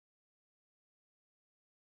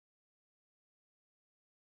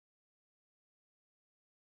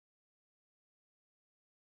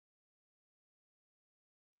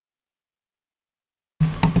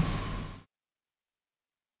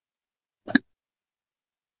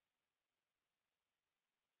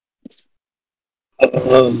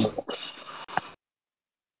So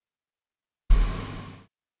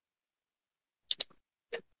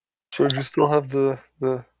do you still have the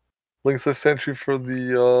links I sent you for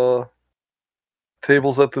the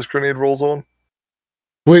tables that this grenade rolls on?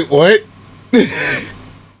 Wait, what?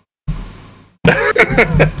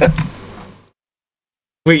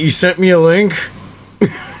 Wait, you sent me a link?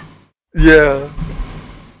 Yeah.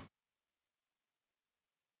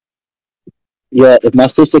 Yeah, if my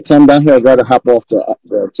sister come down here, I gotta hop off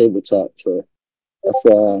the tabletop. So that's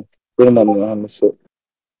why put them on the foot.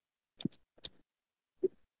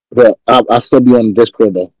 But I'll still be on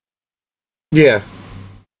Discord though. Yeah.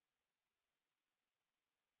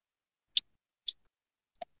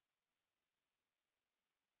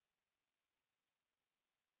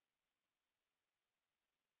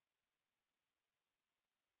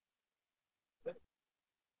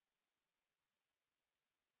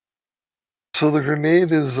 So the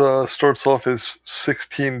grenade is starts off as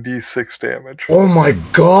 16d6 damage. Oh my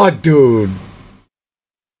god, dude.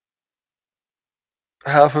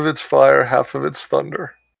 Half of it's fire, half of it's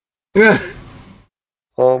thunder. Yeah.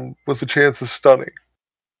 With the chance of stunning.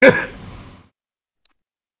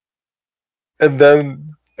 And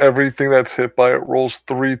then everything that's hit by it rolls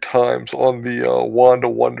 3 times on the Wand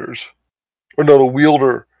of Wonders. Or no, the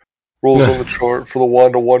wielder rolls on the chart for the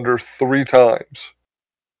Wand of Wonder 3 times.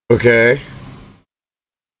 Okay.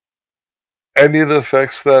 Any of the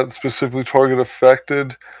effects that specifically target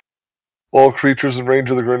affected all creatures in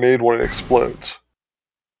range of the grenade when it explodes.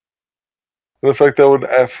 An effect that would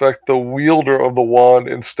affect the wielder of the wand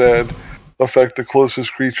instead affect the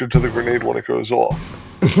closest creature to the grenade when it goes off.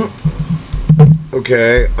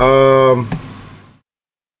 Okay,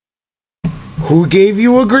 who gave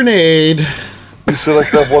you a grenade? You said I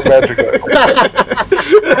could have one magic item.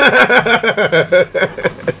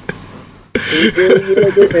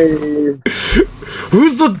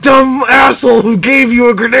 Who's the dumb asshole who gave you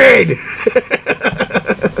a grenade?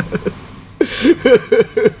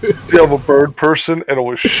 See, I'm a bird person, and it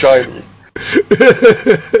was shiny.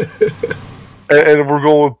 and we're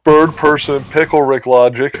going with bird person and pickle Rick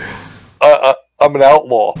logic. I'm an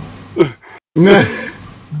outlaw.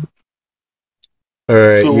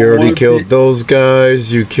 Alright, so you already killed those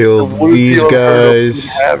guys, you killed these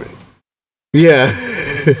guys. Yeah.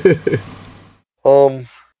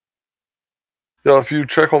 Yeah, if you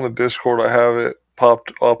check on the Discord, I have it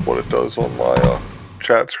popped up what it does on my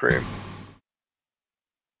chat screen.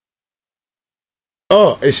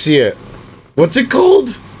 Oh, I see it. What's it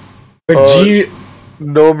called?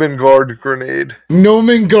 Nomengard grenade.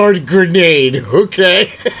 Nomengard grenade.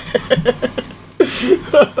 Okay.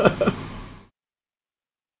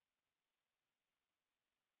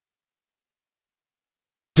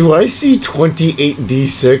 Do I see 28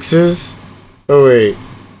 D6s? Oh wait.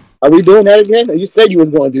 Are we doing that again? You said you were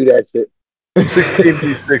going to do that shit. 16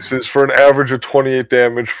 D6s for an average of 28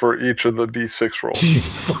 damage for each of the D6 rolls.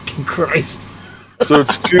 Jesus fucking Christ. So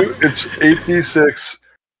it's 8d6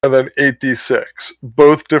 and then 8d6.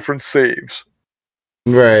 Both different saves.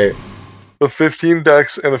 Right. A 15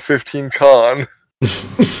 dex and a 15 con.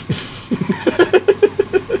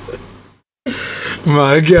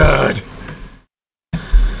 My god.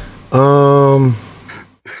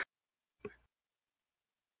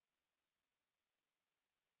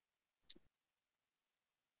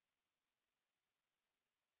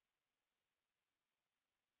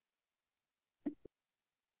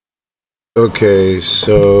 Okay,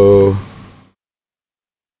 so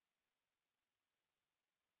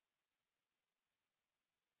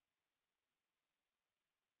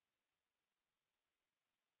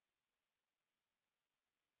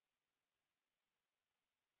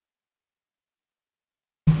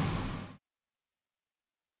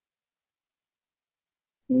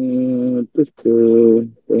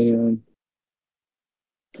Damn.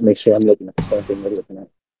 Make sure I'm looking at the same thing we're looking at.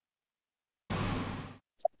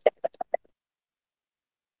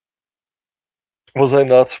 Was I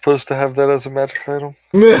not supposed to have that as a magic item?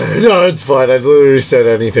 No, it's fine. I literally said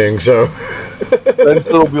anything, so. Then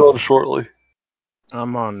it'll be on shortly.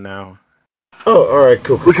 I'm on now. Oh, alright,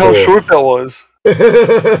 cool. Look how short that was.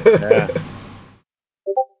 Yeah.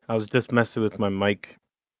 I was just messing with my mic.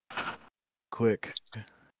 Quick.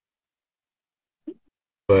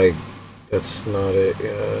 Like, that's not it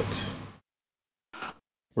yet.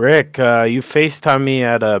 Rick, you FaceTime me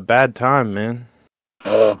at a bad time, man.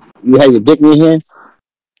 You have your dick in your hand?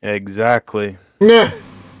 Exactly. Yeah.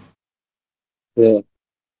 Yeah.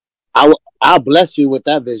 I'll bless you with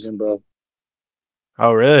that vision, bro.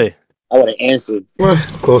 Oh, really? I would have answered. Well,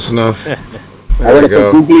 close enough. I would have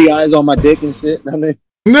put googly eyes on my dick and shit. I mean.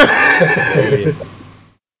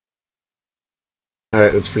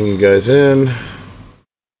 Alright, let's bring you guys in.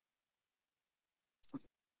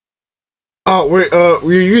 Oh,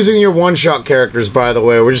 we're using your one-shot characters, by the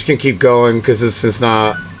way. We're just gonna keep going because this is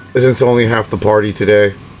not. It's only half the party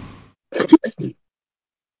today.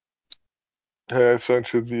 Hey, I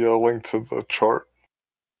sent you the link to the chart.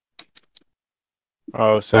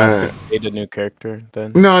 Oh, so I have to create a new character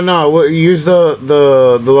then? No. We'll use the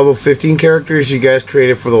level 15 characters you guys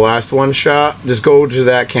created for the last one shot. Just go to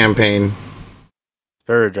that campaign.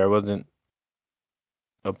 Scourge, I wasn't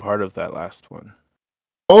a part of that last one.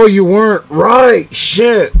 Oh, you weren't? Right.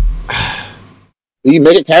 Shit. Did you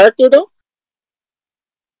make a character, though?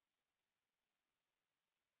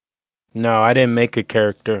 No, I didn't make a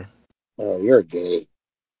character. Oh, you're gay.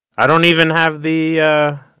 I don't even have the,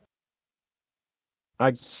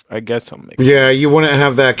 I guess I'll make it. Yeah, you wouldn't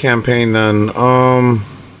have that campaign then.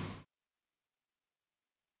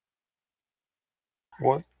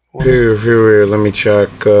 What? Here, let me check.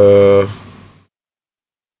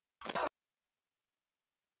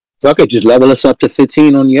 Fuck it, just level us up to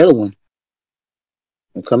 15 on the other one.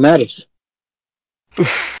 And come at us.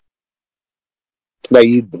 Like,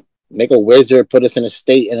 you make a wizard, put us in a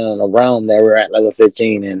state and in a realm that we're at level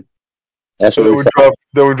 15, and that's what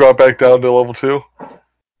then we drop back down to level 2?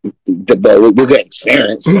 But we'll get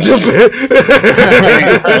experience.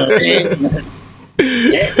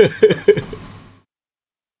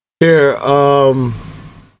 Here,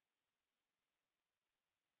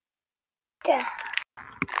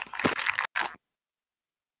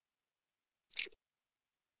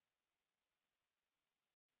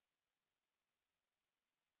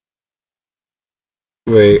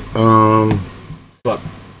 wait, fuck.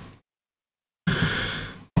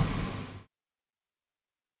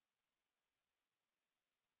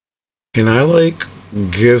 Can I, like,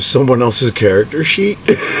 give someone else's character sheet?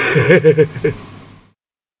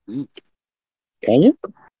 Can you?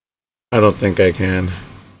 I don't think I can.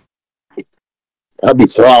 That'd be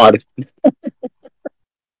fraud.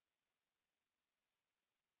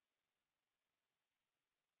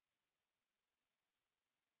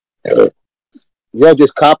 Yeah,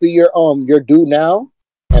 just copy your dude now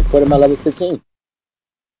and put him at level 15.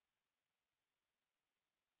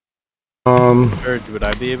 Scourge, would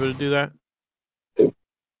I be able to do that? You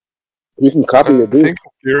can copy your dude. I think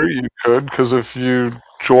in theory you could, because if you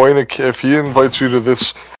join if he invites you to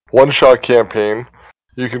this one-shot campaign,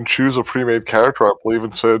 you can choose a pre-made character, I believe,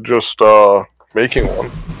 instead of just making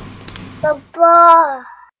one.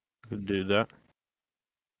 Could do that.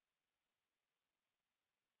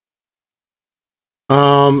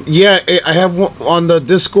 Yeah, I have one on the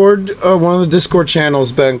Discord. One of the Discord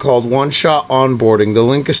channels been called One Shot Onboarding. The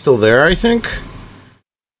link is still there, I think.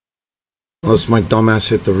 Unless my dumbass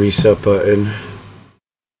hit the reset button.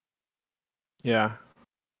 Yeah.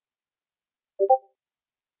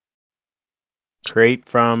 Create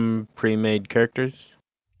from pre-made characters?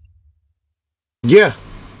 Yeah.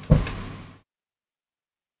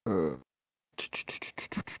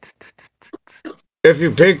 If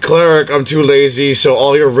you pick cleric, I'm too lazy, so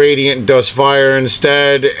all your radiant does fire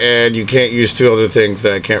instead, and you can't use 2 other things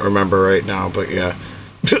that I can't remember right now. But yeah,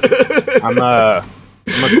 I'm a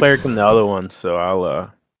cleric in the other one, so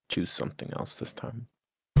I'll choose something else this time.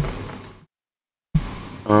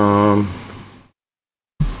 No.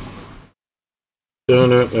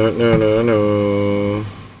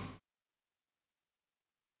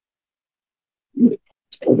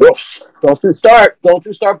 Don't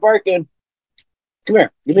you start barking. Come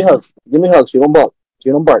here. Give me hugs. Give me hugs. You don't bark.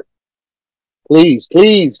 You don't bark. Please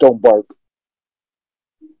don't bark.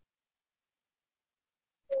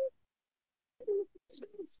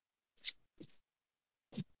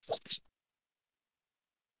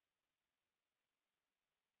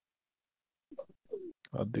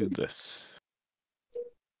 I'll do this.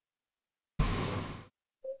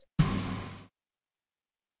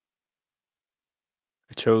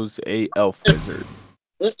 I chose a elf wizard.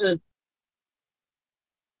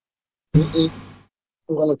 You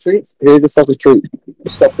want a treat? Here's a fucking treat.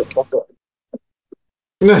 Suck the fuck up.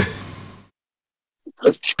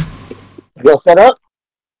 You all set up?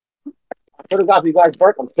 I could have got you guys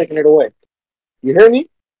bark. I'm taking it away. You hear me?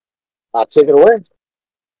 I'll take it away.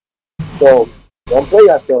 So, don't play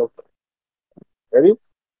yourself. Ready?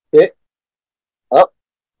 Hit. Up.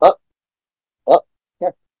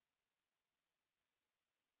 Yeah.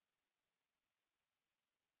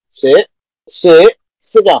 Sit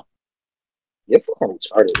down. You're fucking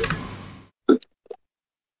retarded.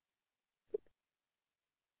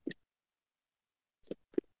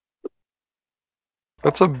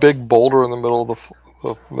 That's a big boulder in the middle of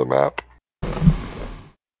the map.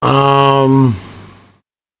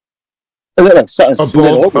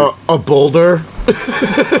 A boulder.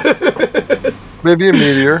 Maybe a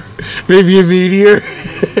meteor. Maybe a meteor.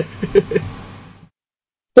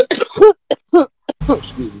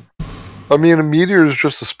 I mean, a meteor is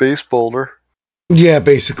just a space boulder. Yeah,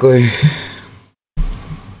 basically.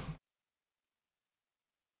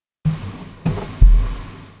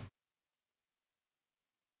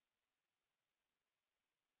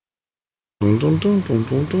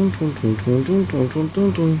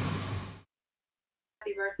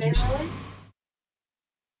 Happy birthday, Lily.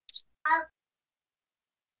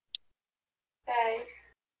 Okay.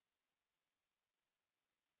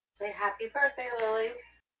 Say happy birthday, Lily.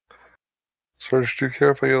 Serge, do you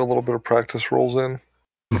care if I get a little bit of practice rolls in?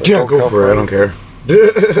 Yeah, go for it. I don't care.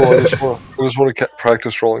 Well, I just want to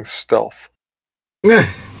practice rolling stealth.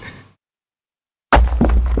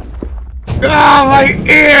 Ah, my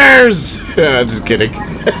ears! Yeah, just kidding.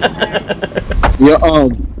 Yeah, what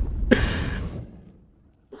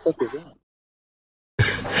the fuck is that?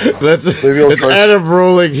 That's Adam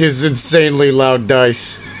rolling his insanely loud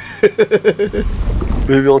dice.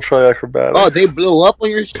 Maybe I'll try acrobatics. Oh, they blew up on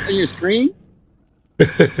your screen?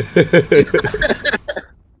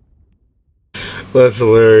 That's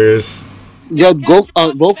hilarious. Yo, go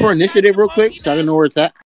for initiative real quick, so I don't know where it's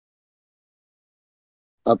at.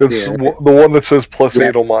 Up It's there. the one that says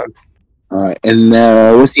 +8 on mine. All right, and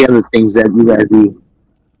what's the other things that you guys do?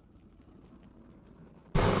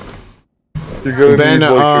 You're gonna Ben, need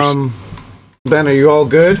like Ben, are you all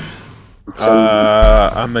good?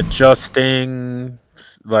 I'm adjusting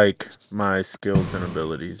like my skills and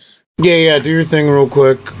abilities. Yeah, do your thing real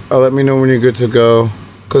quick. Let me know when you're good to go.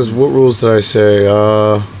 Cause what rules did I say?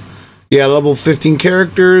 Yeah, level 15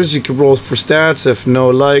 characters. You can roll for stats if no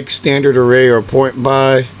like, standard array or point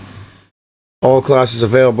by. All classes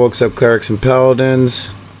available except clerics and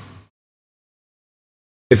paladins.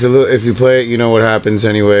 If you play it, you know what happens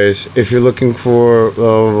anyways. If you're looking for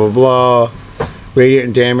blah blah blah,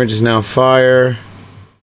 radiant damage is now fire.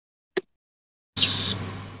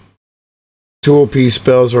 2 OP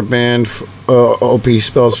spells are banned. OP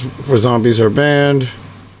spells for zombies are banned.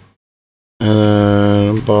 And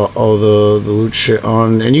then bought all the loot shit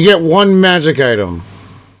on, and you get 1 magic item.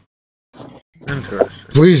 Interesting.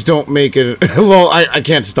 Please don't make it. Well, I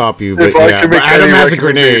can't stop you, but if I yeah. can make Adam any has a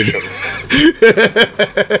grenade. recommendations.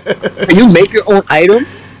 You make your own item?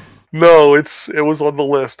 No, it was on the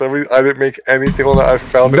list. I didn't make anything on that. I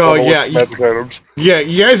found it on the list of magic items. Yeah,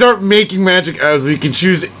 you guys aren't making magic items. You can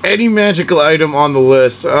choose any magical item on the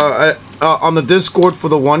list. On the Discord for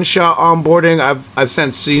the one-shot onboarding, I've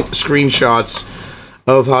sent screenshots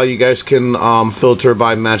of how you guys can filter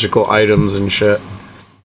by magical items and shit.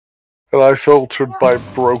 And I filtered by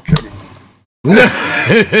broken.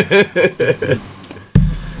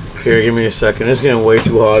 Here, give me a second. It's getting way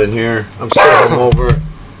too hot in here. I'm still hungover.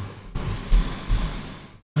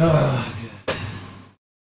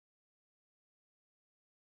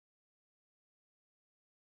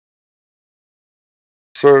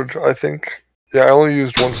 Surge, I think. Yeah, I only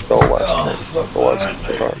used 1 spell last time. Well,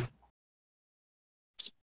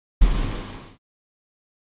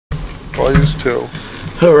 I used 2.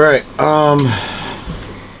 Alright,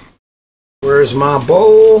 where's my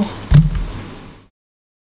bowl?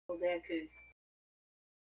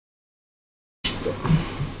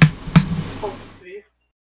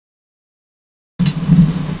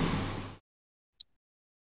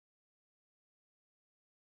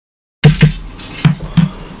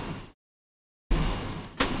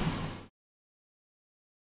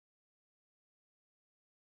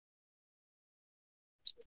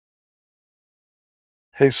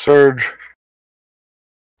 Hey, Surge.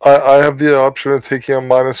 I have the option of taking a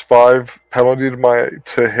 -5 penalty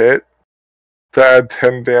to hit to add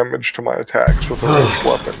 10 damage to my attacks with a ranged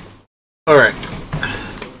weapon. Alright.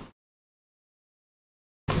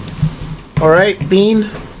 Alright,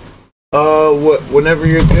 Bean. Whenever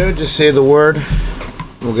you're good, just say the word.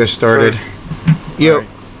 We'll get started. Yo.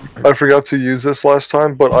 I forgot to use this last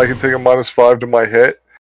time, but I can take a -5 to my hit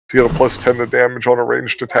to get a +10 to damage on a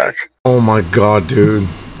ranged attack. Oh my god, dude.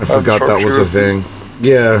 I forgot that was a thing.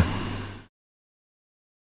 Yeah.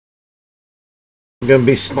 I'm gonna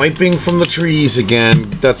be sniping from the trees again.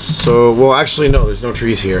 That's so... Well, actually, no, there's no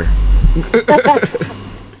trees here.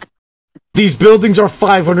 These buildings are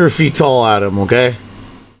 500 feet tall, Adam, okay?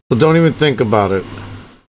 So don't even think about it.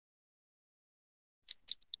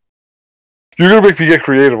 You're gonna make me get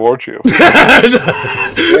creative, aren't you?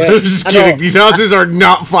 I'm just kidding. These houses are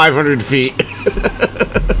not 500 feet.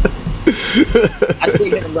 I see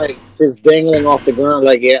him like just dangling off the ground,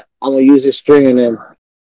 like, yeah, I'm gonna use this string and then.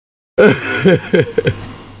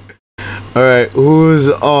 Alright, who's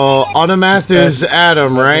Automath is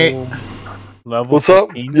Adam, right? Level What's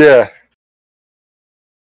up? 15, Yeah.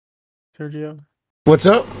 Sergio? What's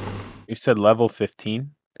up? You said level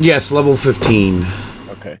 15? Yes, level 15.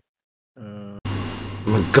 Okay. Oh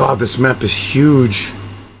my god, this map is huge.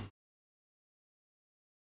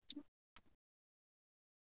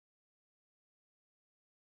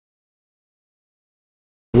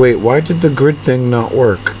 Wait, why did the grid thing not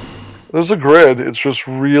work? There's a grid. It's just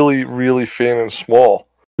really, really thin and small.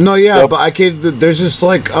 No, yeah, Yep. but I can. There's this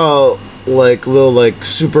like little like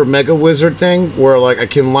super mega wizard thing where like I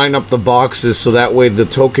can line up the boxes so that way the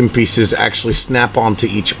token pieces actually snap onto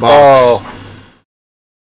each box. Oh.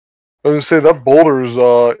 I was gonna say that boulder is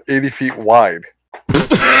 80 feet wide.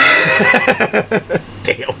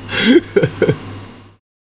 Damn.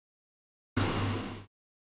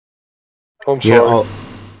 I'm sorry. Yeah.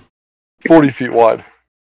 40 feet wide.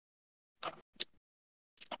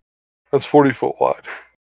 That's 40 foot wide.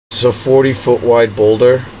 It's a 40-foot wide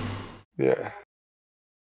boulder. Yeah.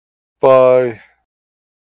 By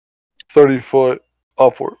 30 foot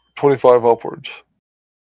upward, 25 upwards.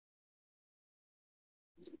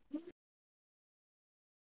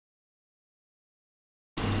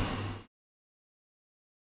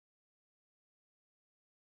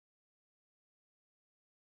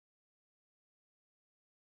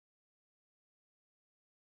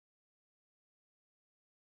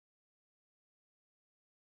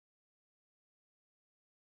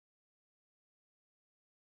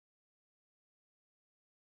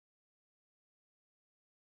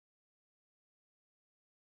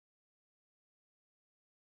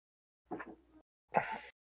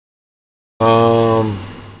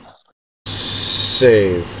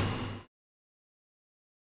 Save.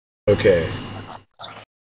 Okay.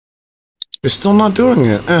 We're still not doing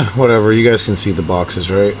it. Whatever. You guys can see the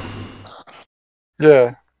boxes, right?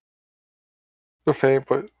 Yeah. They're faint,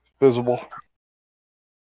 but visible.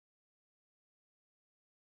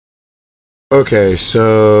 Okay,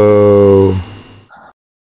 so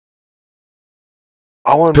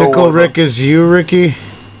I want to know Pickle what Rick is you, Ricky?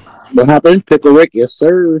 What happened? Pickle Rick, yes,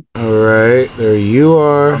 sir. Alright, there you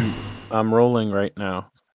are. I'm rolling right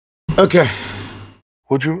now. Okay.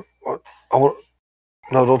 Would you? I want.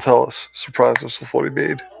 No, don't tell us. Surprise us with what he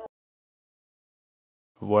made.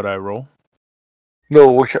 What I roll?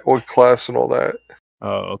 No, what class and all that.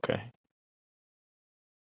 Oh, okay.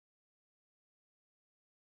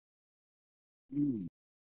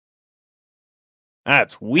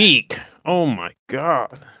 That's weak. Oh my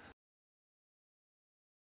god.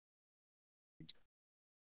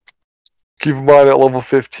 Keep in mind, at level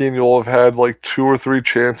 15, you'll have had like 2 or 3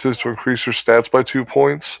 chances to increase your stats by 2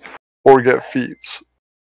 points, or get feats.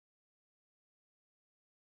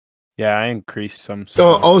 Yeah, I increased some.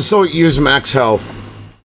 So also use max health.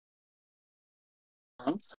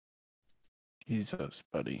 Jesus,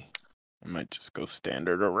 buddy. I might just go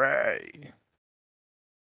standard array.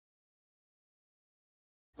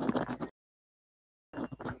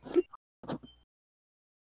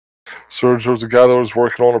 Surge, there was a guy that was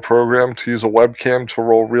working on a program to use a webcam to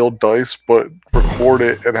roll real dice, but record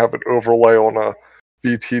it and have it overlay on a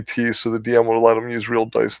VTT so the DM would let him use real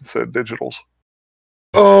dice instead of digitals.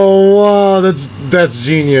 Oh wow, that's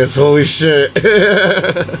genius. Holy shit.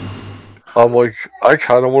 I'm like, I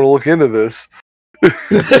kind of want to look into this.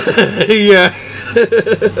 Yeah.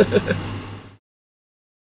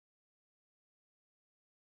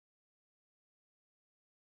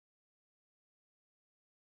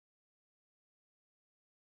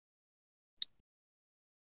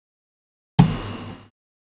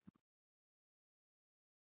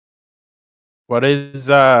 What is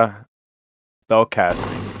spell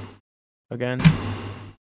casting again?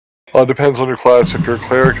 Depends on your class. If you're a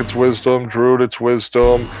cleric, it's wisdom. Druid, it's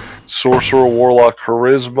wisdom. Sorcerer, warlock,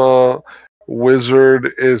 charisma.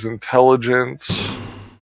 Wizard is intelligence.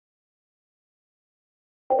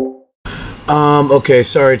 Okay,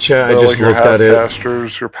 sorry, chat. I So, just like your looked at it.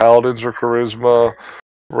 half-casters, your paladins are charisma.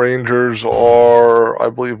 Rangers are, I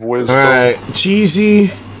believe, wisdom. Alright,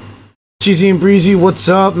 Cheesy and Breezy, what's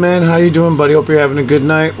up, man? How you doing, buddy? Hope you're having a good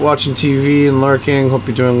night, watching TV and lurking. Hope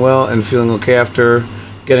you're doing well and feeling okay after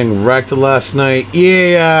getting wrecked last night.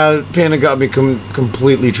 Yeah, Panda got me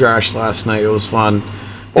completely trashed last night. It was fun.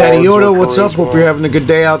 Daddy Yoda, what's up? Hope you're having a good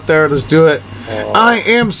day out there. Let's do it.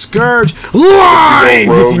 IAmScurge live! If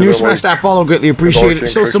you're new, smash that follow. Greatly appreciate it.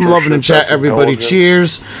 Show some love in the chat, everybody.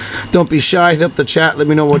 Cheers. Don't be shy. Hit up the chat. Let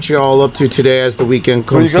me know what you're all up to today as the weekend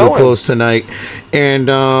comes to a close tonight. And,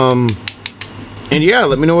 And yeah,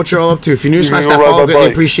 let me know what you're all up to. If you're new, smash gonna that ride follow, my greatly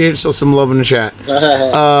bike. appreciate it. So some love in the chat.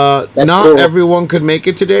 That's Not cool. everyone could make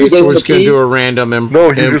it today, You so gave we're him just the gonna do keys? a random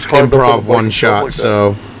No, he just climbed up on the improv bike one and shot.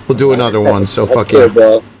 stuff like So we'll do another one. So That's fuck cool, yeah.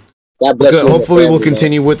 bro. God bless you. Good. and your Hopefully, we'll family, man.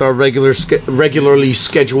 continue with our regularly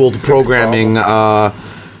scheduled programming.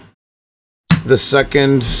 The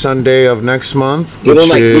second Sunday of next month, Give which him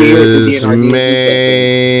like 3 years of is being our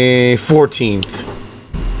May 14th.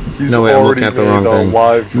 He's No, wait, I'm already looking at the made, wrong thing.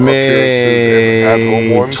 live appearances in at-home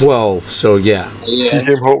May ones. 12th. So yeah. He Yeah.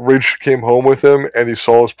 came home. Rich came home with him, and he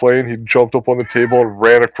saw us playing. He jumped up on the table and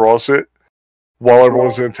ran across it while everyone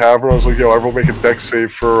was in the tavern. I was like, "Yo, everyone make a deck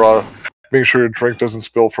save for making sure your drink doesn't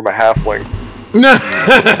spill from a halfling."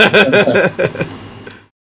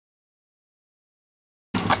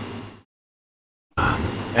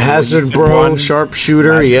 Hazard bro,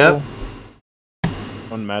 sharpshooter. Yep.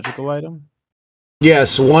 One magical item.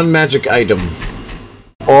 Yes, one magic item.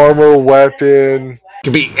 Armor, weapon,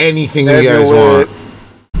 Could be anything you guys amulet,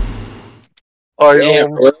 want.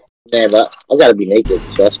 Damn, item. man, but I gotta be naked,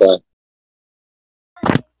 so that's why.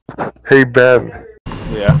 Hey Ben,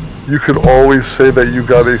 Yeah. you could always say that you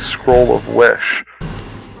got a scroll of wish.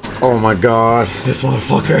 Oh my god, this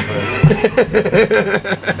motherfucker.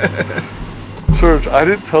 Serge, I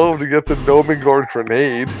didn't tell him to get the Gnoming Guard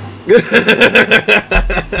grenade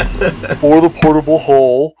or the portable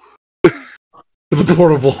hole. The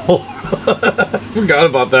portable hole. Forgot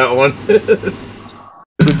about that one. The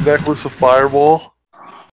necklace of fireball.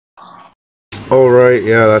 Oh right,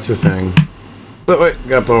 yeah, that's a thing. Oh, wait,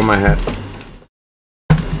 gotta put on my hat.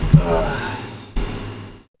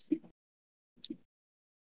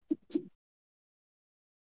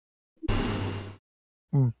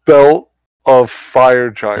 Belt of fire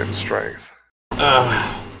giant strength.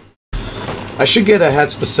 I should get a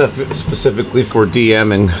hat specifically for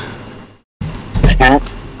DMing.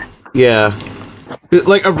 Yeah.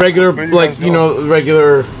 Like a regular, What are you like, guys you know,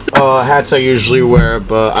 regular hats I usually wear,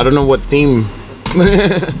 but I don't know what theme.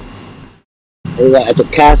 At the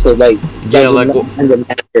castle, like Yeah, like the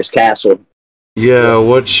master's castle. Yeah,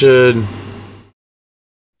 what should...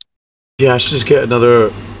 Yeah, I should just get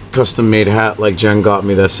another custom-made hat like Jen got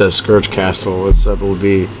me that says Scourge Castle. What's up, will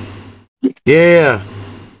be... Yeah.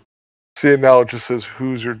 See, now it just says,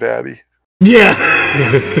 "Who's your daddy?" Yeah!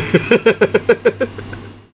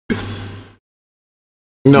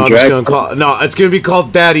 No, I'm just gonna call... No, it's gonna be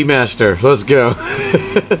called Daddy Master. Let's go.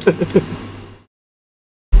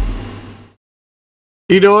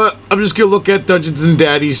 You know what? I'm just gonna look at Dungeons and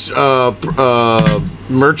Daddy's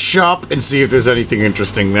merch shop and see if there's anything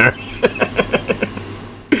interesting there.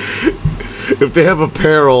 If they have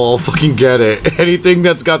apparel, I'll fucking get it. Anything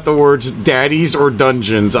that's got the words Daddies or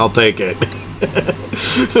Dungeons, I'll take it.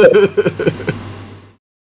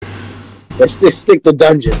 Let's just stick to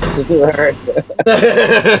dungeons.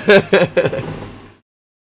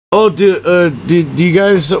 Oh, do you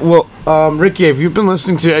guys... Well, Ricky, have you been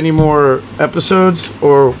listening to any more episodes?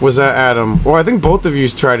 Or was that Adam? Or I think both of you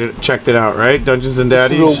checked it out, right? Dungeons and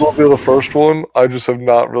Daddies? This will be the first one. I just have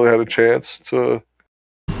not really had a chance to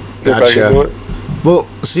get back Gotcha. into it. Well,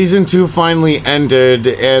 season 2 finally ended,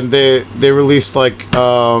 and they released like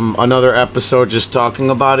another episode just talking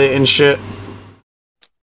about it and shit.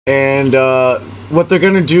 And what they're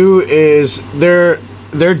gonna do is their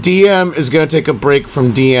DM is gonna take a break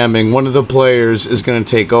from DMing. One of the players is gonna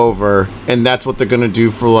take over, and that's what they're gonna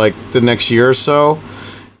do for like the next year or so.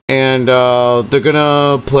 And they're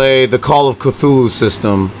gonna play the Call of Cthulhu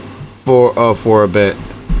system for a bit.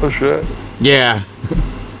 Oh shit. Yeah.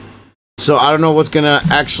 So I don't know what's gonna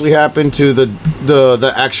actually happen to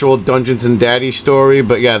the actual Dungeons and Daddy story,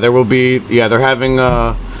 but yeah, there will be. Yeah, they're having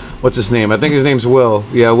what's his name? I think his name's Will.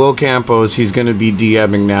 Yeah, Will Campos. He's gonna be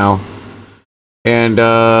DMing now, and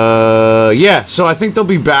yeah. So I think they'll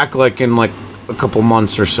be back like in like a couple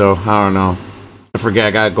months or so. I don't know. I forget.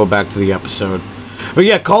 I gotta go back to the episode. But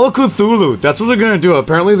yeah, Call of Cthulhu. That's what they're gonna do.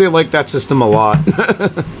 Apparently, they like that system a lot.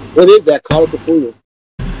 What is that? Call of Cthulhu.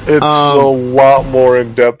 It's a lot more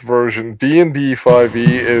in-depth version. D&D 5e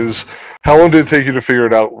is... How long did it take you to figure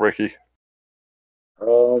it out, Ricky?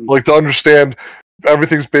 Like, to understand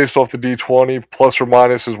everything's based off the D20, plus or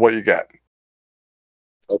minus is what you get.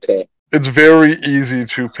 Okay. It's very easy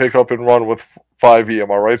to pick up and run with 5e, am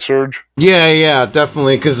I right, Serge? Yeah,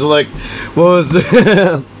 definitely. Because, like, what was...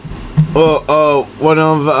 one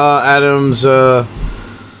of Adam's...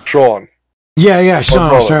 Sean. Yeah,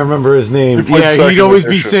 Sean, I was trying to remember his name. Yeah, he'd always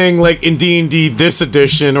be edition. saying, like, in D&D, this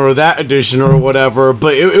edition or that edition or whatever,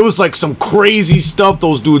 but it was, like, some crazy stuff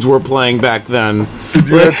those dudes were playing back then.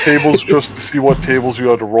 You had tables just to see what tables you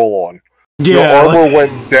had to roll on. Yeah. Your armor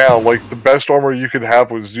went down. Like, the best armor you could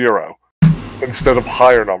have was 0. instead of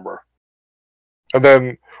higher number. And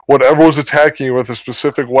then whatever was attacking you with a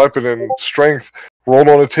specific weapon and strength rolled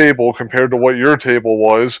on a table compared to what your table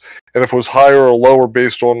was, and if it was higher or lower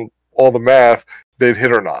based on all the math, they'd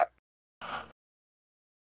hit or not.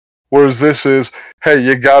 Whereas this is, hey,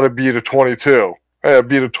 you gotta beat a 22. Hey, I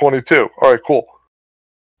beat a 22. Alright, cool.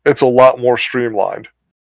 It's a lot more streamlined.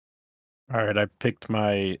 Alright, I picked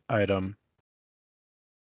my item.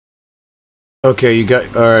 Okay, you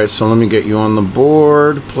got... Alright, so let me get you on the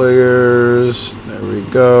board. Players. There we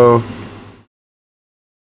go.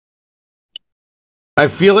 I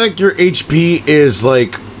feel like your HP is,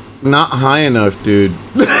 like, not high enough, dude.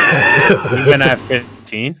 Even at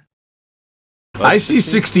 15? I see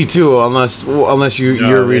 62, unless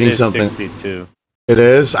you're reading something. 62. It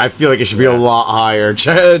is? I feel like it should be a lot higher.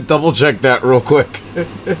 Double check that real quick.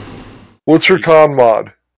 What's your con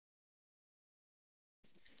mod?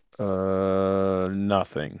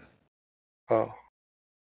 Nothing. Oh.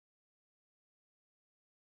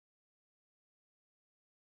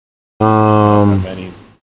 Any.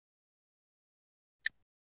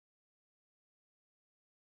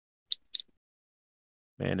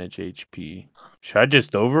 Manage HP. Should I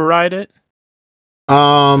just override it?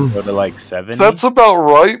 Go to like 70? That's about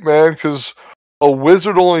right, man, because a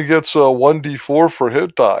wizard only gets a 1d4 for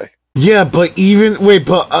hit die. Yeah, but even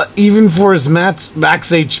even for his max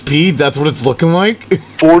HP, that's what it's looking like.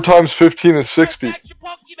 4 times 15 is 60.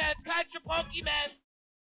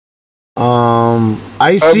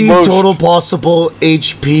 I see most. total possible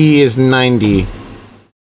HP is 90.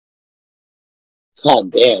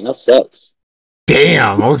 God damn, that sucks.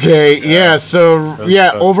 Damn. Okay. Yeah. So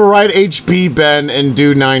yeah, override HP, Ben, and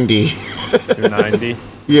do 90. Do 90.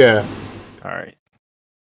 Yeah. All right.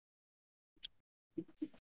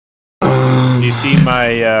 Do you see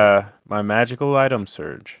my my magical item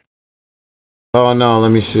surge? Oh no.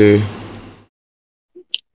 Let me see.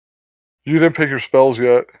 You didn't pick your spells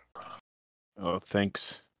yet. Oh,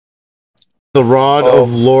 thanks. The Rod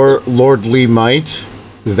of Lordly Might.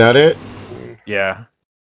 Is that it? Yeah.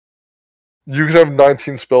 You can have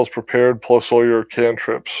 19 spells prepared plus all your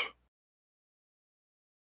cantrips.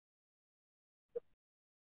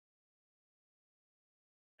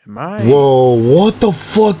 Am I? Whoa! What the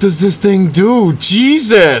fuck does this thing do?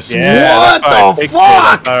 Jesus! Yeah, what the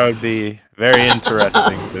fuck? That would be very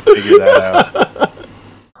interesting to figure that out.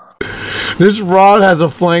 This rod has a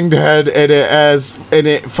flanged head, and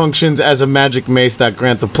it functions as a magic mace that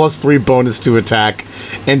grants a +3 bonus to attack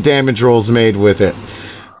and damage rolls made with it.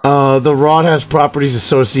 The rod has properties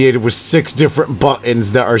associated with 6 different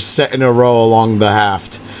buttons that are set in a row along the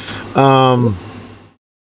haft.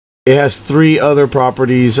 It has 3 other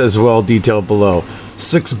properties as well detailed below.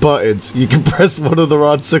 6 buttons. You can press one of the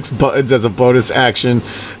rod's 6 buttons as a bonus action.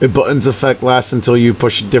 The button's effect lasts until you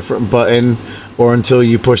push a different button, or until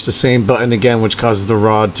you push the same button again, which causes the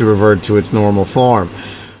rod to revert to its normal form.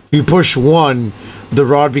 If you push 1, the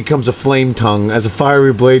rod becomes a flame tongue. As a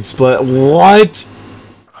fiery blade split. What?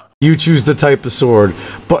 You choose the type of sword.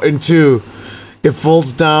 Button 2. It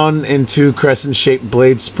folds down into crescent-shaped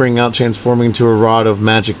blades spring out, transforming into a rod of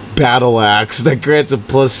magic battle axe that grants a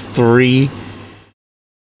 +3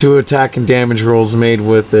 to attack and damage rolls made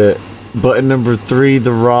with it. Button number 3,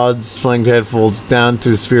 the rod's flanged head folds down to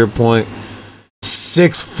a spear point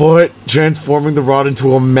 6 foot, transforming the rod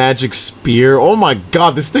into a magic spear. Oh my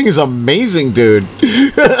god, this thing is amazing, dude.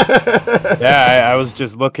 Yeah, I was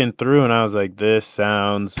just looking through and I was like, this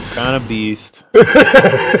sounds kind of beast.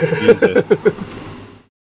 Use it.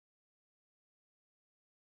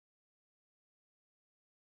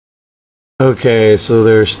 Okay, so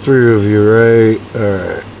there's 3 of you, right?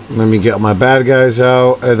 Alright. Let me get my bad guys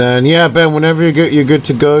out. And then, yeah, Ben, whenever you're good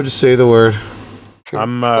to go, just say the word.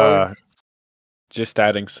 I'm just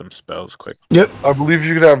adding some spells quick. Yep. I believe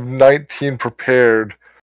you can have 19 prepared.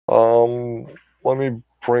 Let me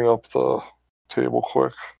bring up the table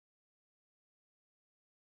quick.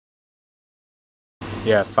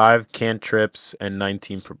 Yeah, 5 cantrips and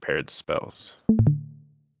 19 prepared spells.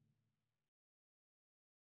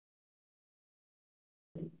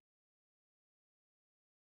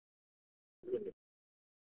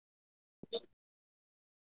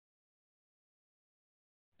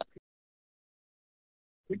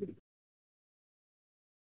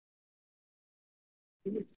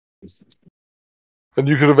 And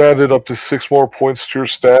you could have added up to 6 more points to your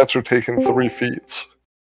stats or taken 3 feats.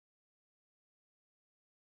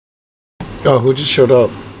 Oh, who just showed up?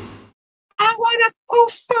 I want a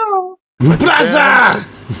poster. Plaza!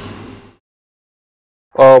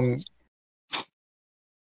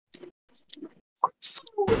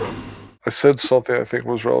 I said something I think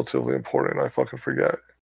was relatively important. I fucking forget.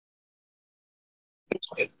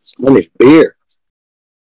 I need beer.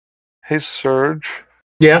 Hey, Surge.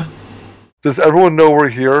 Yeah. Does everyone know we're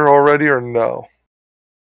here already or no?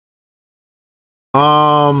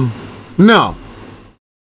 No.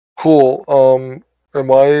 Cool.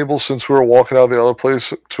 Am I able, since we were walking out of the other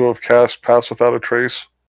place, to have cast Pass Without a Trace?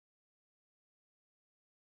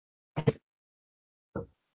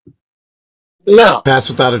 No. Pass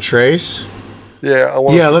without a trace. Yeah, I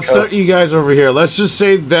want. Yeah, let's start you guys over here. Let's just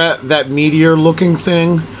say that meteor-looking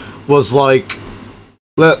thing was like,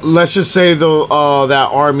 let's just say that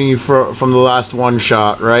army from the last one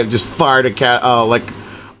shot, right? Just fired a like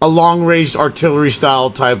a long-range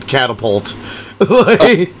artillery-style type catapult. Like,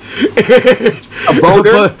 A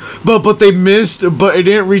boulder? but they missed, but it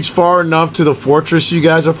didn't reach far enough to the fortress you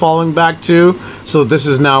guys are falling back to. So this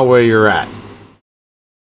is now where you're at.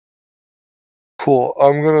 Cool.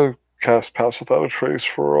 I'm gonna cast Pass Without a Trace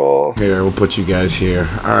for Here, we'll put you guys here.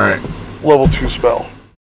 All right. level 2 spell.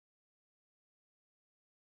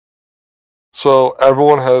 So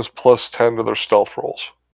everyone has plus 10 to their stealth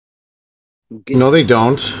rolls. No, they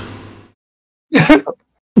don't.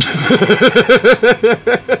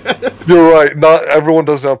 You're right. Not everyone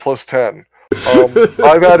doesn't have plus 10.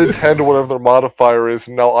 I've added 10 to whatever their modifier is,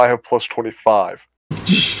 and now I have plus 25.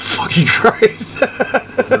 Jesus fucking Christ.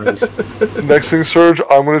 Next thing, Surge,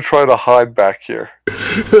 I'm gonna try to hide back here.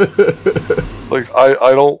 Like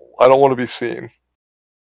I don't want to be seen.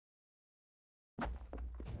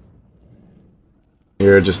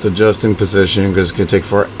 Here, just adjusting position because it's gonna take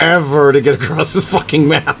forever to get across this fucking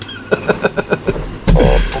map.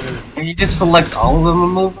 Can you just select all of them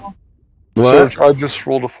and move them? What? Surge, I just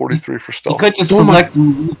rolled a 43 for You stealth. could just select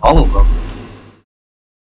and move all of them.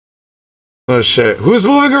 Oh shit! Who's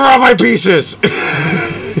moving around my pieces?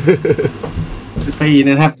 Just say you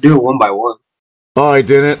didn't have to do it one by one. Oh, I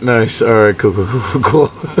didn't. Nice. All right. Cool.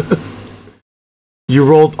 You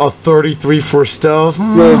rolled a 33 for stealth.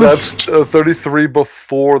 No, that's 33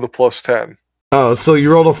 before the plus 10. Oh, so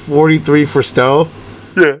you rolled a 43 for stealth?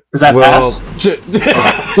 Yeah. Does that pass?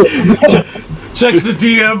 Checks the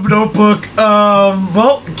DM notebook.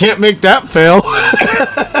 Well, can't make that fail.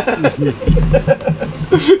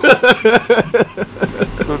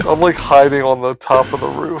 Dude, I'm like hiding on the top of the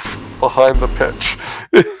roof behind the pitch.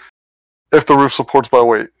 If the roof supports my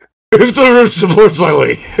weight. If the roof supports my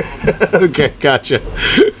weight. Okay, gotcha.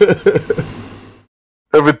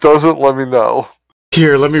 If it doesn't, let me know.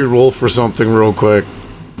 Here, let me roll for something real quick.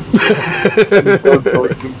 So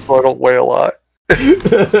I don't weigh a lot.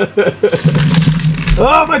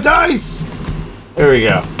 Oh, my dice! There we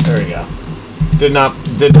go. Did not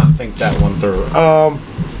think that one through.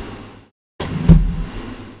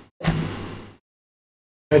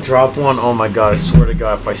 I dropped one. Oh my god! I swear to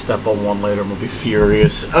God, if I step on one later, I'm gonna be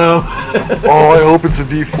furious. Oh, I hope it's a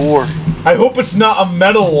D4. I hope it's not a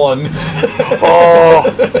metal one. Oh.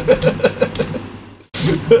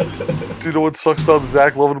 Do you know what sucks about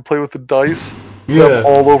Zach loving to play with the dice? Yeah. They're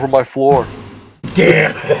all over my floor.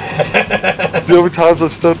 Damn. Do you know how many times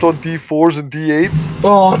I've stepped on D4s and D8s?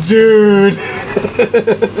 Oh, dude.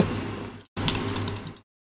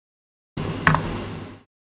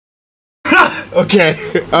 Okay.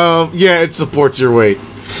 Yeah, it supports your weight.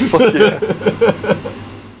 Fuck yeah.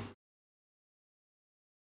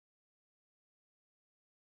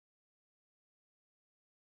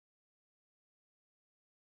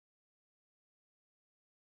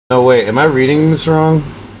 Oh, wait. Am I reading this wrong?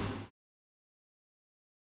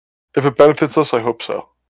 If it benefits us, I hope so.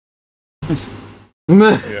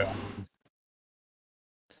 Yeah.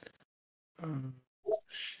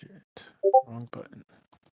 Shit. Wrong button.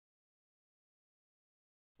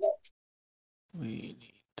 We need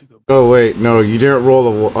to go back. Oh, wait. No, you didn't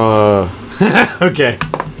roll the... Okay.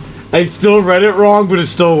 I still read it wrong, but it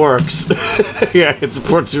still works. Yeah, it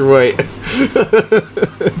supports your weight.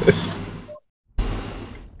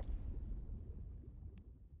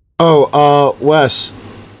 Oh, Wes.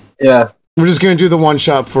 Yeah. We're just gonna do the one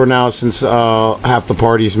shot for now since half the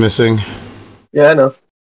party's missing. Yeah, I know.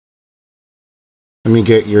 Let me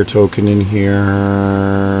get your token in here.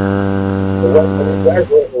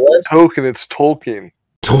 Token, it's Tolkien.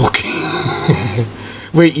 Tolkien.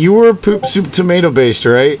 Wait, you were poop soup tomato based,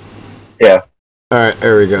 right? Yeah. Alright,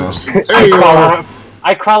 there we go. There you are.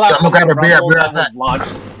 I crawl out. I'm gonna grab a beer. I'll be right that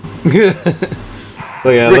was back. So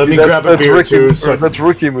yeah, let me grab a beer Ricky, too. So, that's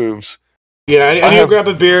Ricky moves. yeah, I need to grab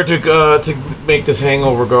a beer to make this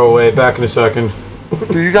hangover go away. Back in a second.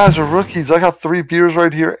 Dude, you guys are rookies. I got 3 beers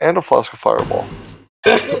right here and a flask of Fireball.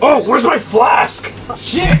 Oh, where's my flask?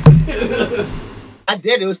 Shit! I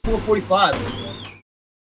did. It was 4:45.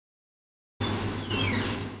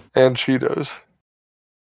 And Cheetos.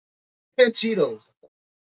 And Cheetos.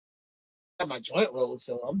 got my joint rolled,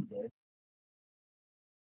 so I'm good.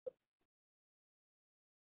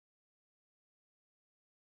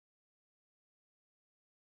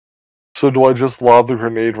 So do I just lob the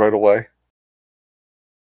grenade right away?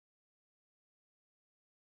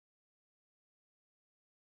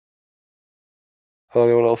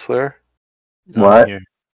 Anyone else there? What? Here.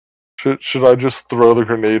 Should I just throw the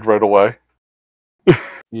grenade right away?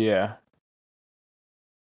 Yeah.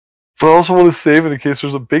 But I also want to save it in case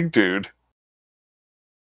there's a big dude.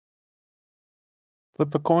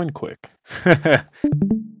 Flip a coin quick.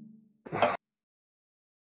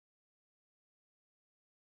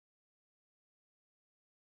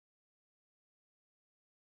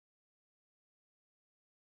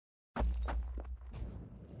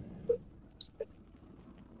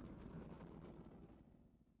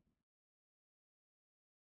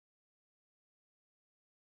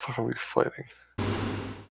 Fuck are we fighting?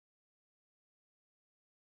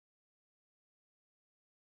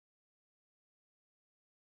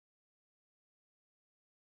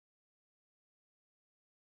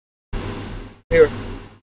 Here.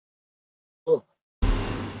 Oh.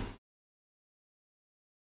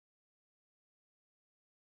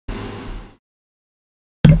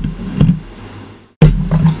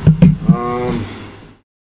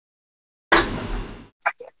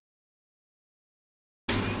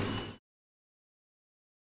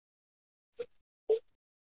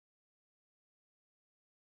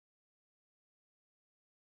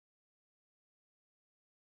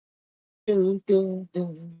 Dun, dun,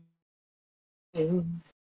 dun. Dun.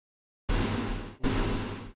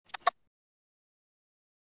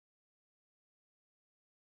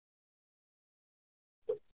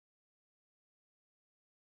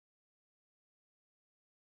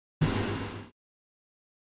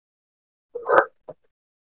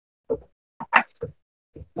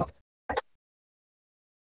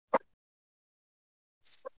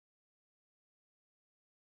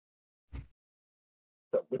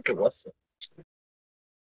 With the what's it?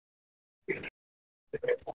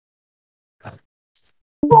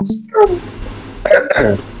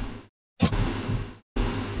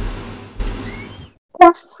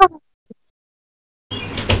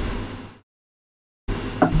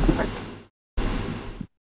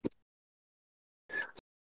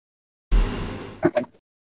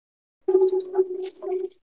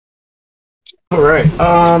 All right.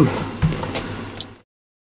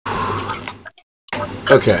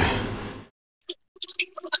 Okay.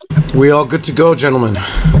 We all good to go, gentlemen?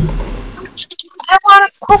 I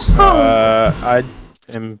want a pussy. I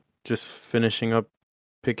am just finishing up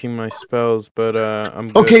picking my spells, but I'm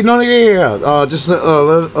good. Okay. No. Yeah. Just let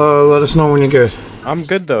us know when you're good. I'm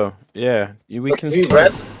good though. Yeah, we can. Need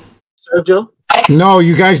rest, Sergio? No,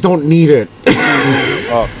 you guys don't need it.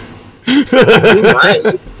 Oh, You might.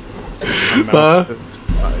 Huh?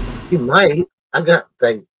 You might. I got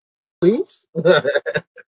like, please.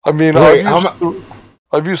 I mean, Wait,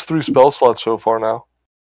 I've used 3 spell slots so far now.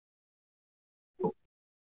 Well,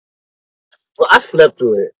 I slept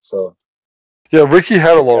through it, so. Yeah, Ricky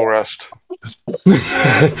had a long rest. You're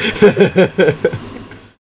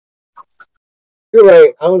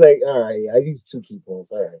right. I was like, all right, I used 2 key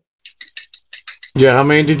points. All right. Yeah, how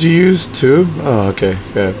many did you use? 2? Oh, okay.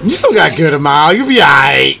 Yeah. You still got a good amount. You'll be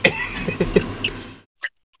alright.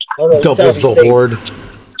 Doubles the horde.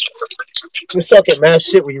 You was talking mad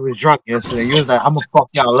shit when you was drunk yesterday. You was like, I'm gonna fuck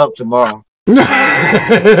y'all up tomorrow. no.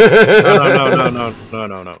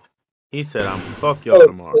 He said, "I'm fuck y'all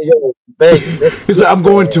tomorrow." Yo, babe, He said, I'm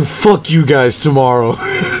going to fuck you guys tomorrow.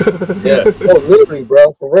 Yeah, oh, literally,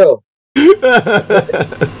 bro, for real.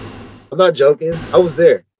 I'm not joking. I was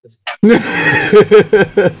there.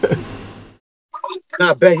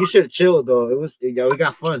 Nah, Ben, you should have chilled though. It was, we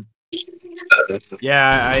got fun.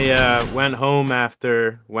 Yeah, I went home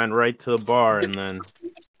after, went right to the bar, and then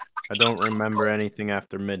I don't remember anything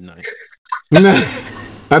after midnight.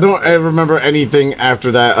 I don't remember anything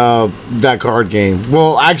after that that card game.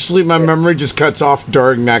 Well, actually, my memory just cuts off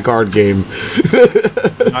during that card game.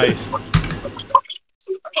 Nice.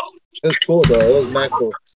 It was cool though. It was mad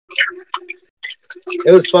cool.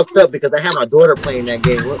 It was fucked up because I had my daughter playing that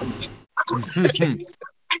game with me.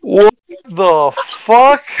 What the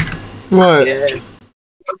fuck? What? Yeah.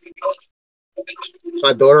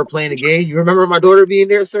 My daughter playing the game. You remember my daughter being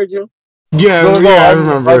there, Sergio? Yeah, No, I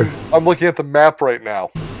remember. I'm looking at the map right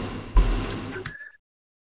now.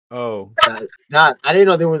 Oh. Nah, I didn't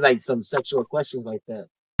know there were like some sexual questions like that.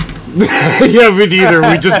 Yeah, me neither.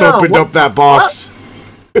 We just opened up that box.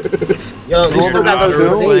 Yo, you still got those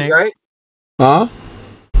grenades, right? Huh?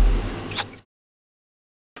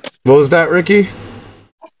 What was that, Ricky?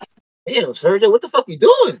 Damn, Sergio, what the fuck you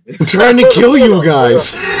doing? I'm trying to kill you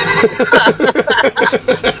guys.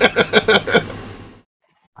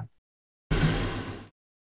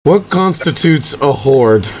 What constitutes a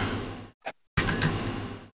horde? Is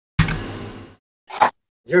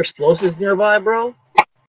there explosives nearby, bro?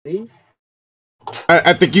 Please?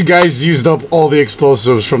 I think you guys used up all the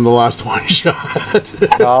explosives from the last one shot.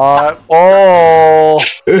 Not all. All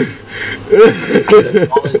in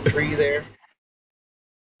three there.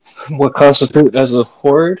 What constitutes as a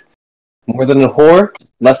horde? More than a whore?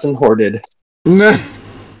 Less than hoarded.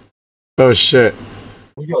 Oh shit.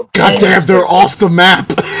 Yo, God damn, they're off the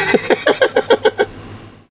map.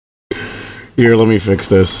 Here, let me fix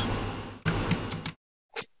this.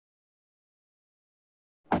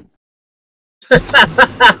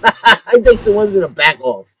 I think someone's gonna back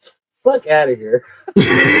off. Fuck out of here.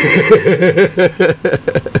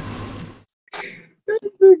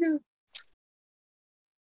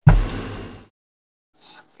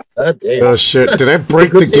 God damn. Oh shit, did I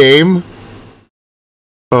break the game?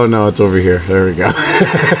 Oh no, it's over here. There we go.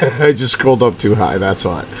 I just scrolled up too high, that's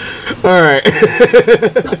why. Alright.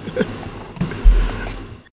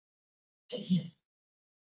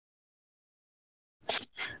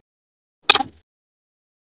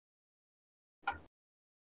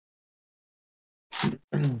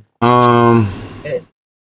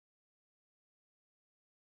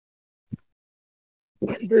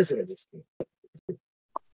 Where's it?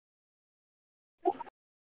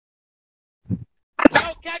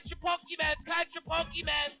 Catch your Pokemon! Catch your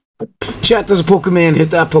Pokemon! Chat, there's a Pokemon.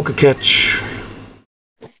 Hit that Pokecatch.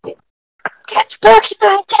 Catch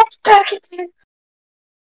Pokemon! Catch Pokemon!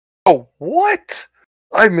 Oh, what?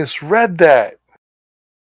 I misread that.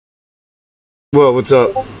 What? What's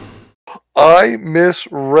up? I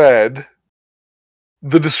misread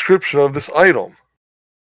the description of this item.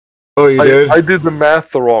 Oh, you did? I did the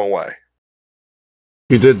math the wrong way.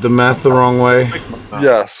 You did the math the wrong way?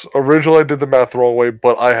 Yes. Originally, I did the math the wrong way,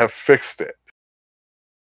 but I have fixed it.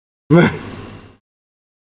 My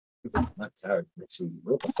character,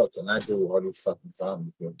 what the fuck can I do with all these fucking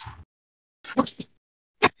zombies?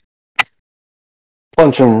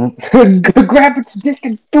 Punch him. Grab its dick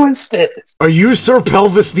and twist it. Are you Sir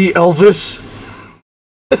Pelvis the Elvis?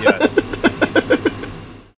 Yes.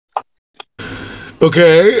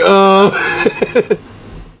 Okay,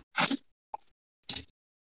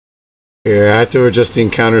 yeah, I had to adjust the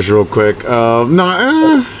encounters real quick. Serge,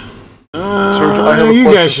 I have a you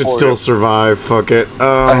question guys should for still you. survive. Fuck it.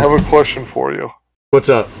 I have a question for you. What's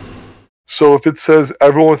up? So if it says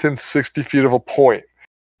everyone within 60 feet of a point,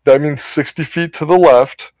 that means 60 feet to the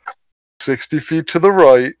left, 60 feet to the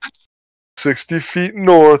right, 60 feet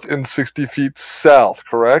north, and 60 feet south,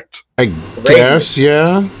 correct? I guess,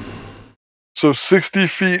 yeah. So 60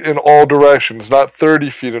 feet in all directions, not 30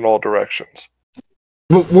 feet in all directions.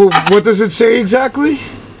 What does it say exactly?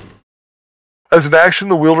 As an action,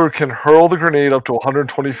 the wielder can hurl the grenade up to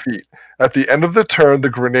 120 feet. At the end of the turn, the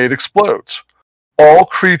grenade explodes. All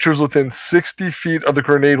creatures within 60 feet of the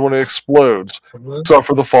grenade when it explodes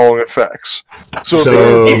suffer the following effects. So,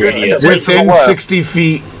 if it's within left, 60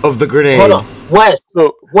 feet of the grenade. Hold on. West.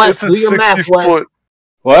 So West, it's do your math, 60 West. foot.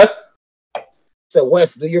 What? So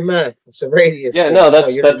West, do your math. It's a radius. Yeah, thing. no, Come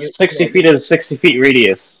on, that's 60 feet and 60 feet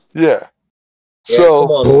radius. Yeah. Yeah, So,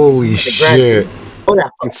 come on. Holy Like a shit. graduate. Hold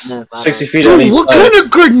that It's fucking math out 60 of feet it. on Dude, each what side. kind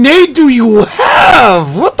of grenade do you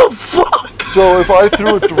have? What the fuck? so if I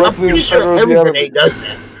threw it I'm directly in pretty the center sure of every the enemy, grenade does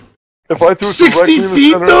that. if I threw it 60 directly in the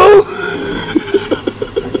feet center, though?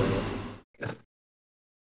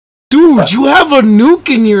 Dude, you have a nuke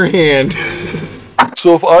in your hand.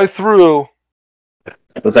 so if I threw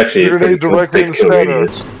That's actually the a pretty grenade directly in the big center,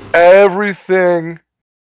 radius. everything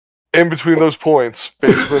in between those points,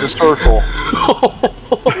 basically in a circle,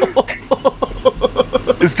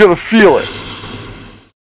 is going to feel it.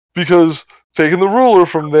 Because taking the ruler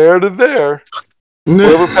from there to there,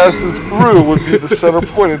 whatever passes through would be the center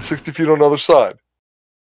point at 60 feet on the other side.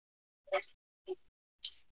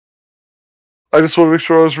 I just want to make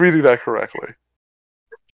sure I was reading that correctly.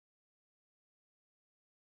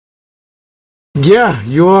 Yeah,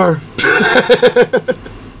 you are.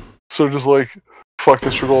 So just like, fuck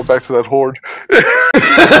this, we're going back to that horde.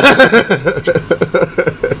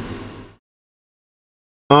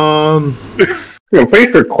 I'm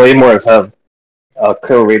pretty sure claymores have a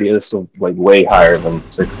kill radius of like way higher than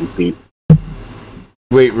 60 feet.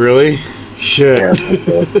 Wait, really? Shit. Yeah, I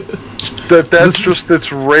think so. That's just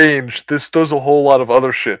its range. This does a whole lot of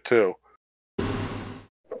other shit too.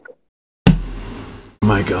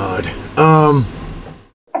 My god.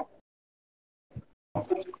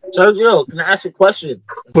 Sergio, can I ask a question?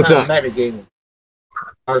 It's What's not up? metagaming.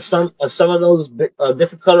 Are some of those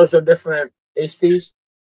different colors or different HPs?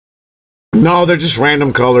 No, they're just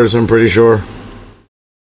random colors, I'm pretty sure.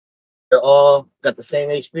 They're all got the same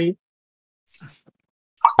HP?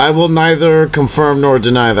 I will neither confirm nor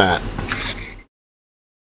deny that.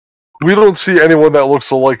 We don't see anyone that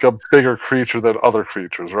looks like a bigger creature than other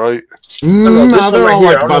creatures, right? No, this they're one right all here,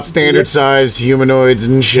 I like don't know about if you standard size humanoids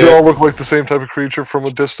and shit. They all look like the same type of creature from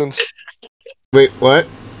a distance. Wait, what?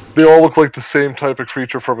 They all look like the same type of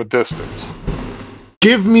creature from a distance.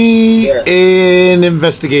 Give me an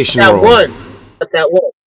investigation That roll. one. That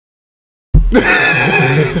one.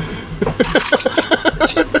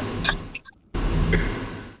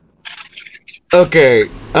 Okay.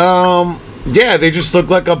 Yeah, they just look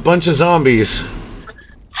like a bunch of zombies.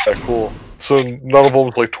 Yeah, cool. So none of them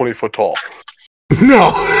is like 20 foot tall. No.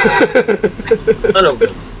 None of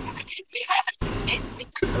them.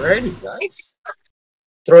 Alrighty, guys.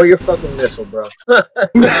 Throw your fucking missile, bro.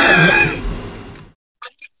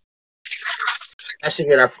 I should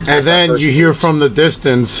get our. And then you hear from the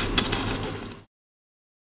distance.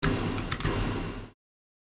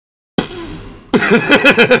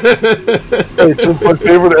 Hey, since my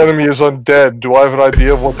favorite enemy is undead, do I have an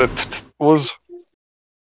idea of what that was?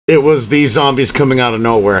 It was these zombies coming out of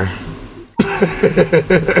nowhere. Are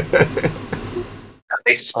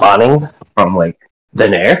they spawning from like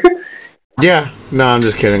thin air? Yeah. No, I'm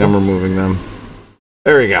just kidding. I'm removing them.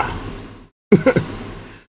 There we go.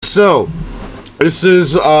 So, this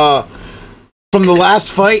is from the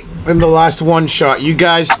last fight and the last one shot. You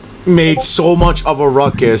guys made so much of a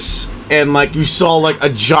ruckus, and like you saw like a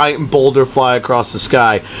giant boulder fly across the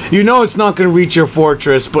sky. You know it's not going to reach your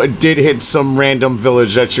fortress, but it did hit some random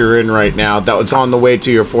village that you're in right now that was on the way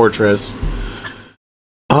to your fortress.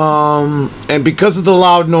 And because of the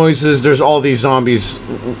loud noises, there's all these zombies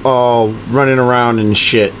running around and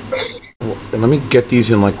shit. Let me get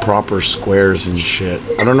these in like proper squares and shit.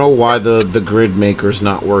 I don't know why the grid maker's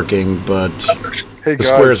not working, but Hey the guys,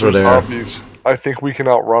 squares are there's there. zombies. I think we can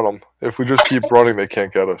outrun them. If we just keep running, they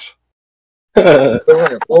can't get us. They're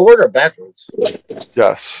running forward or backwards?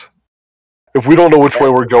 Yes. If we don't know which way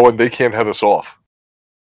we're going, they can't head us off.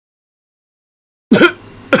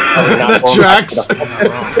 That tracks.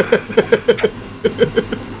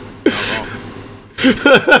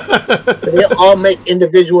 Do they all make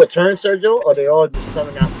individual turns, Sergio, or they all just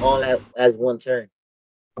coming out all as one turn?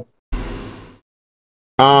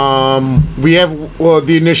 We have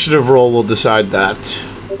the initiative roll will decide that.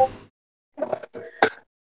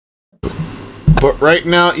 But right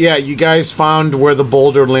now, yeah, you guys found where the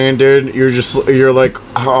boulder landed. You're like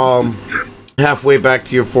halfway back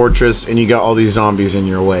to your fortress, and you got all these zombies in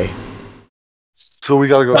your way. So we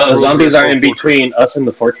gotta go. Zombies are in between us and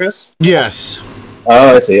the fortress? Yes.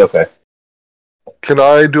 Oh, I see, okay. Can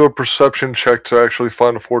I do a perception check to actually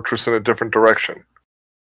find a fortress in a different direction?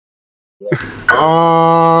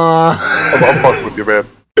 I'm fucking with you, man.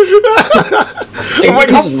 I'm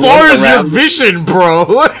like, how far is your vision, bro?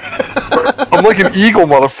 I'm like an eagle,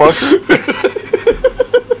 motherfucker.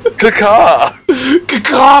 Caca.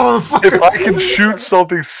 Caca, motherfucker. If I can shoot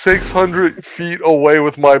something 600 feet away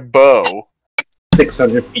with my bow.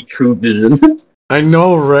 600 feet true vision. I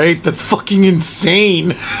know, right? That's fucking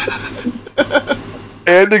insane.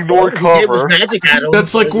 And ignore cover.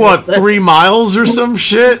 That's like, what, 3 miles or some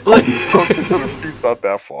shit? Like, 600 feet's not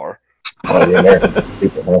that far.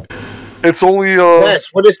 People, huh? It's only, Yes,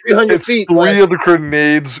 what is 300 it's feet? 3 of the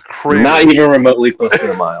grenades crazy. Not even remotely close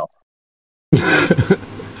to a mile.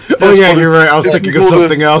 Oh yeah, you're right. I was thinking of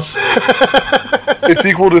something else. It's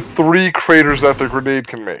equal to 3 craters that the grenade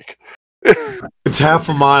can make. It's half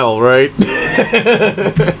a mile, right?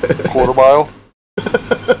 Quarter mile?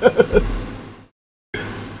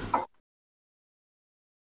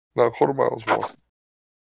 No, quarter mile is more.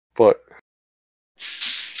 But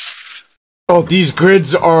oh, these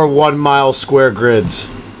grids are 1 mile square grids.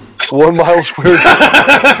 1 mile square.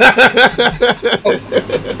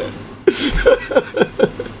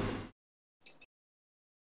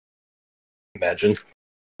 Imagine.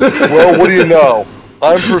 Well, what do you know?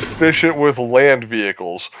 I'm proficient with land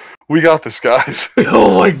vehicles. We got this, guys.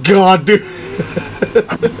 Oh my god, dude.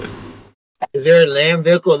 Is there a land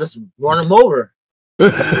vehicle? Let's run them over.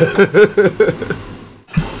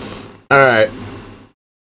 Alright.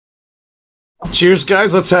 Cheers,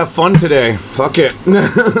 guys. Let's have fun today. Fuck it.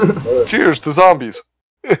 Cheers to zombies.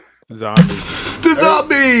 Zombies. The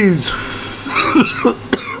zombies!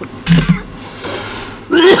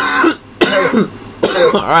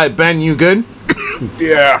 Alright, Ben, you good?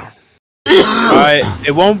 Yeah.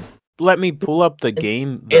 It won't let me pull up the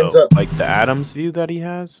game, ends though. up- Like the Adams view that he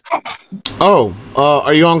has. Oh,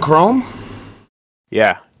 are you on Chrome?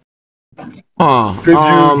 Yeah. Did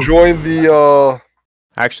you join the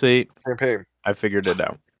Actually, campaign? I figured it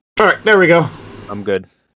out. Alright, there we go. I'm good.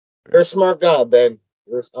 You're a smart guy, Ben.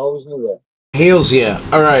 I always knew that. Hails, yeah.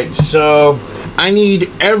 Alright, so I need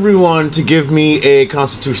everyone to give me a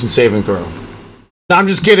Constitution saving throw. No, I'm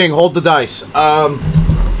just kidding. Hold the dice. Don't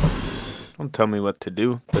tell me what to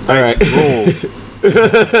do. The Alright. dice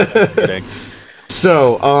roll. Kidding.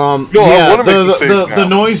 So, No, yeah, I wanna make the save the now.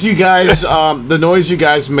 noise you guys, the noise you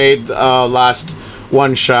guys made last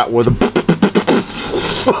one shot with the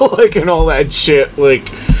like and all that shit, like,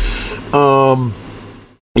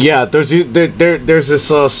 yeah, there's this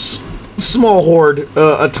small horde,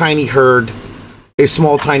 a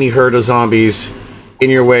small tiny herd of zombies in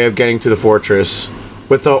your way of getting to the fortress,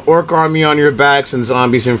 with the orc army on your backs and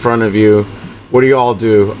zombies in front of you. What do you all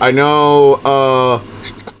do? I know,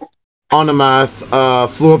 Onomath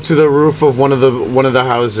flew up to the roof of one of the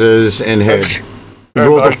houses and hid. He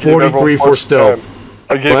rolled a 43 for stealth. 10.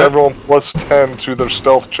 I gave everyone plus 10 to their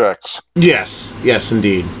stealth checks. Yes, yes,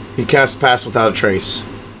 indeed. He cast Pass Without a Trace.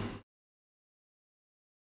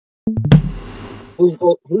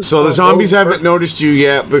 So the zombies haven't noticed you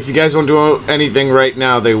yet, but if you guys don't do anything right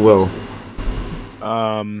now, they will.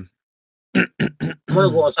 I'm gonna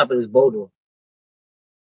go on top of this boulder.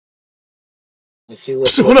 And see what.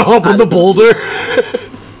 Just want to hop on the boulder?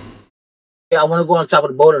 Yeah, I want to go on top of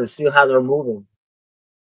the boulder and see how they're moving.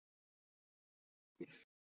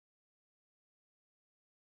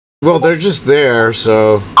 Well, they're just there,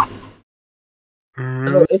 so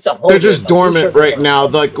It's a they're just dormant right now.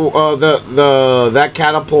 Like that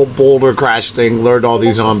catapult boulder crash thing lured all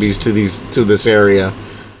these zombies to this area,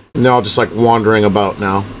 and they're all just like wandering about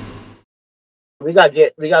now. We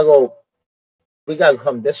gotta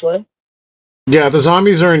come this way. Yeah, the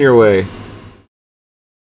zombies are in your way.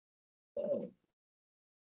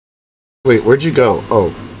 Wait, where'd you go?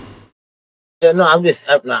 Oh, Yeah, no, I'm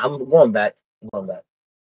going back. I'm going back.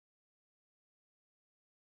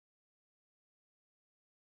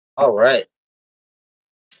 All right.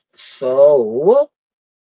 So,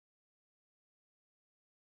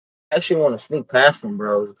 I actually want to sneak past them,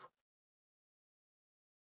 bros.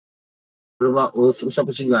 What's up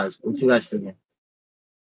with you guys? What you guys thinking?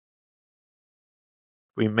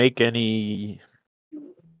 We make any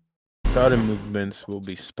sudden movements will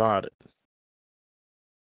be spotted.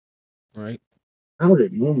 Right? How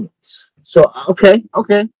did movements? So, okay.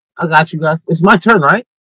 I got you guys. It's my turn, right?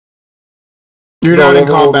 you're not in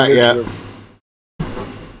combat yet,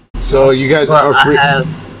 so you guys Well, are free.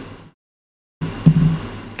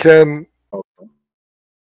 Can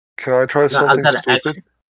I try I something got an stupid?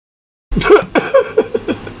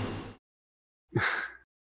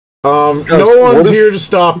 No what one's if- here to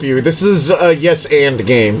stop you. This is a yes and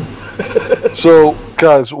game. So,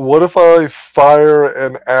 guys, what if I fire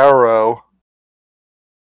an arrow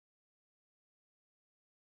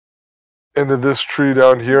into this tree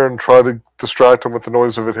down here and try to distract him with the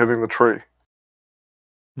noise of it hitting the tree?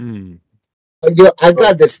 I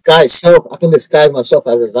got disguise self. I can disguise myself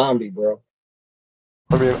as a zombie, bro.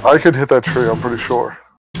 I mean, I could hit that tree, I'm pretty sure.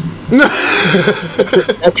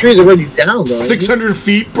 That tree's already down, though. 600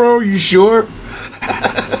 feet, bro? You sure?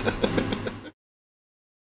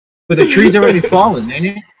 But the tree's already fallen, ain't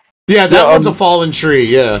it? Yeah, that one's a fallen tree,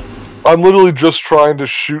 yeah. I'm literally just trying to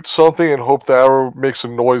shoot something and hope the arrow makes a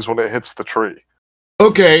noise when it hits the tree.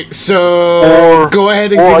 Okay, so go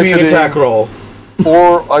ahead and give me an attack roll.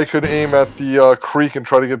 Or I could aim at the creek and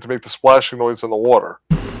try to get it to make the splashing noise in the water.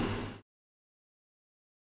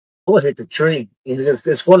 Oh, hit the tree.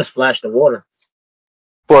 It's going to splash the water.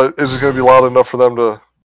 But is it going to be loud enough for them to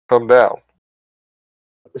come down?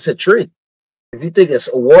 It's a tree. If you think it's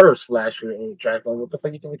a water splash with any track on, what the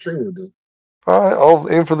fuck you think a tree will do? Alright, I'll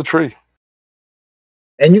aim for the tree.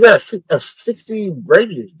 And you got a 60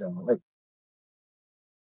 radius, though. Like,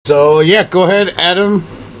 So, yeah, go ahead, Adam.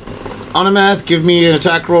 Onomath, give me an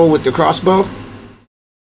attack roll with your crossbow.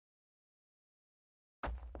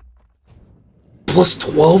 Plus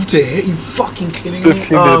 12 to hit? You fucking kidding me?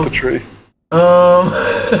 15 to hit the tree.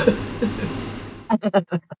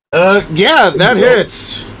 Yeah, that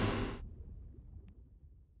hits.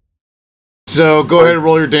 So, go ahead and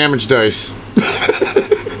roll your damage dice.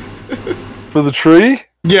 For the tree?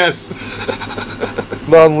 Yes.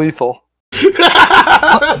 Non-lethal. no,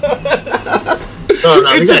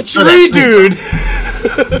 It's a tree, dude!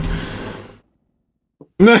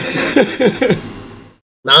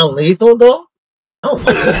 Non-lethal, though? Oh,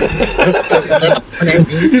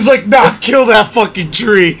 He's like, nah, kill that fucking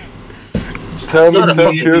tree. 10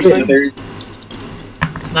 piercing?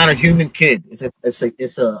 It's not a human kid.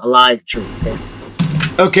 It's a live tree. Okay?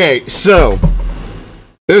 Okay, so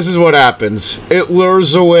This is what happens. It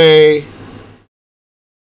lures away.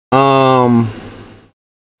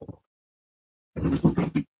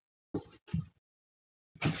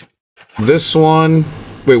 This one.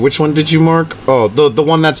 Wait, which one did you mark? Oh, the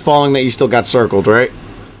one that's falling that you still got circled, right?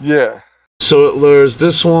 Yeah. So it lures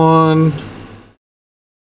this one.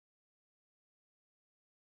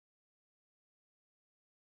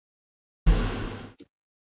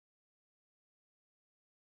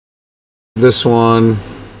 This one.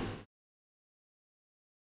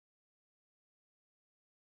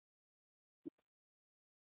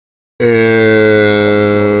 And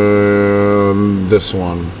this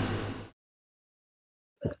one.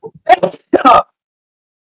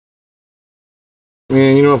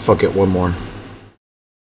 Man, you know what? Fuck it. One more.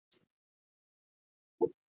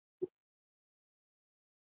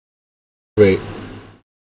 Wait.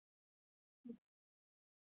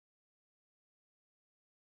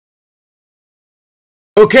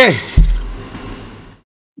 Okay.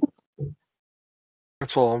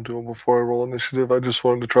 That's all I'm doing before I roll initiative. I just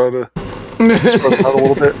wanted to try to spread it out a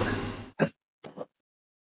little bit.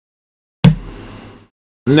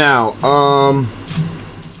 Now,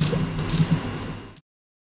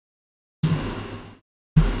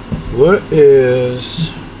 what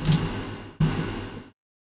is...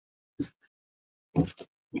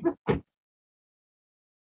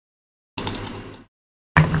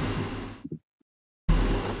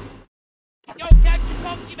 Yo, catch your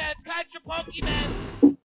Pokemon! Catch your Pokemon!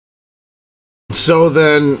 So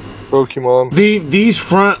then, Pokemon. these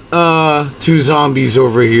front two zombies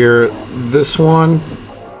over here, this one,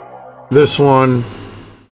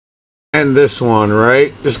 and this one,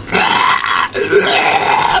 right? Just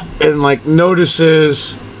and like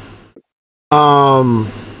notices, and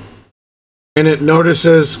it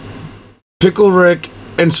notices Pickle Rick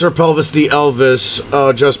and Sir Pelvis the Elvis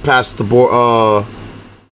just past the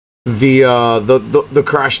the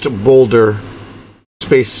crashed boulder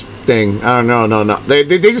space thing. I don't know, no. They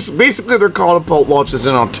just basically their catapult launches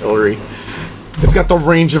an artillery. It's got the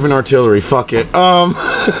range of an artillery. Fuck it.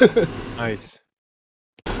 Nice.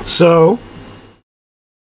 So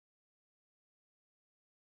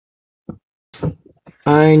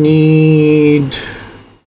I need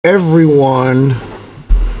everyone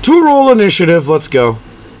to roll initiative. Let's go.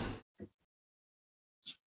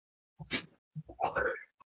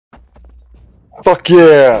 Fuck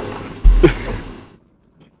yeah!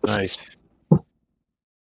 Nice.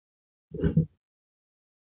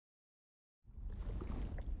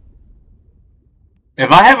 If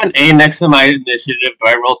I have an A next to my initiative, do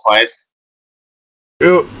I roll twice?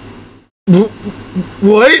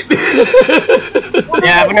 What?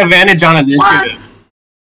 Yeah, I have an advantage on initiative.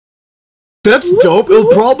 That's dope. It'll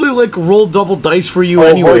probably like roll double dice for you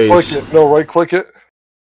anyways. Right-click it. No, right-click it.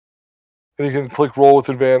 And you can click roll with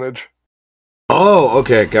advantage. Oh,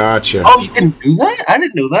 okay, gotcha. Oh, you can do that? I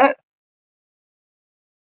didn't know that.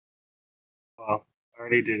 Well, I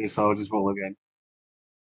already did it, so I'll just roll again.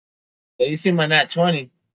 Yeah, you see my nat 20.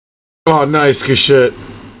 Oh, nice, good shit.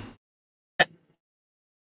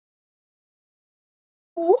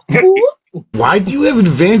 Why do you have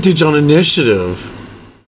advantage on initiative?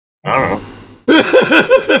 I don't know.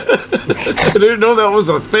 I didn't know that was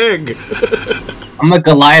a thing. I'm a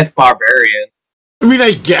Goliath barbarian. I mean,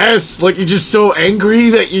 I guess. Like, you're just so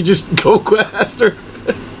angry that you just go faster.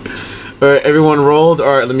 Alright, everyone rolled.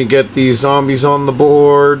 Alright, let me get these zombies on the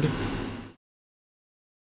board.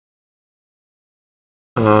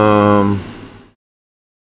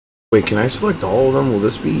 Wait, can I select all of them? Will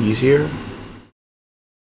this be easier?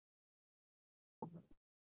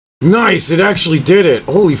 Nice! It actually did it!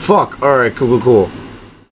 Holy fuck! Alright, cool.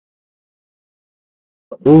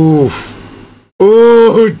 Oof.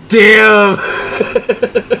 Ooh, damn!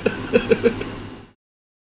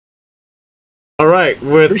 Alright,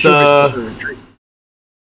 with,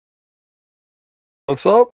 What's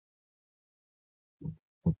up?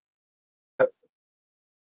 I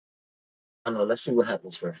don't know, let's see what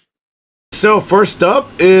happens first. So, first up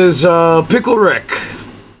is, Pickle Rick.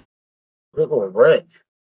 Pickle Rick.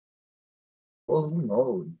 Holy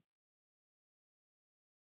moly.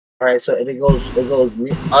 Alright, so it goes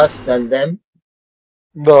me, us, then them.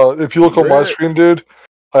 No, if you look on my screen, dude,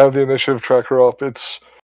 I have the initiative tracker up. It's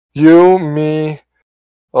you, me,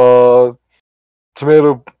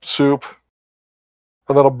 tomato soup,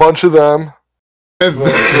 and then a bunch of them. And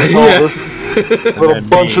then a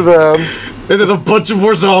bunch of them. And then a bunch of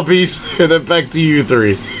more zombies. And then back to you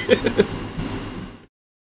three.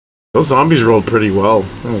 Those zombies rolled pretty well.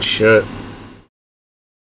 Oh, shit.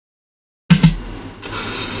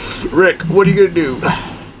 Rick, what are you gonna do?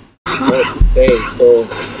 Okay, so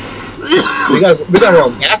We got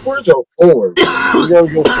run backwards or forward? We gotta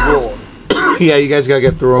go through them. Yeah, you guys gotta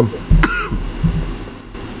get through them.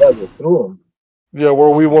 We gotta go through them. Yeah, where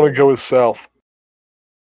we want to go is south.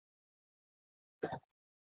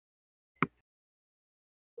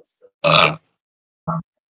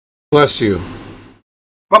 Bless you.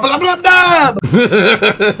 Blah, blah, blah, blah.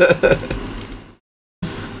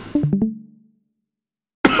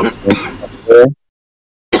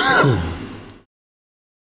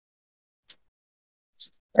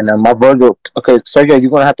 And then my Virgil. Okay, Sergio, you're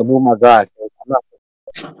gonna have to move my guy.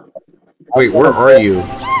 Wait, where are you?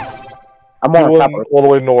 I'm on top of it. All the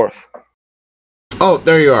way north. Oh,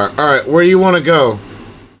 there you are. All right, where do you want to go?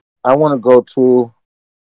 I want to go to.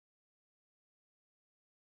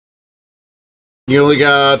 You only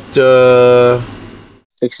got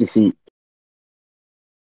 60 feet.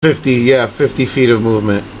 50. Yeah, 50 feet of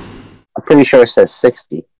movement. I'm pretty sure it says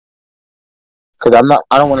 60. Because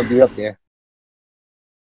I don't want to be up there.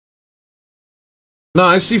 No,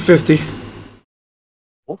 I see 50.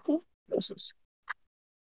 Okay. This is...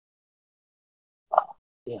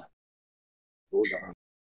 yeah. Hold on.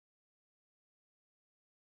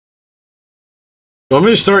 Want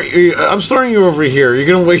me to start? I'm starting you over here. You're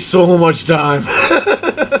gonna waste so much time.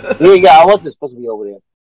 Yeah, I wasn't supposed to be over there.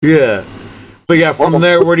 Yeah, but yeah, from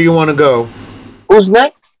there, where do you want to go? Who's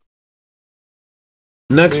next?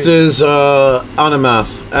 Next is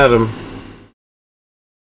Anamath, Adam.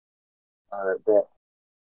 All right, bet.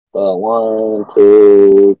 1,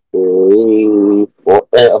 2, 3, 4.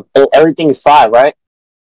 Everything is 5, right?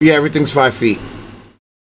 Yeah, everything's 5 feet.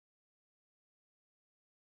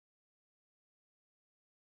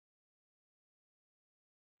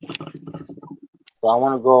 So I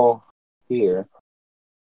want to go here.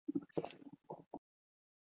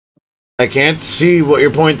 I can't see what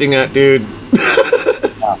you're pointing at, dude.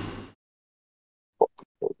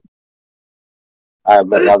 All right,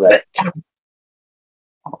 bet, my bad.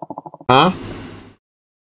 Huh?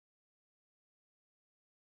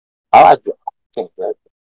 I like to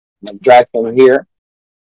drag him here,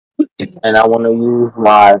 and I want to use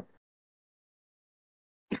my.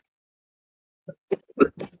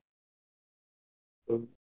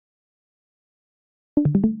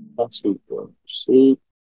 Let's see.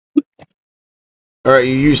 All right,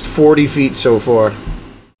 you used 40 feet so far.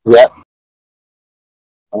 Yep.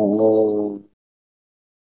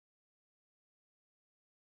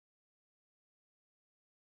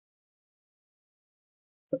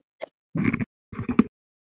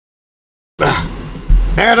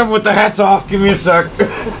 Adam with the hats off. Give me a sec.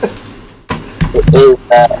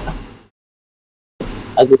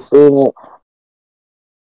 I just seen it.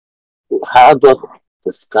 How do I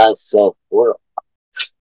disguise self-worth?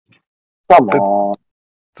 Come on.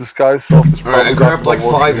 Disguise self is All right, I grabbed like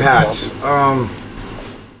 5 hats. I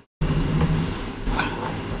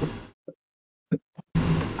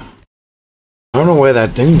don't know where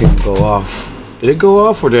that thing didn't go off. Did it go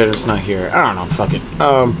off or did it's not here? I don't know. Fuck it.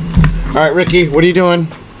 All right, Ricky, what are you doing?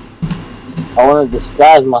 I want to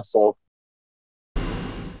disguise myself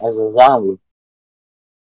as a zombie.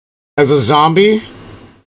 As a zombie?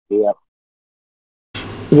 Yeah.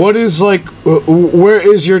 What is like? Where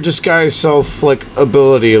is your disguise self like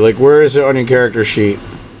ability? Like, where is it on your character sheet?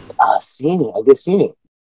 I seen it. I just seen it.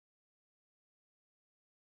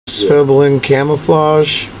 Scribbling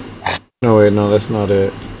camouflage. No wait, no, that's not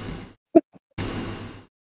it.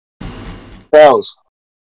 Spells.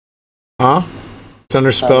 Huh? It's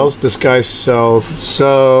under spells. Disguise self.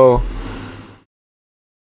 So.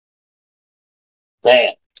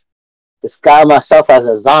 Damn. Disguise myself as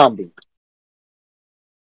a zombie.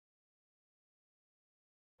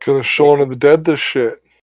 Gonna Shaun of the Dead this shit.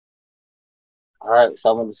 Alright, so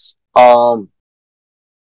I'm gonna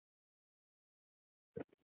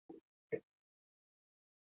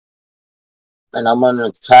and I'm gonna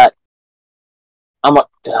attack. I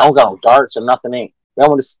don't got no darts or nothing. I'm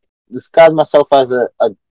gonna disguise myself as a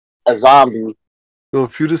zombie. So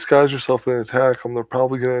if you disguise yourself in an attack, they're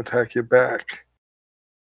probably gonna attack you back.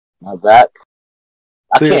 My back.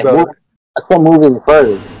 I can't move any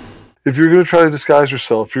further. If you're going to try to disguise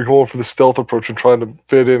yourself, you're going for the stealth approach and trying to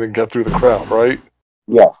fit in and get through the crowd, right?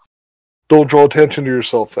 Yeah. Don't draw attention to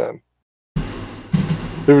yourself then.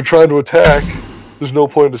 If you're trying to attack, there's no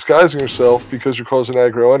point in disguising yourself because you're causing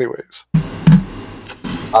aggro anyways.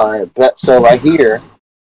 Alright, but so right here.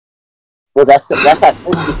 Well, that's at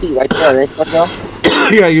 60 feet right there, right, Sergio?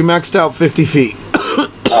 Yeah, you maxed out 50 feet.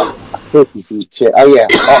 50 feet. Shit. Oh, yeah.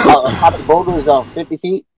 Top of the boulder is on 50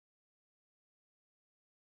 feet?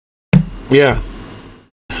 Yeah.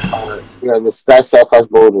 Yeah, this guy self has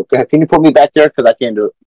boulder. Can you put me back there? Because I can't do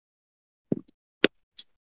it.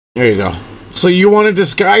 There you go. So you want to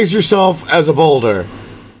disguise yourself as a boulder?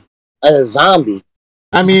 As a zombie.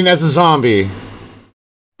 I mean, as a zombie.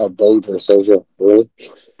 A boulder soldier, really?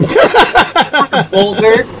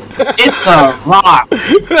 Boulder? It's a rock.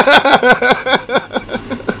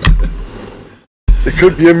 It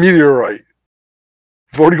could be a meteorite.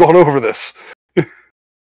 We've already gone over this.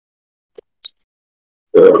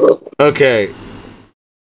 Okay.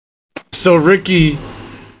 So Rick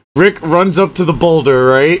runs up to the boulder,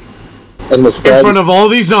 right? In front of all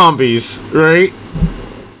these zombies, right?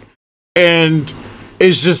 And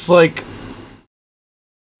it's just like,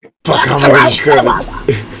 fuck, how am I gonna describe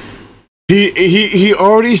this? He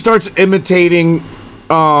already starts imitating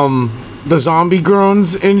the zombie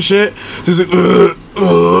groans and shit. So he's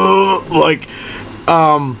like,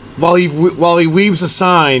 while he weaves a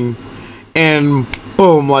sign, and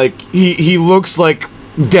boom, like he looks like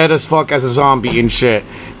dead as fuck as a zombie and shit.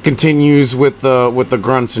 Continues with the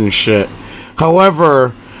grunts and shit.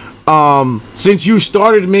 However, since you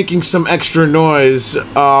started making some extra noise,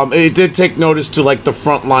 it did take notice to like the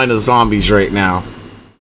front line of zombies right now.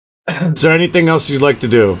 Is there anything else you'd like to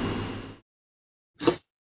do?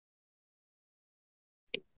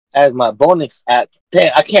 As my bonus act.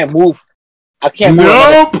 Damn, I can't move. I can't move.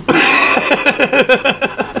 Nope!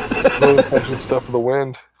 Really pushing stuff of the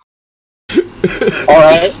wind.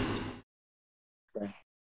 Alright.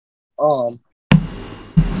 The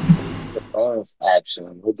bonus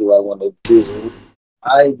action. What do I want to do?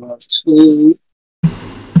 I want to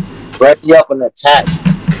ready up and attack.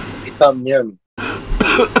 Become near me.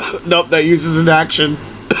 Nope, that uses an action.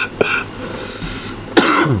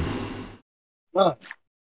 Huh.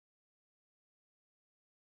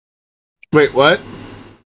 Wait, what?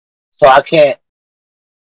 So I can't.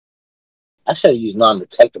 I should have used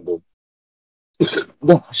non-detectable.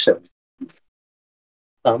 No, I should.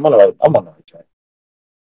 I'm on the right track.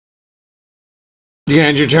 You gonna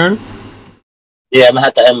end your turn? Yeah, I'm gonna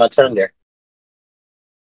have to end my turn there.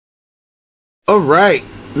 Alright.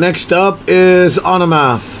 Next up is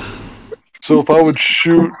Onomath. So if I would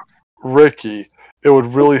shoot Ricky, it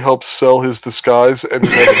would really help sell his disguise and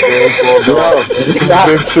just have advantage on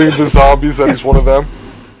convincing the zombies that he's one of them.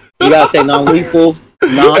 You gotta say non-lethal.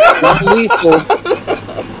 Non-lethal.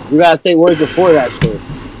 You gotta say words before that shit.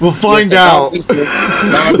 We'll find out.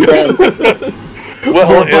 Well,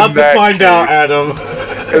 We're about to find out, Adam.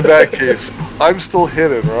 In that case, I'm still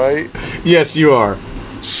hidden, right? Yes, you are.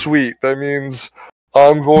 Sweet. That means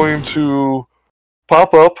I'm going to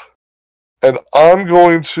pop up, and I'm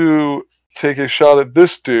going to take a shot at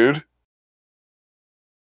this dude.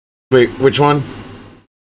 Wait, which one?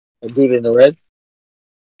 The dude in the red?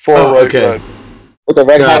 Far right okay. red. With the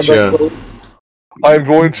red Gotcha. hat. I'm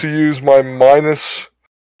going to use my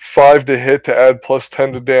 -5 to hit to add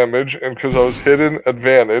 +10 to damage, and because I was hidden,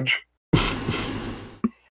 advantage.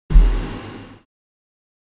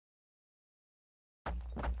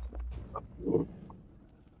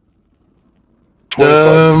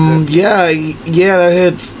 Yeah, that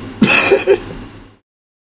hits.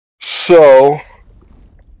 So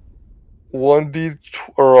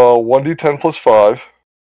 1d10 plus 5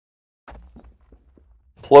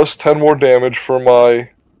 plus 10 more damage for my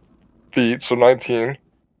feet, so 19.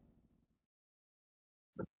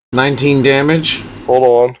 19 damage. Hold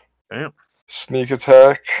on. Damn. Sneak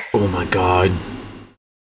attack. Oh my god.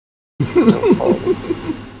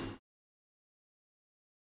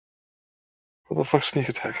 What the fuck sneak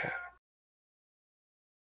attack at?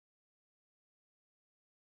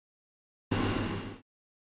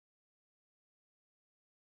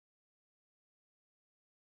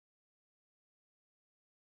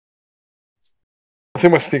 I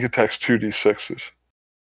think my sneak attack's 2d6s.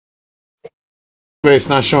 Wait, it's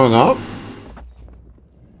not showing up?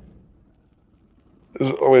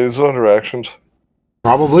 Is it under actions?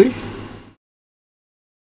 Probably.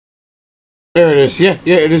 There it is. Yeah,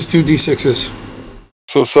 it is 2d6s.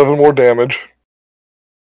 So 7 more damage.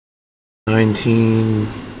 19...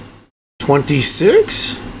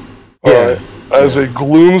 26? Alright. As a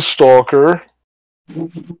Gloom Stalker,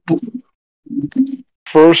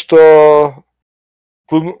 first Gloom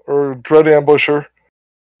or Dread Ambusher,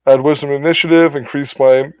 add Wisdom Initiative, increase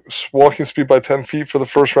my walking speed by 10 feet for the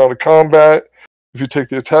first round of combat. If you take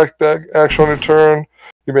the attack action on your turn,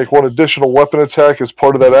 you make one additional weapon attack as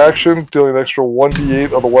part of that action, dealing an extra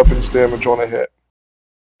 1d8 of the weapon's damage on a hit.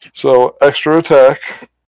 So, extra attack.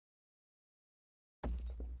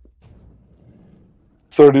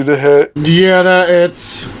 30 to hit. Yeah, that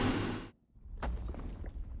hits.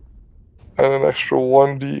 And an extra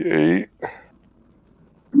 1d8.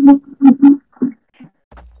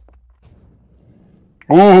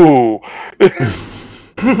 Ooh!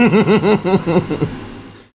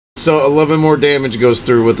 So 11 more damage goes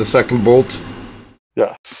through with the second bolt.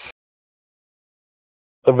 Yes.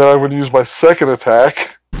 And then I would use my second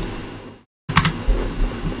attack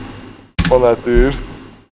on that dude.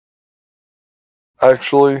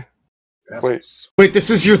 Actually, Wait, this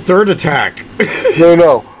is your third attack.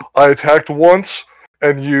 no. I attacked once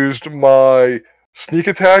and used my sneak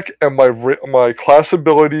attack and my class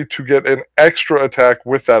ability to get an extra attack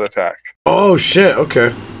with that attack. Oh shit,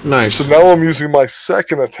 okay. Nice. So now I'm using my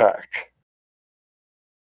second attack.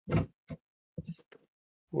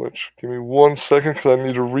 Which, give me 1 second because I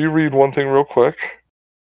need to reread one thing real quick.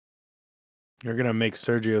 You're gonna make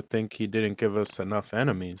Sergio think he didn't give us enough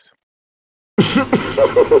enemies.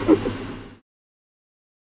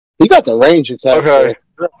 You got the range attack. Okay.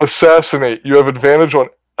 Assassinate. You have advantage on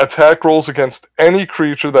attack rolls against any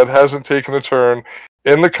creature that hasn't taken a turn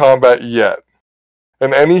in the combat yet.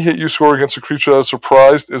 And any hit you score against a creature that is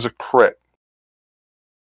surprised is a crit.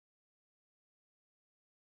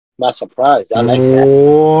 Not surprised. I like that.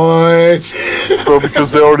 What? So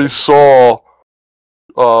because they already saw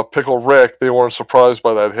Pickle Rick, they weren't surprised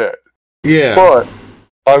by that hit. Yeah. But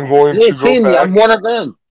I'm going You to see go me. back. I'm one of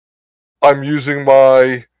them. I'm using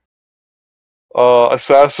my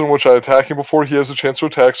assassin, which I attacked him before he has a chance to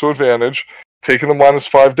attack, so advantage. Taking the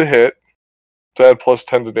 -5 to hit to add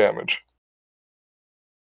 +10 to damage.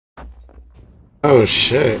 Oh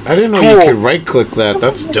shit! I didn't know Cool. you could right-click that.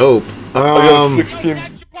 That's dope. I got a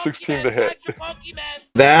 16 to hit.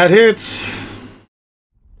 That hits.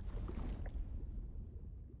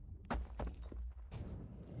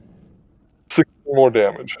 More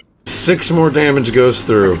damage. 6 more damage goes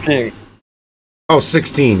through. 16. Oh,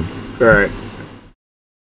 16. All right.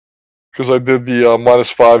 Because I did the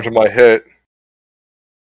 -5 to my hit.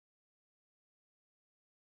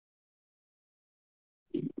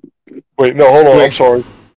 Wait, no, hold on. I'm sorry.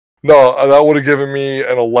 No, that would have given me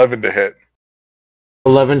an 11 to hit.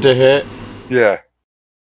 11 to hit. Yeah.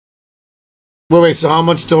 Wait. So how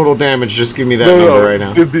much total damage? Just give me that number right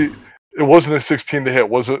now. It wasn't a 16 to hit.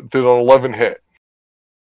 Did an 11 hit?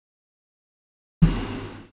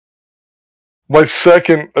 My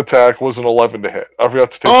second attack was an 11 to hit. I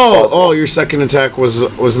forgot to take. Oh, your second attack was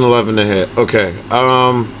an 11 to hit. Okay.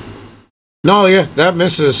 No, yeah, that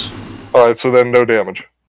misses. All right, so then no damage.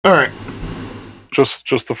 All right.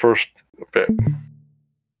 Just the first bit.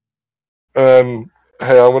 And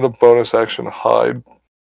hey, I'm gonna bonus action hide.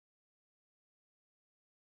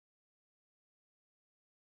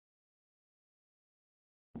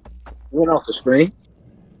 Went off the screen.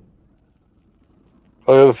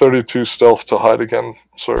 I had a 32 stealth to hide again,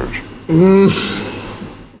 Surge.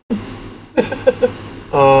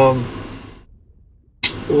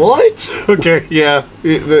 What? Okay, yeah,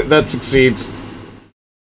 that succeeds.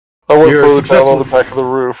 I went You're further successful. down on the back of the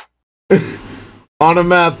roof.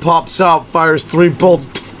 Automath pops out, fires 3 bolts.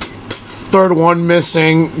 Third one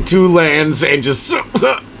missing, 2 lands, and just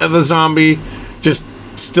and the zombie just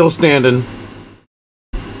still standing.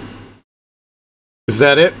 Is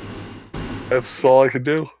that it? That's all I could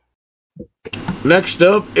do. Next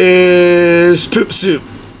up is Poop Soup.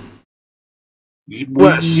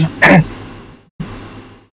 Wes.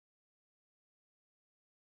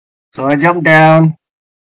 So I jump down.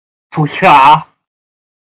 Fusha.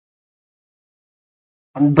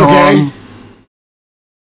 I'm done.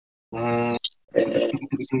 I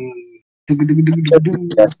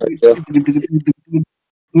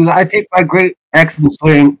take my great axe and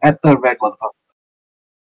swing at the red motherfucker.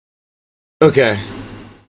 Okay.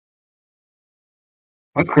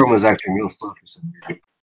 My chrome was acting real slow for some reason.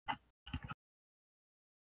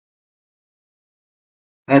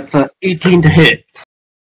 That's 18 to hit.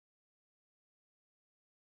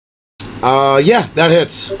 Yeah, that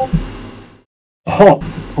hits. Oh,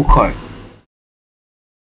 okay.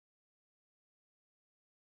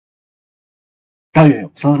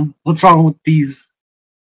 Damn, son. What's wrong with these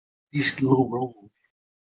low rolls?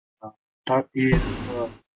 That is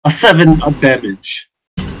a 7 of damage.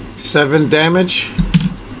 7 damage.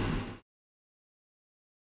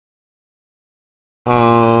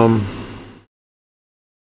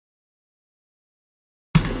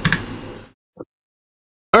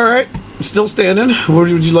 All right, still standing. What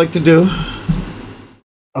would you like to do?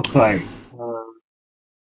 Okay.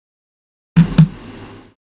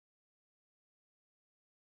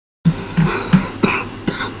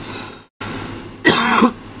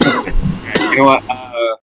 You know what?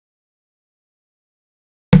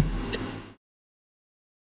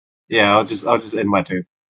 Yeah, I'll just end my turn.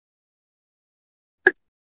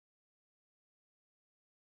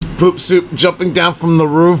 Poop Soup jumping down from the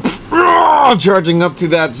roof. charging up to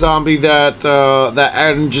that zombie that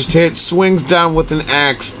Adam just hit, swings down with an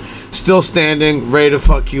axe, still standing, ready to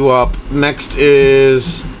fuck you up. Next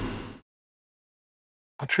is...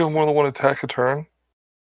 Don't you have more than one attack a turn?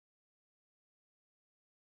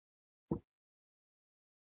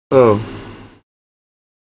 Oh.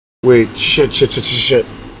 Wait, shit.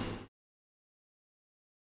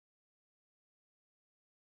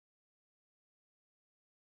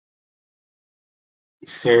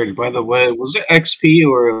 Serge, by the way, was it XP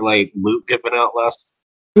or like loot given out last?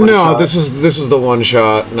 No, shot? this was the one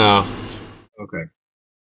shot. No. Okay.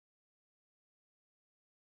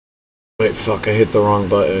 Wait, fuck, I hit the wrong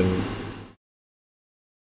button.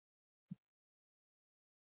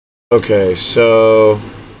 Okay, so...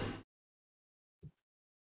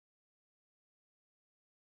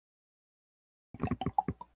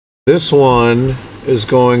 this one is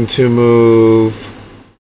going to move...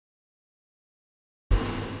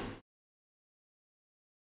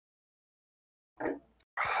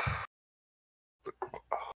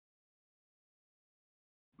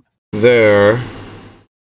 there.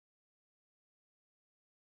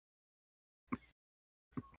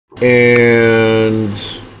 And...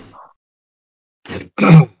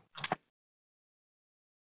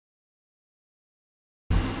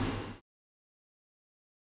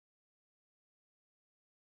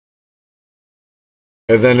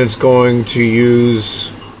 and then it's going to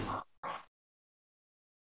use...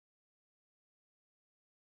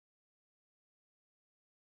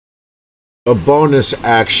 a bonus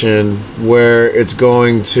action where it's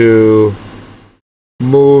going to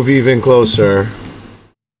move even closer.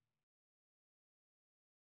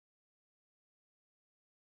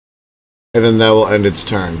 And then that will end its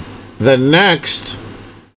turn. The next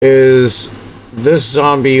is this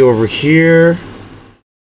zombie over here.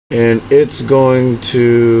 And it's going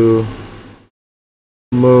to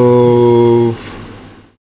move...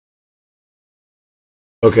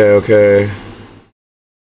 Okay.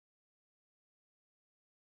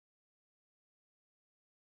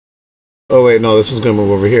 Oh wait, no, this one's gonna move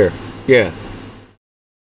over here. Yeah.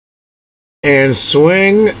 And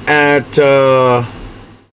swing at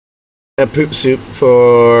Poop Soup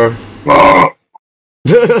for...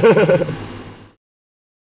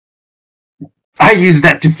 I use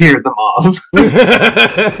that to fear them off.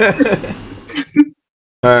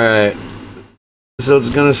 Alright. So it's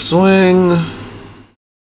gonna swing...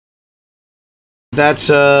 That's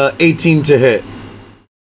 18 to hit.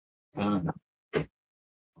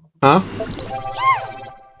 Huh?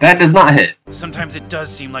 That does not hit. Sometimes it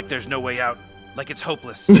does seem like there's no way out, like it's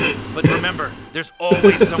hopeless. But remember, there's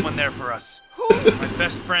always someone there for us. My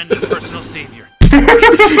best friend and personal savior. I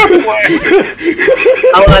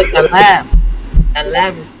like that laugh. That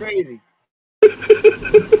laugh is crazy.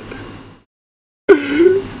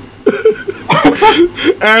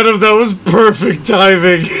 Adam, that was perfect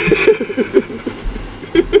timing.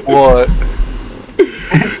 What?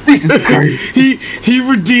 Jesus Christ. He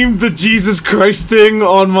redeemed the Jesus Christ thing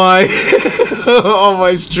on my on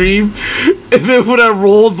my stream, and then when I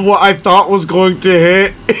rolled what I thought was going to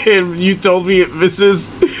hit, and you told me it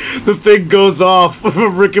misses, the thing goes off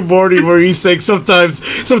from Rick and Morty where he's saying sometimes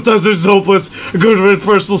there's hopeless, go to my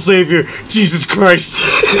personal savior, Jesus Christ.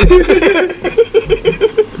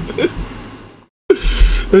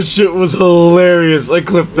 This shit was hilarious. I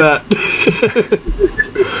clipped that.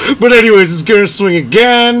 But anyways, it's gonna swing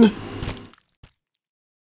again.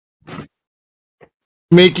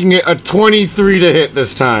 Making it a 23 to hit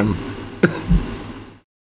this time.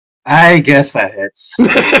 I guess that hits.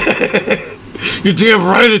 You're damn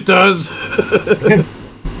right it does.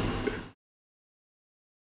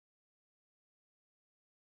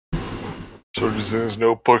 So just in his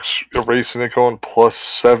notebooks, erasing it, going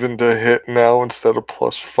 +7 to hit now instead of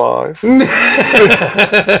 +5.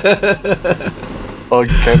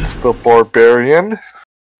 Against the barbarian.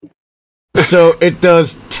 So it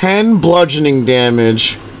does 10 bludgeoning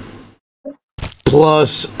damage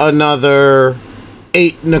plus another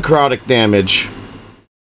 8 necrotic damage.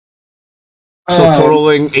 So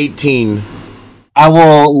totaling 18. I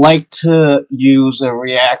will like to use a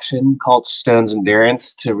reaction called Stone's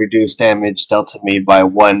Endurance to reduce damage dealt to me by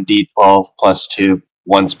 1d12 plus 2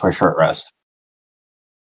 once per short rest.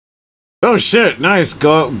 Oh shit, nice.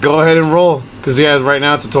 Go ahead and roll. Because yeah, right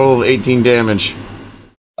now it's a total of 18 damage.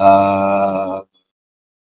 Hold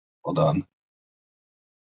on.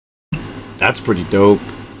 That's pretty dope.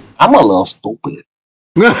 I'm a little stupid.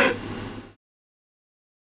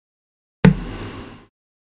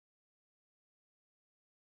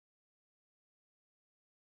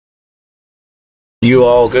 You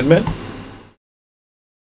all good, man?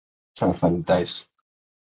 Trying to find the dice.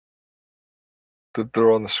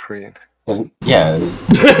 They're on the screen. Yeah.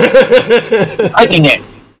 Clicking it.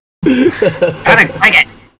 Gotta click it.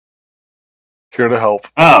 Here to help.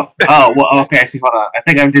 Oh, well, okay, I see, hold on. I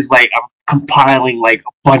think I'm just, I'm compiling, a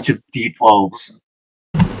bunch of D12s.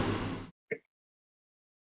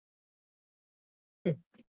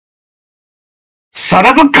 Son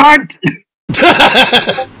of a cunt!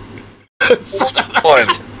 One.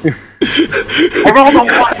 I rolled a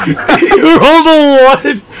 1! You rolled a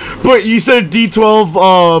 1! But you said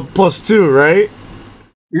D12 plus 2, right?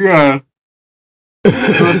 Yeah.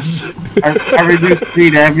 I reduced 3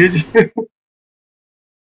 damage. It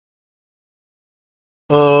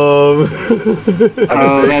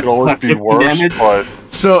could always be worse, damage. but...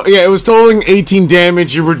 So, yeah, it was totaling 18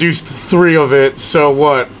 damage. You reduced 3 of it. So,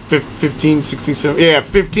 what? 15, 16, 17? Yeah,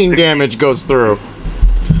 15 damage goes through.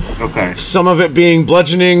 Okay. Some of it being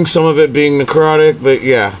bludgeoning, some of it being necrotic, but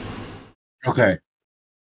yeah. Okay.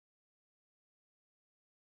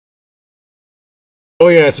 Oh,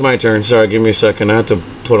 yeah, it's my turn. Sorry, give me a second. I had to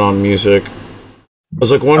put on music. I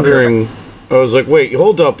was, wondering... I was like, wait,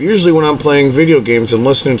 hold up. Usually when I'm playing video games, I'm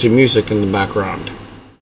listening to music in the background.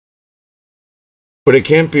 But it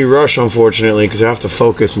can't be Rush, unfortunately, because I have to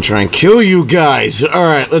focus and try and kill you guys.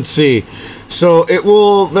 Alright, let's see. So,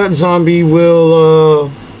 that zombie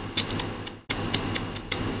will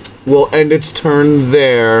end its turn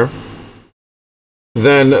there.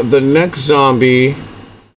 Then the next zombie...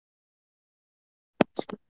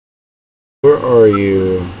 Where are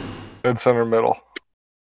you? Dead center middle.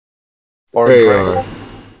 There you are.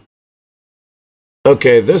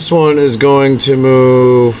 Okay, this one is going to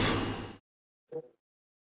move...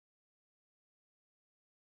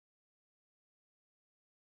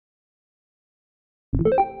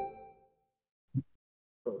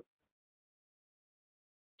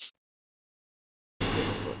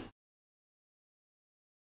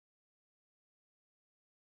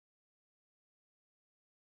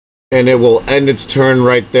 And it will end its turn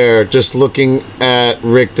right there, just looking at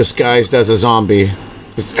Rick disguised as a zombie.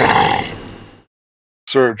 Just,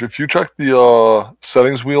 Surge, if you check the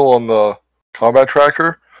settings wheel on the combat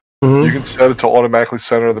tracker, you can set it to automatically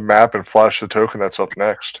center the map and flash the token that's up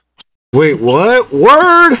next. Wait, what?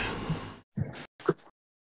 Word?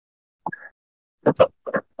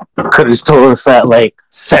 Could have told us that,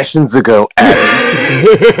 sessions ago,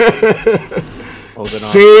 Adam.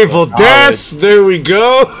 Save deaths. There we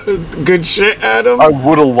go. Good shit, Adam. I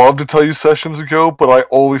would have loved to tell you sessions ago, but I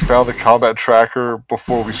only found the combat tracker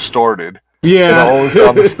before we started. Yeah. And I only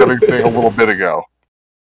found the setting thing a little bit ago.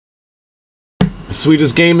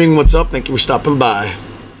 Sweetest Gaming, what's up? Thank you for stopping by.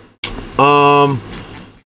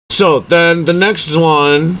 So then the next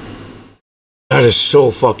one, that is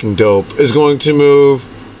so fucking dope, is going to move.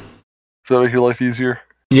 Does that make your life easier?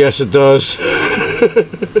 Yes, it does.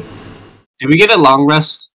 Did we get a long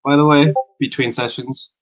rest, by the way, between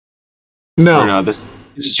sessions? No. Or no, this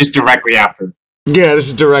is just directly after. Yeah, this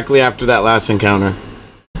is directly after that last encounter.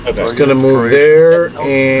 Okay. It's gonna move there,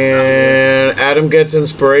 and Adam gets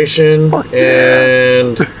inspiration,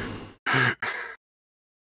 and...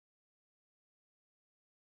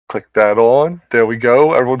 Click that on. There we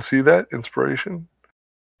go. Everyone see that? Inspiration?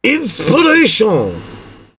 Inspiration!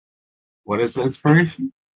 What is the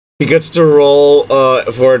inspiration? He gets to roll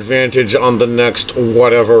for advantage on the next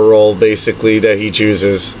whatever roll, basically, that he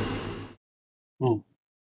chooses.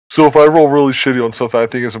 So if I roll really shitty on something I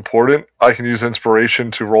think is important, I can use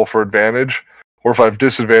inspiration to roll for advantage. Or if I have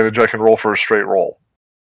disadvantage, I can roll for a straight roll.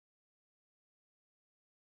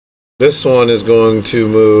 This one is going to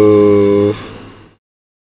move...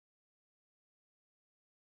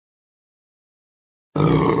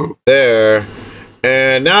 there.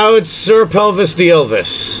 And now it's Sir Pelvis the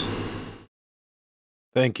Elvis.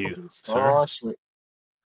 Thank you, sir. Awesome.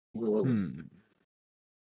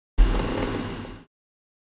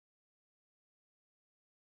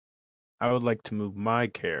 I would like to move my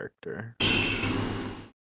character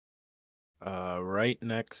right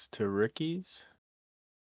next to Ricky's.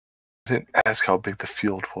 I didn't ask how big the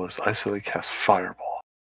field was. I said I cast Fireball.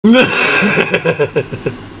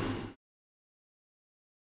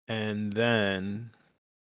 And then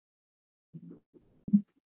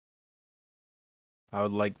I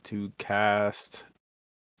would like to cast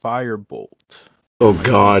Firebolt. Oh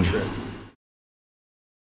god.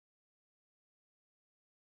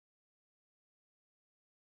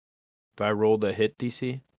 Do I roll the hit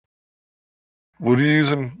DC? What are you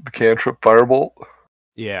using the cantrip Firebolt?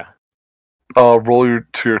 Yeah. Roll your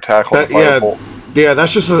attack on the Firebolt. Yeah,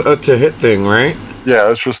 that's just a to hit thing, right? Yeah,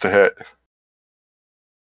 that's just a hit.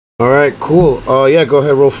 Alright, cool. Yeah, go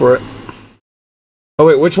ahead, roll for it. Oh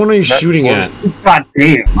wait, which one are you shooting at? God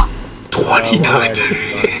damn. 20.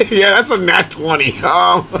 20. Yeah, that's a nat 20.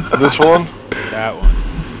 This one? That one.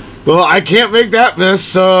 Well, I can't make that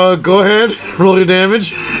miss. Go ahead, roll your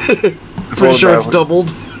damage. Pretty sure it's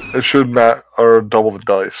doubled. It should or double the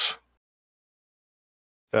dice.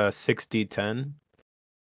 60-10.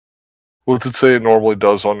 What did it say it normally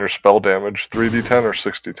does on your spell damage? 3d10 or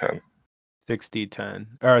 60-10? 60-10.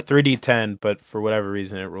 Or 3d10, but for whatever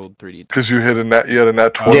reason it rolled 3d10. Because you had a nat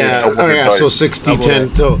 20. Yeah, so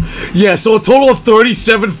 60-10. So a total of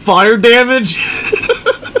 37 fire damage.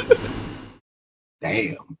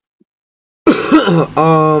 Damn.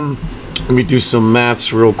 Let me do some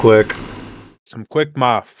maths real quick. Some quick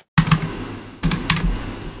math.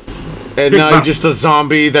 And now you're just a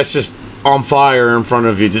zombie that's just on fire in front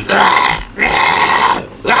of you. Just.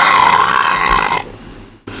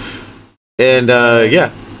 And,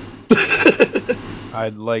 yeah.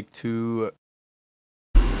 I'd like to...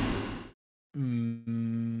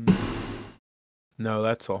 No,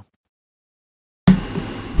 that's all.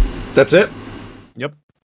 That's it? Yep.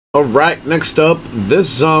 Alright, next up, this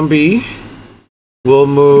zombie will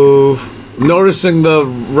move... Noticing the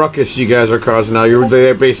ruckus you guys are causing now,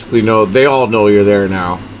 they basically know, they all know you're there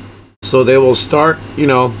now. So they will start,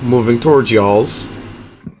 moving towards y'all's.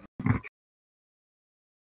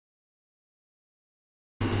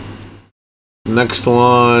 Next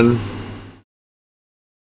one.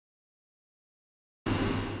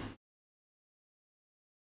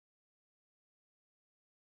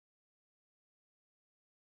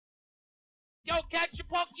 Yo, catch your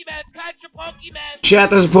Pokemon! Catch your Pokemon! Chat,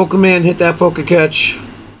 there's a Pokemon. Hit that Pokecatch.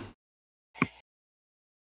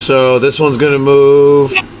 So this one's gonna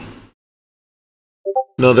move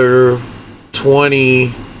another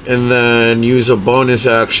 20 and then use a bonus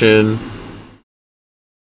action.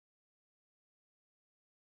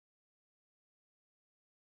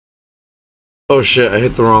 Oh shit, I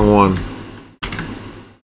hit the wrong one.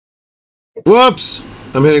 Whoops!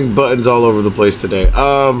 I'm hitting buttons all over the place today.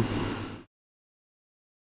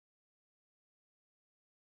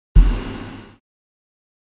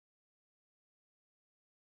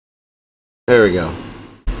 There we go.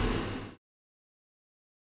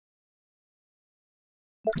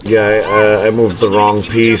 Yeah, I moved the wrong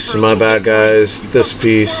piece. My bad, guys. This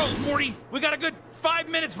piece. Morty, we got a good 5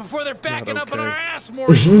 minutes before they're backing up in our ass,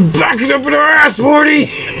 Morty. Backing up in our ass,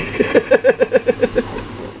 Morty!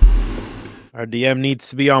 Our DM needs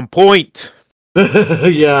to be on point.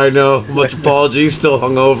 Yeah, I know. Much apologies. Still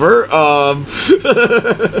hungover.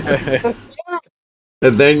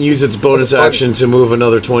 And then use its bonus action to move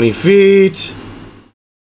another 20 feet.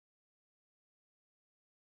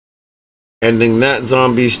 Ending that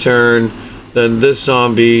zombie's turn. Then this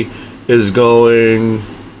zombie is going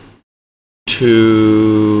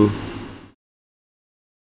to...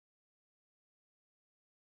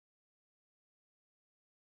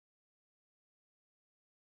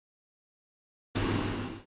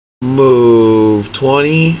 move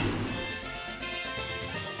 20.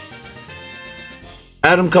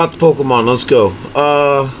 Adam caught the Pokemon, let's go.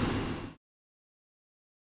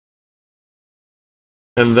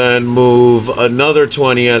 And then move another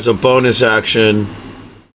 20 as a bonus action.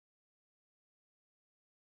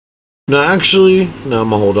 No, actually, no, I'm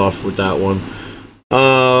gonna hold off with that one.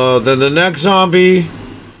 Then the next zombie,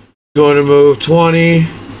 going to move 20.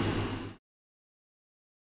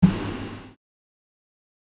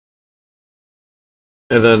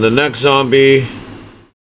 And then the next zombie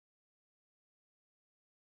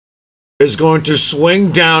is going to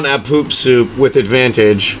swing down at Poop Soup with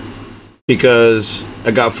advantage because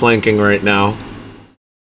I got flanking right now.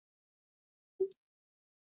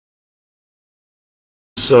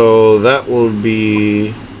 So that will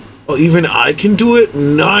be... Oh, even I can do it?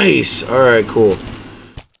 Nice! Alright, cool.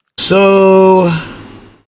 So...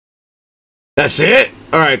 That's it?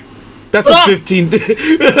 Alright. That's a 15...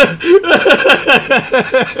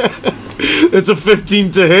 It's a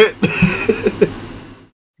 15 to hit.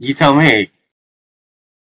 You tell me.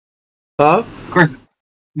 Huh? Of course.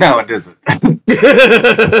 No, it doesn't.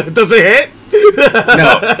 Does it hit?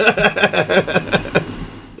 No.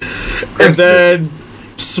 And then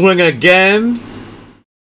swing again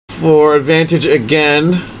for advantage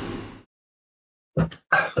again.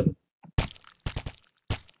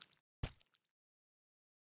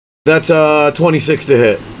 That's 26 to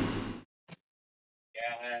hit.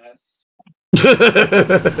 Yes.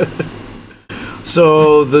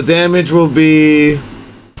 So the damage will be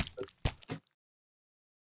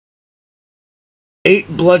 8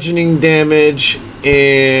 bludgeoning damage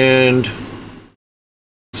and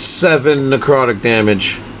 7 necrotic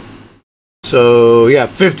damage. So yeah,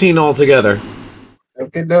 15 altogether.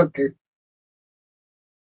 Okay, dokie.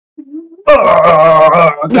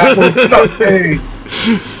 That was nothing.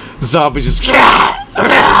 Zombie just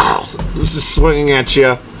this is swinging at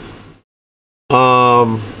you.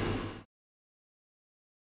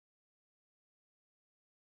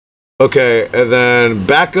 Okay, and then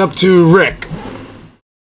back up to Rick.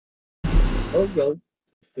 Okay.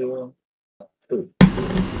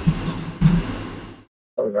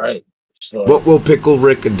 All right. So, What will Pickle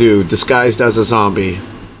Rick do, disguised as a zombie?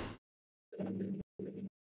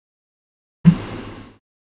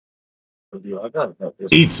 I got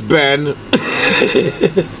this. Eats Ben.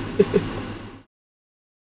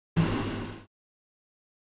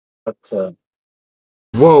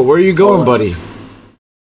 Whoa, where are you going, buddy?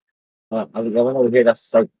 I'm going over here.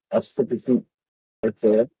 That's 50 feet right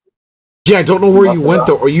there. Yeah, I don't know where you went,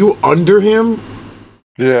 though. Are you under him?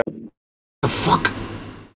 Yeah. The fuck?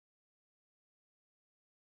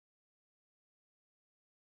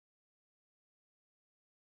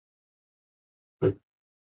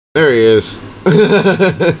 There he is.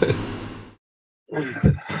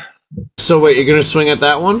 So wait, you're gonna swing at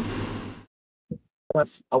that one?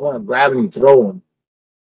 I want to grab him and throw him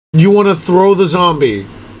You want to throw the zombie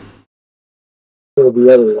to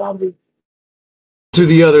the other zombie. to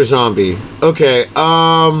the other zombie? Okay.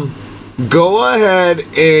 Go ahead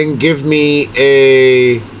and give me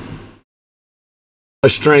a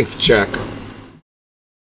strength check,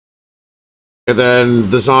 and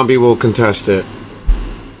then the zombie will contest it.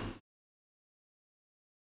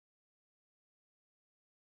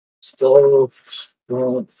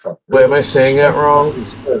 Wait, am I saying that wrong?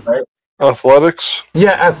 Athletics?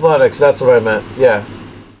 Yeah, athletics. That's what I meant. Yeah.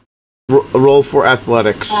 Roll for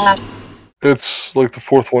athletics. It's like the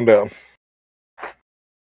fourth one down.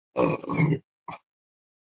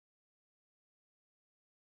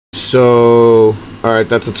 So, alright,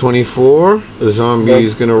 that's a 24. The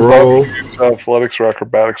zombie's gonna roll. It's athletics or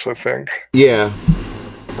acrobatics, I think. Yeah.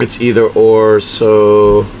 It's either or,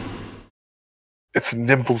 so. It's a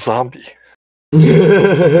nimble zombie.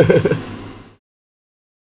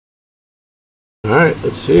 Alright,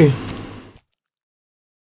 let's see.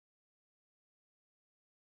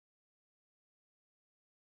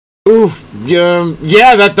 Oof.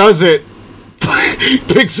 Yeah, that does it.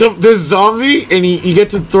 Picks up this zombie, and you get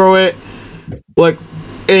to throw it, like,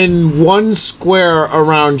 in one square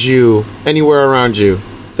around you, anywhere around you,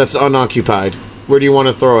 that's unoccupied. Where do you want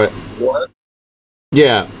to throw it? What?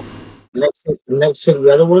 Yeah. Next to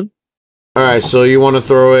the other one? Alright, so you want to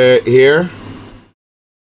throw it here?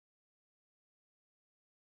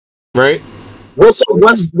 Right? What's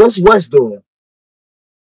Wes doing?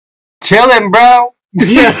 Chilling, bro.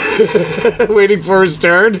 Yeah. Waiting for his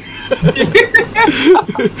turn.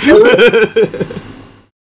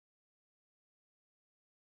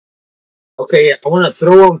 Okay, yeah, I want to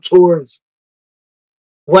throw him towards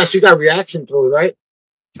Wes. You got reaction throws, right?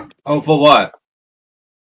 Oh, for what?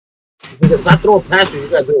 Because if I throw it past you, you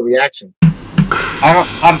got to do a reaction.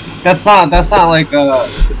 That's not like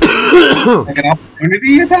like an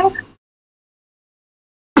opportunity attack.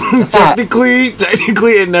 Technically,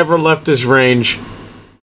 it never left his range.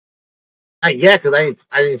 Not yet, because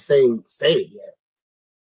I didn't say it yet.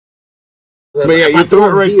 But yeah, if you I throw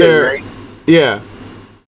it right here, there. right? Yeah.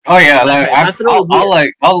 Oh yeah, like If I throw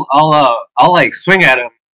it I'll like swing at him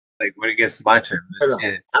like when it gets to my turn.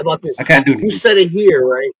 Yeah. How about this? I can't do You anything. set it here,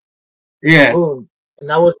 right? Yeah. Boom. And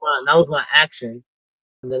that was my action.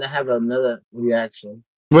 And then I have another reaction.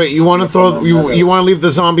 Wait, you want to throw? You want to leave the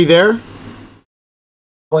zombie there?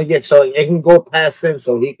 Well, yeah, so it can go past him,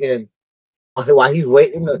 so he can while he's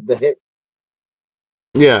waiting to hit.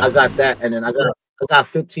 Yeah. I got that, and then I got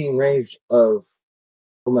 15 range for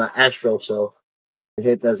my astro self to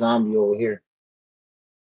hit that zombie over here.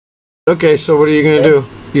 Okay, so what are you gonna do?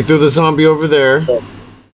 You threw the zombie over there.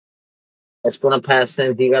 It's gonna pass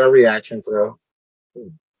him. He got a reaction throw,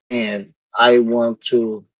 and I want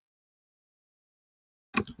to.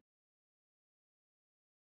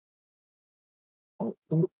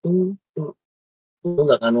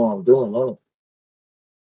 Look, I know what I'm doing. Look.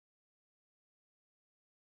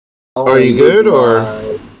 Are you good or?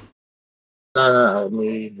 No.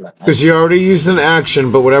 Because you already used an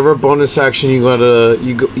action, but whatever bonus action you want to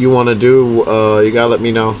do, you gotta let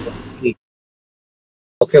me know.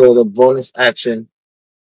 Okay, well, the bonus action,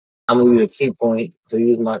 I'm gonna use a key point to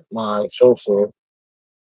use my show sword.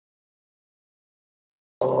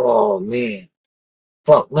 Oh man,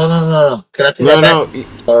 fuck! No. Can I take that back? No.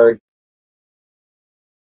 Sorry.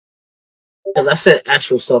 Because I said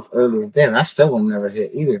actual self earlier. Damn, I still will never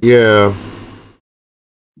hit either. Yeah.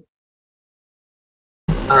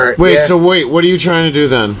 All right. Wait. Yeah. So wait. What are you trying to do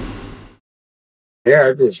then? Yeah,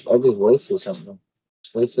 I just wasted something.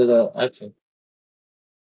 just wasted action.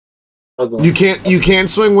 Okay. You can't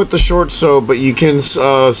swing with the short sword, but you can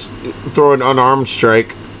throw an unarmed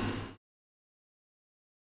strike.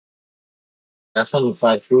 That's only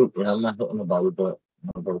 5 feet, and I'm not hitting nobody, but.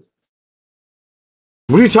 What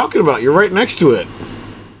are you talking about? You're right next to it.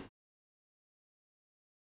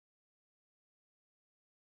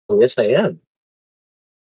 Oh, yes, I am.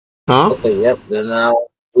 Huh? Okay, yep. Then now,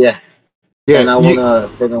 yeah. Yeah, and I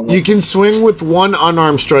wanna. You can swing with one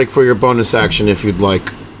unarmed strike for your bonus action if you'd like.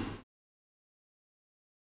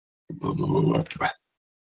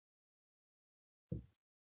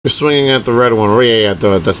 You're swinging at the red one. Oh, yeah,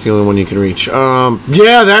 that's the only one you can reach.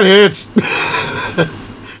 Yeah, that hits.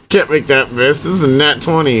 Can't make that miss. This is a nat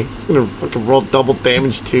 20. It's gonna fucking roll double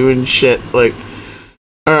damage too and shit. Like,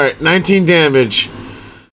 all right, 19 damage.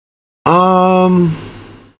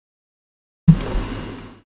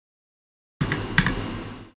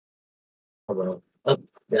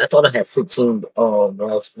 Yeah, I thought I had 15. Oh, no,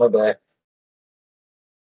 that's my bad.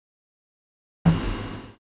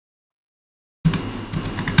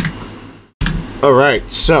 All right,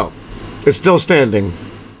 so it's still standing.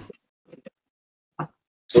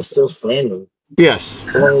 It's still standing. Yes.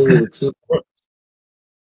 Only keep.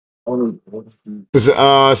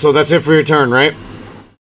 So that's it for your turn, right?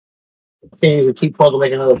 I can't use a key point to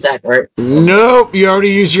make another attack, right? Nope, you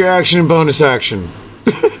already used your action and bonus action.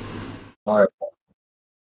 Alright,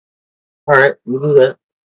 we'll do that.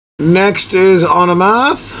 Next is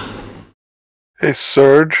Anamath. Hey,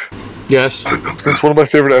 Surge. Yes. Since one of my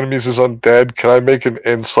favorite enemies is undead, can I make an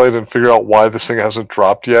insight and figure out why this thing hasn't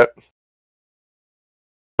dropped yet?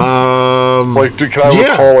 Can I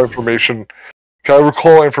recall information? Can I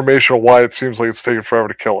recall information on why it seems like it's taking forever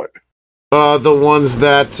to kill it? The ones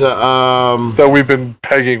that that we've been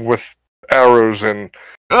pegging with arrows and.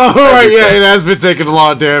 Oh right, yeah, it has been taking a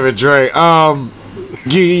lot of damage, right?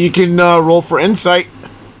 You can roll for insight.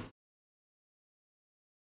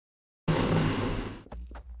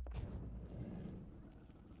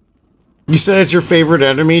 You said it's your favorite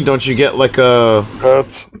enemy. Don't you get like a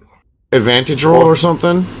advantage roll or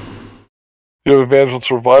something? You have advantage on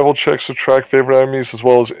survival checks to track favorite enemies, as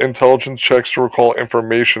well as intelligence checks to recall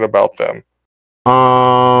information about them.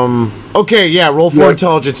 Okay, yeah, roll for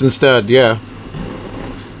intelligence instead. Yeah.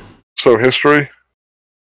 So history.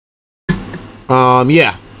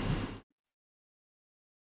 Yeah.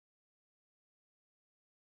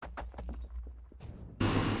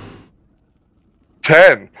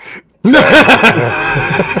 Ten.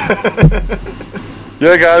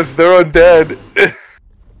 Yeah, guys, they're undead.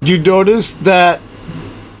 You notice that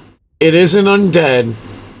it isn't undead,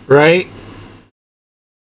 right?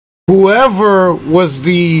 Whoever was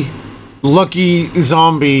the lucky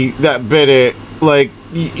zombie that bit it, like,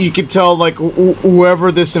 you could tell, like,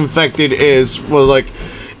 whoever this infected is, well, like,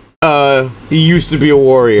 he used to be a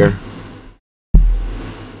warrior.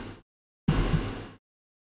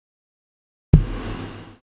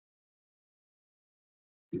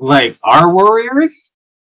 Like our warriors,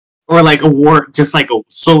 or like a war, just like a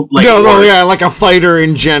yeah, like a fighter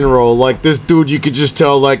in general. Like this dude, you could just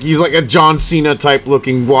tell, like he's like a John Cena type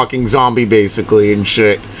looking walking zombie, basically, and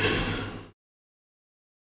shit.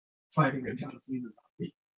 Fighting a John Cena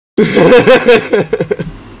zombie.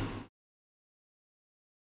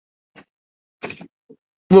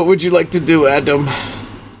 What would you like to do, Adam?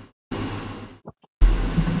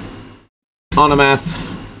 On a math.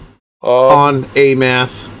 On a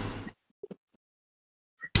math.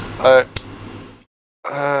 I'm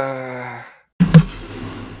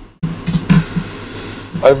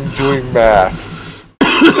doing math.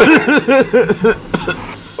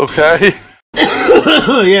 Okay?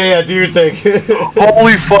 yeah, do your thing.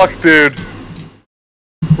 Holy fuck, dude.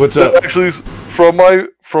 What's up? Actually,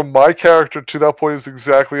 from my character to that point is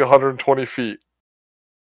exactly 120 feet.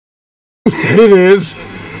 It is.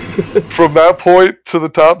 From that point to the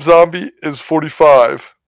top zombie is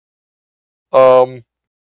 45.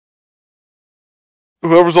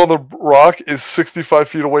 Whoever's on the rock is 65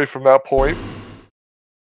 feet away from that point.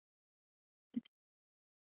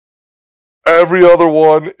 Every other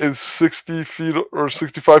one is 60 feet or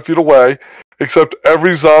 65 feet away, except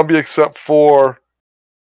every zombie except for.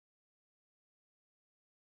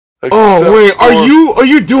 Are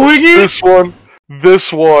you doing it?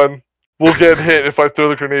 This one will get hit if I throw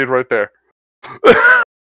the grenade right there.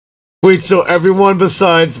 Wait, so everyone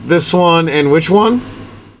besides this one and which one?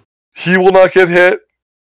 He will not get hit.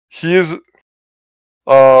 He is.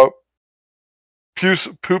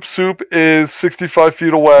 Poop Soup is 65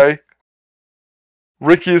 feet away.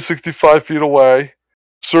 Ricky is 65 feet away.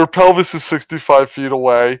 Sir Pelvis is 65 feet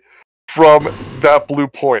away. from that blue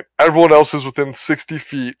point. Everyone else is within 60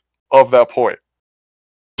 feet of that point.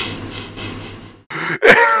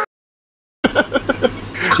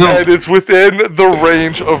 And it's within the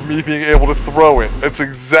range of me being able to throw it. It's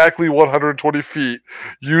exactly 120 feet.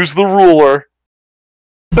 Use the ruler.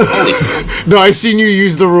 No, I seen you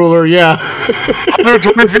use the ruler, yeah.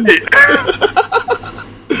 120 feet.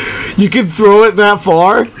 You can throw it that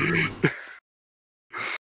far?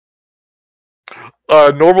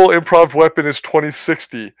 Normal improv weapon is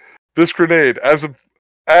 2060. This grenade, as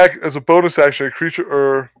a bonus action, a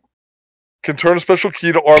creature can turn a special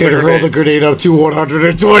key to arm Can the hurl grenade. the grenade up to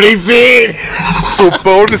 120 feet! So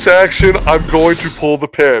bonus action, I'm going to pull the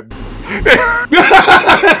pin.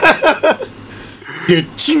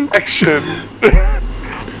 Action.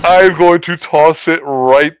 I'm going to toss it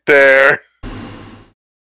right there.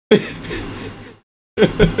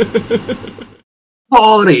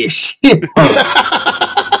 Holy shit!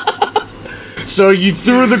 So you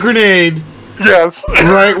threw the grenade. Yes.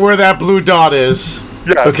 Right where that blue dot is.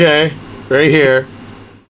 Yes. Okay. Right here.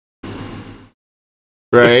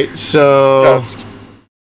 Right. So Yes.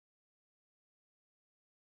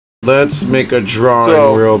 let's make a drawing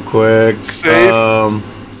So, real quick. safe.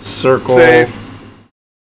 Circle. Safe.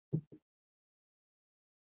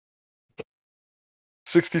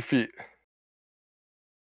 60 feet.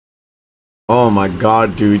 Oh my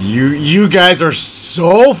god, dude. You guys are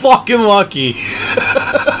so fucking lucky.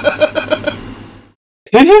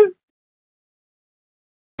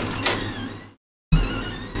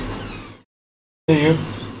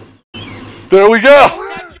 There we go.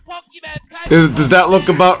 Does that look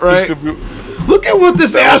about right? This could be- Look at what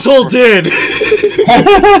this asshole did.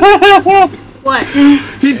 What?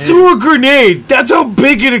 He threw a grenade. That's how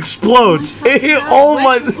big it explodes. It hit all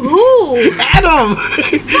my. Who? Adam.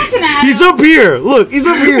 Fucking Adam. He's up here. Look, he's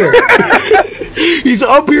up here. He's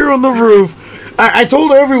up here on the roof. I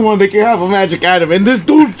told everyone they can have a magic item, and this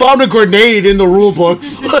dude found a grenade in the rule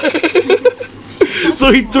books.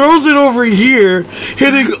 So he throws it over here,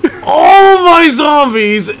 hitting all my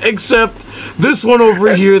zombies except this one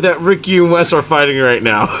over here that Ricky and Wes are fighting right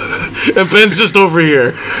now. And Ben's just over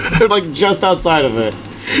here. Like just outside of it.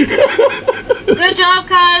 Good job,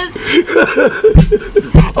 cuz.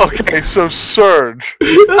 Okay, so Surge.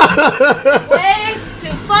 Way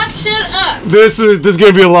to fuck shit up. There's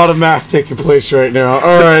gonna be a lot of math taking place right now.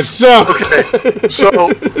 Alright, so Okay, so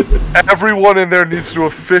everyone in there needs to do a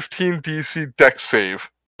 15 DC dex save.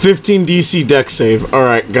 15 DC deck save.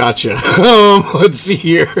 Alright, gotcha. Let's see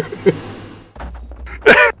here.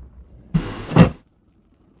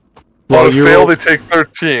 On a you fail, roll- they take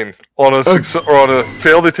 13. On a or on a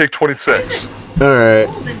fail, they take 26. Alright.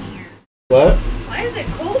 Cold in here. What? Why is it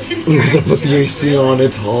cold in here? Because I put the AC on,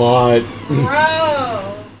 it's hot.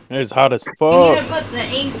 Bro. It's hot as You need fuck. to put the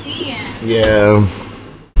AC in. Yeah.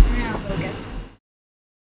 I'm gonna go get some.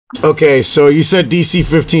 Okay, so you said DC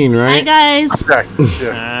 15, Hi, right? guys. Okay,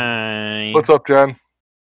 yeah. Hi. What's up, Jen?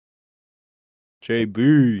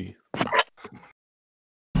 JB.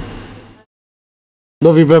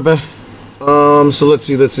 Love you, baby. So let's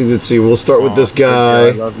see. We'll start with this I guy.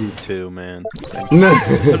 love you too, man. Thank you.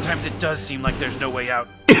 Sometimes it does seem like there's no way out.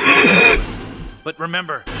 But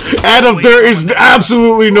remember, Adam, there is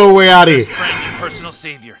absolutely no way out of best here. friend and personal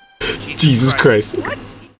savior. Jesus Christ.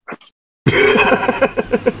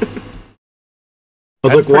 I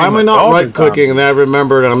was like, why am I not right clicking? And then I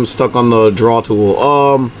remembered I'm stuck on the draw tool.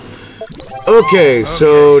 Okay,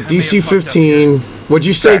 so DC 15. What'd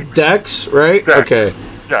you say? Dex, right? Dex. Okay.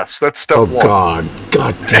 Yes, that's step Oh one.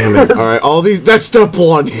 God damn it! All right, all these. That's step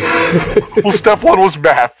one. Well, step one was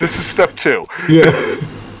math. This is step two. Yeah.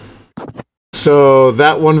 So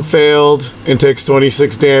that one failed and takes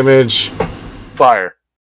 26 damage. Fire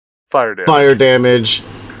damage. Fire damage.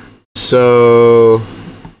 So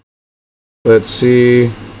let's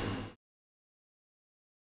see.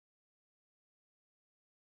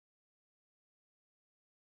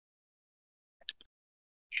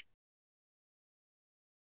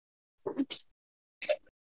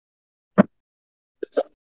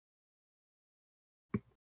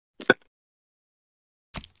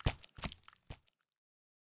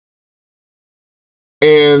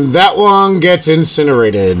 And that one gets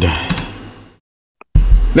incinerated.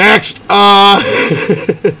 Next,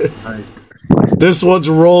 this one's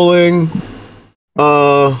rolling.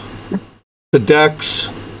 The dex.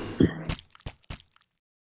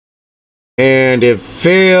 And it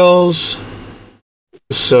fails.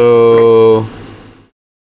 So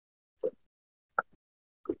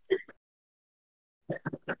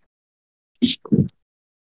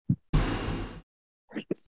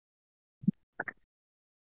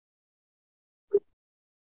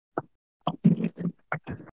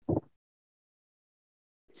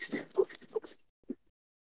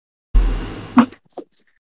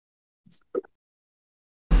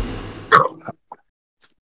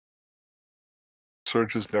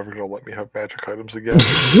IAmScurge is never going to let me have magic items again.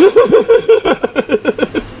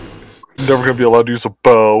 Never going to be allowed to use a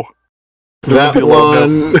bow. That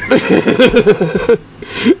one.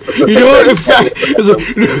 You know what? In fact, it's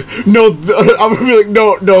like, no, I'm gonna be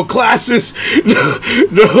like, no classes,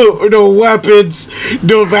 no weapons,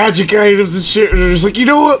 no magic items and shit. And it's like, you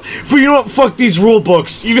know what? Fuck these rule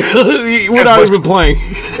books. You know, we're not even playing.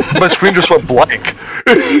 My screen just went blank.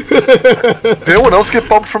 Did anyone else get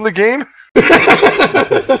bumped from the game?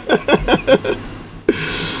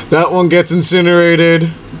 That one gets incinerated.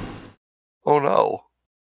 Oh no.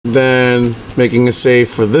 Then making a save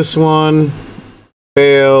for this one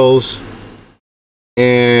fails,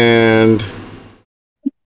 and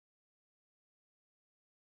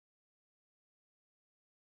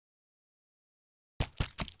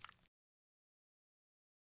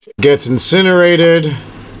gets incinerated.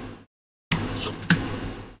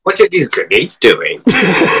 What are these grenades doing?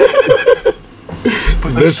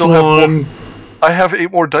 This one, I have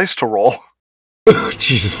 8 more dice to roll.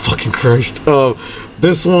 Jesus fucking Christ.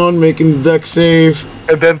 This one making the deck save.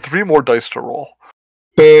 And then 3 more dice to roll.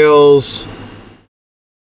 Fails.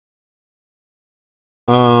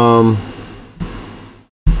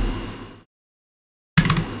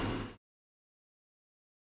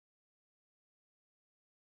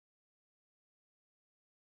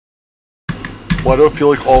 Why do I feel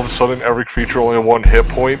like all of a sudden every creature only has 1 hit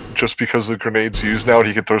point just because the grenade's used now and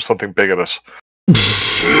he can throw something big at us?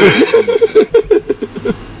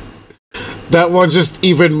 That one's just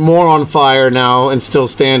even more on fire now and still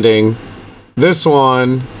standing. This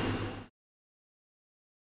one,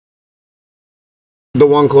 the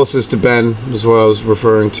one closest to Ben is what I was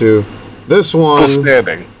referring to. This one, still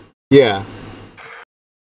standing. Yeah.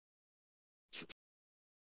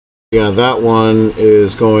 Yeah, that one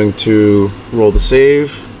is going to roll the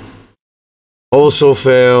save. Also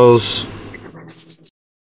fails.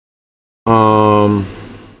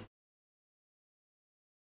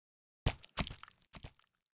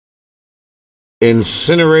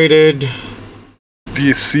 Incinerated. Do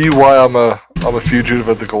you see why I'm a fugitive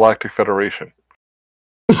of the Galactic Federation?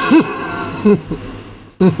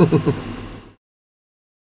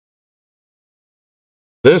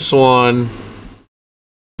 This one.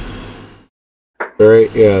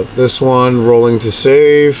 Alright, yeah, this one rolling to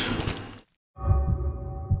save.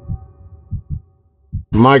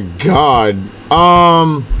 My god.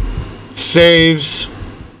 Saves.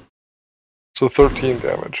 So 13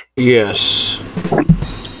 damage. Yes.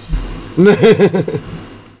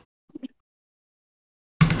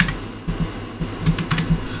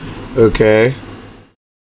 Okay.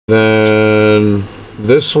 Then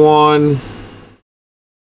this one.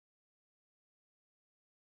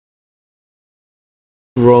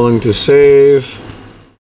 Rolling to save.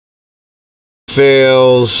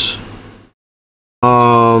 Fails.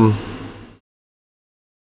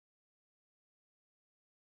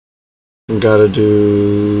 Gotta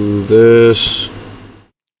do this.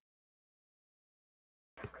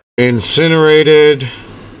 Incinerated.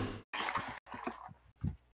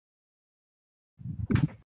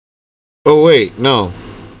 Oh wait, no.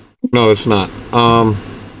 No, it's not. Well,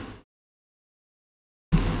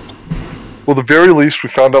 at the very least, we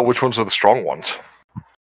found out which ones are the strong ones.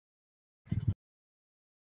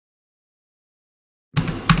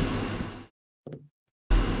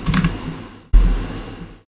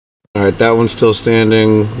 Alright, that one's still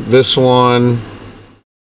standing. This one.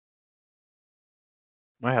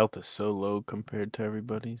 My health is so low compared to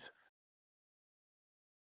everybody's.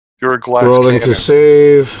 You're a glass Rolling cannon. to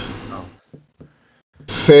save.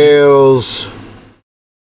 Fails.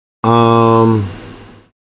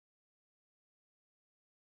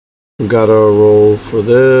 Gotta roll for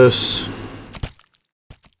this.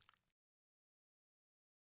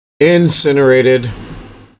 Incinerated.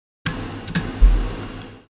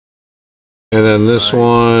 And then this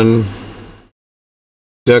one.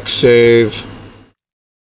 Deck save.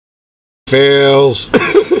 Fails.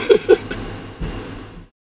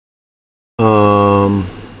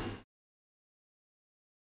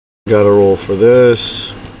 Gotta roll for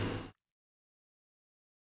this.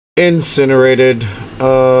 Incinerated.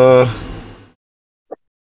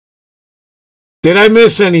 Did I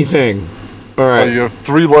miss anything? Alright. You have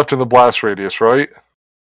 3 left in the blast radius, right?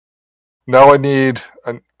 Now I need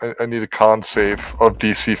a con save of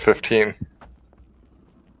DC 15.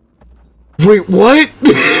 Wait, what?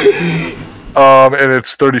 And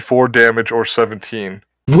it's 34 damage or 17.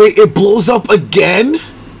 Wait, it blows up again?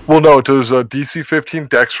 Well, no, it does DC 15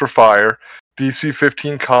 Dex for fire, DC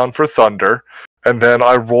 15 Con for thunder, and then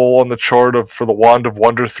I roll on the chart for the Wand of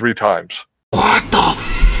Wonder 3 times. What the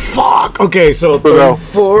fuck? Okay, so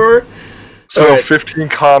 34. So Alright. 15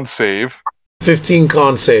 con save. 15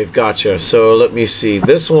 con save, gotcha. So let me see.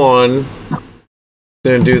 This one,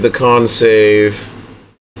 gonna do the con save.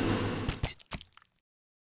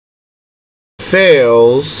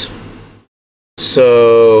 Fails.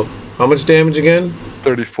 So, how much damage again?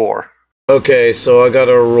 34. Okay, so I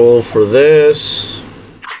gotta roll for this.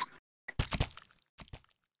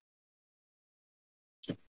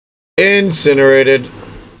 Incinerated.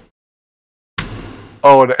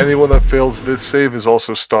 Oh, and anyone that fails this save is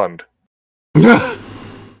also stunned.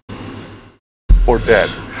 Or dead.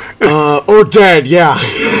 Or dead, yeah.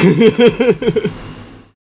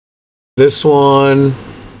 This one,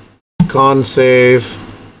 con save.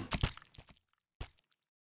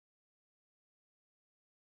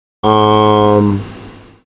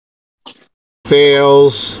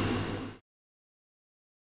 Fails.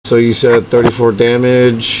 So you said 34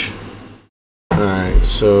 damage. Alright,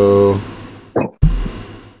 so...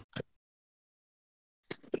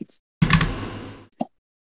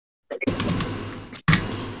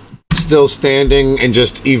 Still standing and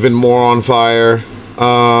just even more on fire.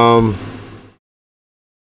 And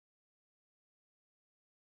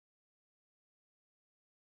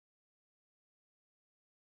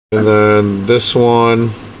then this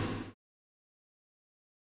one.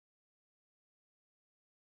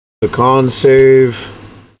 The con save.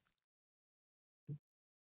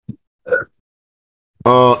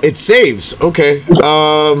 It saves. Okay.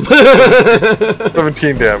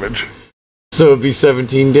 17 damage. So it'd be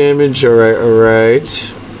 17 damage. Alright,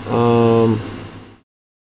 alright.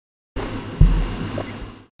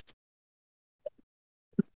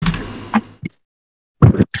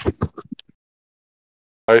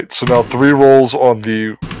 Alright, so now 3 rolls on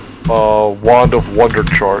the Wand of Wonder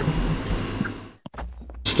chart.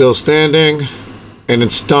 Still standing. And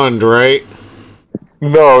it's stunned, right?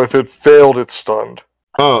 No, if it failed, it's stunned.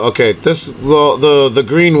 Oh, okay. This the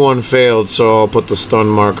green one failed, so I'll put the stun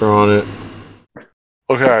marker on it.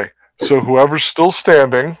 Okay, so whoever's still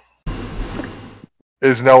standing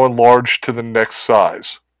is now enlarged to the next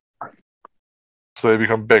size. So they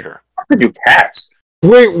become bigger. How could you cast?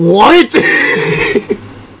 Wait, what?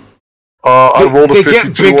 I rolled a They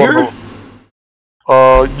 52 get bigger?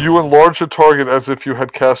 on the... you enlarge the target as if you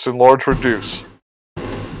had cast Enlarge Reduce.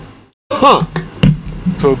 Huh.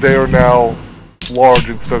 So they are now large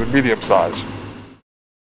instead of medium size.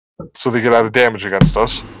 So they get added damage against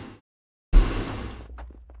us.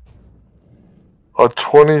 A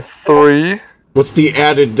 23. What's the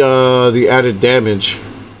added damage?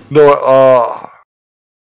 No,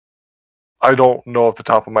 I don't know off the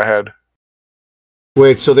top of my head.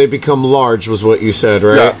 Wait, so they become large was what you said,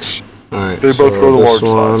 right? Yes. Alright, They so both go to this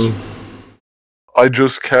large one. size. I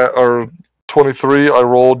just or 23, I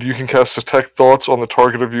rolled, you can cast Detect Thoughts on the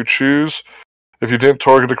target of you choose. If you didn't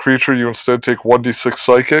target a creature, you instead take 1d6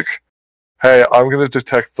 Psychic. Hey, I'm gonna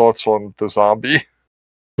Detect Thoughts on the zombie.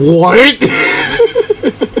 What?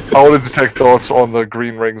 I want to Detect Thoughts on the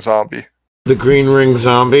Green Ring zombie. The green ring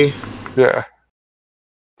zombie? Yeah.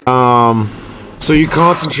 So you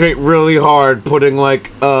concentrate really hard, putting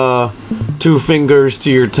like 2 fingers to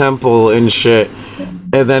your temple and shit,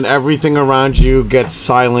 and then everything around you gets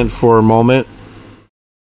silent for a moment.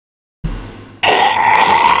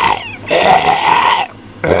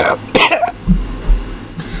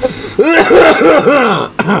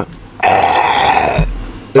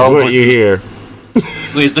 Is what like you hear.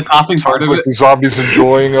 Wait, is the coughing part of like it? the zombies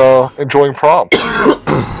enjoying prom.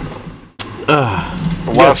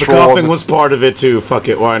 Yes, the coughing was part of it too. Fuck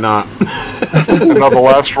it, why not? And now the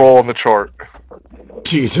last roll on the chart.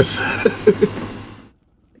 Jesus.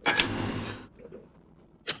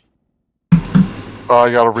 I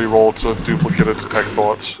gotta re-roll. It's a duplicate of Detect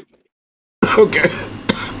Thoughts. Okay.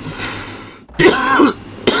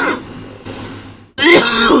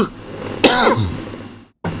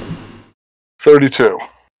 $32.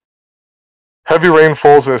 Heavy rain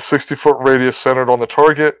falls in a 60-foot radius centered on the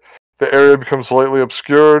target. The area becomes lightly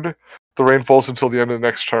obscured. The rain falls until the end of the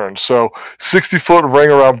next turn. So, 60-foot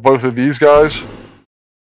ring around both of these guys.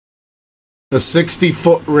 The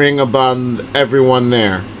 60-foot ring about everyone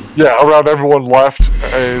there. Yeah, around everyone left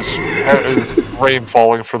is rain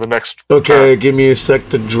falling for the next Okay, turn. give me a sec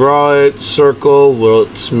to draw it. Circle.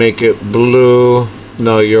 Let's make it blue.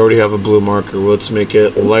 No, you already have a blue marker. Let's make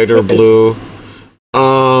it lighter blue.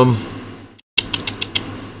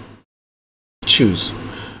 Choose.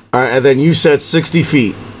 Alright, and then you said 60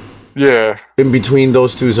 feet. Yeah. In between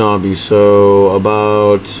those 2 zombies. So,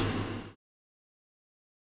 about...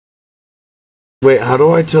 Wait, how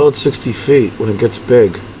do I tell it's 60 feet when it gets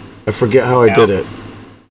big? I forget how I did it.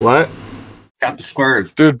 What? Got the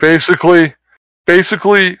squares. Dude, basically,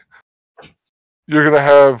 you're gonna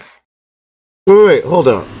have. Wait, hold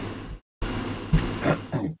on.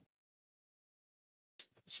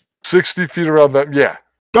 60 feet around that, yeah.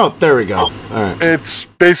 Oh, there we go. All right. It's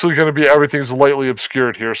basically going to be everything's lightly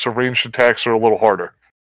obscured here, so ranged attacks are a little harder.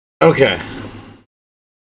 Okay.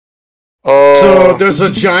 So there's a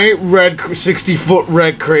giant red 60-foot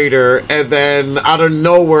red crater, and then out of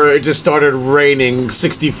nowhere it just started raining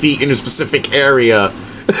 60 feet in a specific area.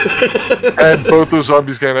 And both those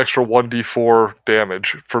zombies get an extra 1d4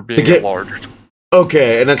 damage for being enlarged.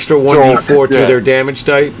 Okay, an extra 1d4 to their damage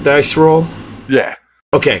dice roll? Yeah.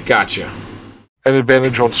 Okay, gotcha. And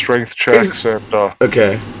advantage on strength checks and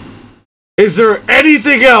okay. Is there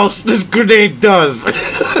anything else this grenade does?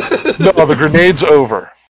 No, the grenade's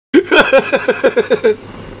over.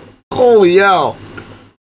 Holy hell.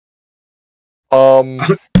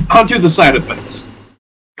 I'll do the side effects.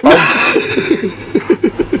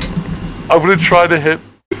 I'm gonna try to hit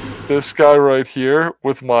this guy right here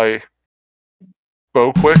with my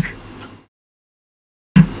bow quick.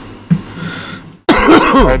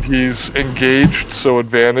 And he's engaged, so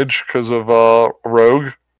advantage because of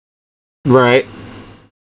rogue. Right.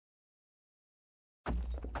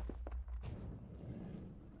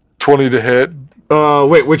 $20 to hit.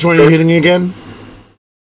 Wait, which one are you hitting again?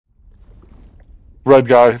 Red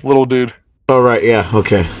guy, little dude. Oh, right, yeah,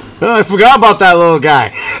 okay. Oh, I forgot about that little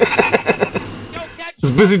guy. I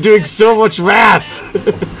was busy doing so much math.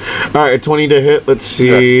 Alright, 20 to hit, let's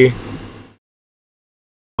see.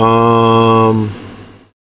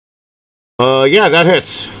 Yeah, that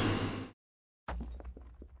hits.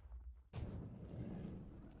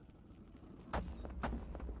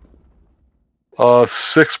 Uh,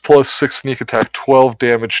 6 plus 6 sneak attack, 12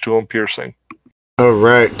 damage to him piercing.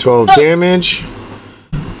 Alright, 12 damage.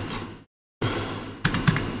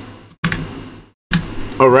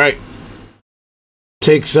 Alright.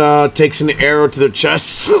 Takes an arrow to the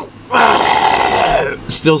chest.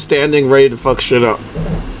 Still standing, ready to fuck shit up.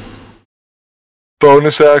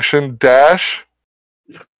 Bonus action, dash.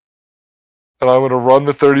 And I'm going to run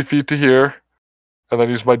the 30 feet to here. And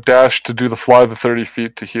then use my dash to do the fly the 30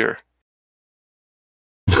 feet to here.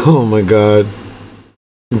 Oh my god.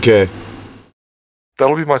 Okay.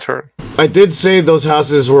 That'll be my turn. I did say those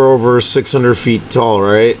houses were over 600 feet tall,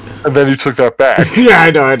 right? And then you took that back. Yeah,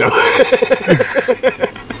 I know.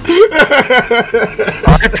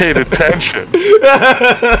 I paid attention.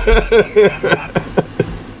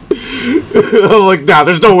 I'm like, nah,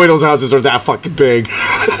 there's no way those houses are that fucking big.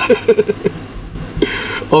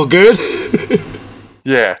 All good?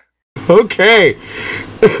 Yeah. Okay.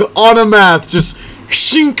 On a math, just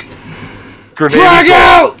shink. Grenade Frag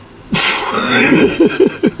out!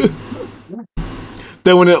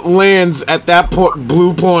 Then when it lands at that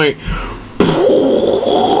blue point,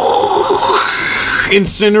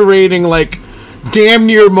 incinerating like damn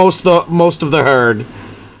near most of the herd,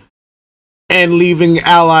 and leaving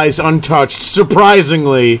allies untouched,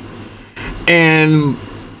 surprisingly.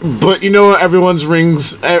 But you know, everyone's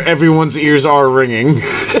ears are ringing.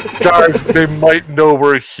 Guys, they might know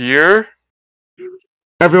we're here.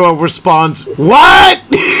 Everyone responds, "What?"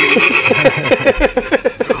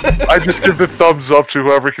 I just give the thumbs up to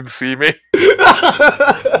whoever can see me.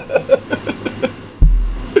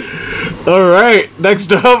 Alright,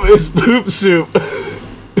 next up is Poop Soup.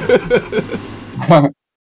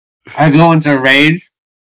 I go into rage.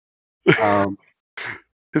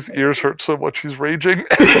 His ears hurt so much he's raging.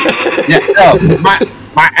 Yeah, no,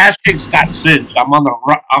 my ass cheeks got singed. I'm on the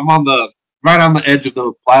right on the edge of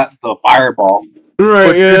the fireball. Right,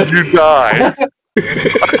 but yeah. Did you die?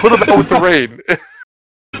 I put him out with the rain.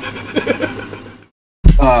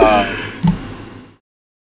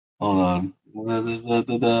 Hold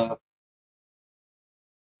on.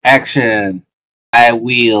 Action. I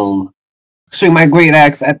will swing my great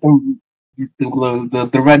axe at the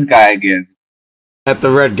red guy again. At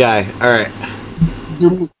the red guy. Alright.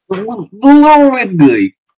 The little red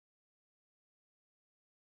guy.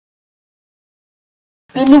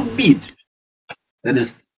 Son of a bitch. That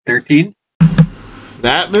is 13.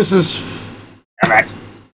 That misses. Alright.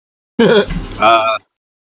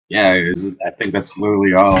 Yeah, I think that's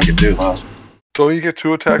literally all I can do, huh? Don't you get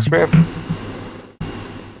 2 attacks, man?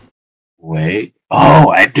 Wait. Oh,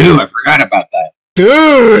 I do. I forgot about that.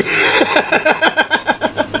 Dude!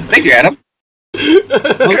 Thank you, Adam.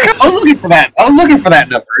 I was looking for that. I was looking for that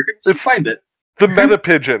number. I couldn't find it. The meta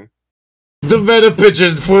pigeon. The meta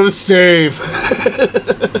pigeon for the save.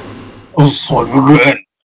 Oh, son of a gun.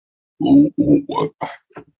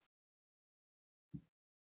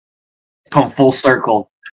 Come full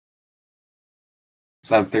circle. Is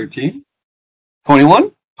that 13?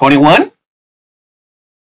 21? 21?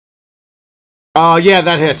 Yeah,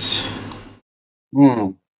 that hits.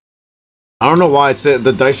 Hmm. I don't know why it's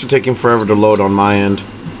the dice are taking forever to load on my end.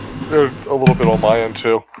 They're a little bit on my end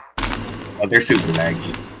too. Oh, they're super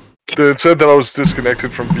laggy. It said that I was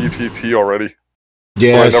disconnected from BTT already.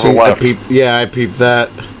 Yeah, I peeped that.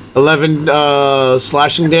 11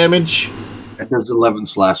 slashing damage. That does 11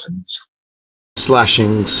 slashings.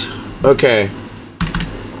 Slashings. Okay.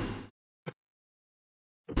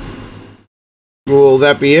 Will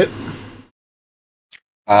that be it?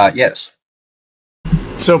 Yes.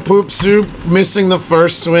 So Poop Soup missing the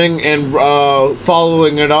first swing and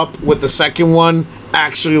following it up with the second one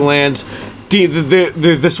actually lands.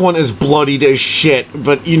 This one is bloodied as shit,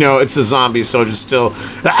 but you know it's a zombie, so it's still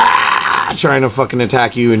trying to fucking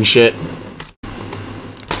attack you and shit.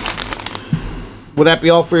 Will that be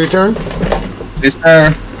all for your turn? Yes,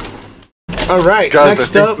 sir. All right, guys.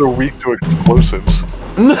 next I think up. they're weak to explosives.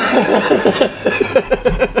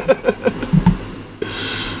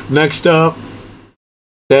 Next up,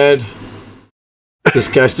 dead. This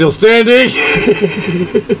guy's still standing.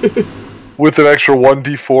 With an extra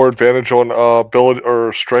 1d4 advantage on ability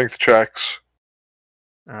or strength checks.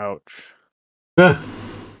 Ouch.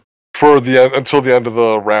 For the end until the end of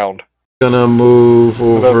the round. Gonna move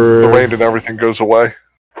over. The rain and everything goes away.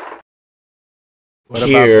 What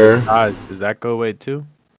Here. about their size? Does that go away too?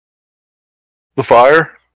 The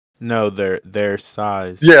fire? No, their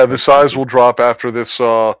size. Yeah, the size will drop after this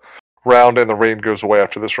round, and the rain goes away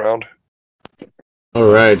after this round.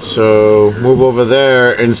 Alright, so move over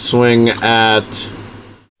there and swing at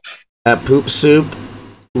Poop Soup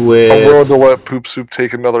with... I'm willing to let Poop Soup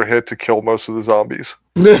take another hit to kill most of the zombies.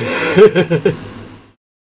 I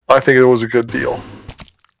think it was a good deal.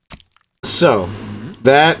 So,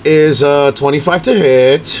 that is 25 to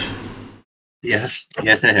hit. Yes, it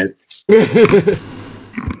hits.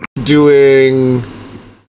 Doing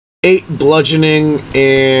 8 bludgeoning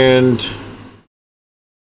and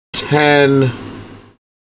 10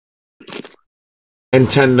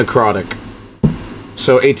 necrotic.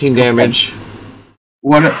 So 18 damage.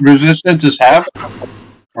 What resistance is half?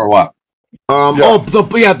 Or what?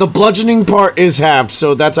 The bludgeoning part is halved,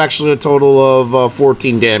 so that's actually a total of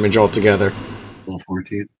 14 damage altogether.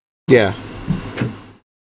 14? Yeah.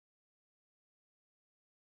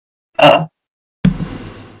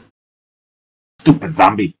 Stupid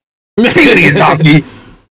zombie. Zombie.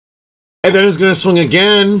 And then it's gonna swing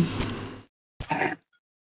again.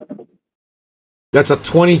 That's a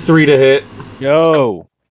 23 to hit. Yo.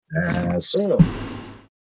 Yes.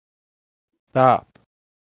 Stop.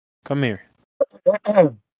 Come here.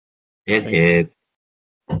 It hit.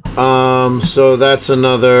 So that's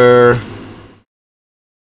another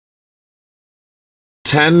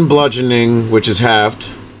 10 bludgeoning, which is halved,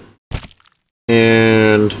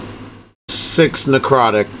 and 6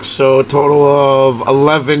 necrotic. So a total of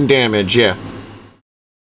 11 damage, yeah.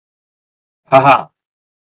 Haha.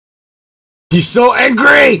 He's so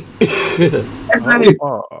angry! Angry!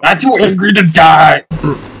 Not too angry to die!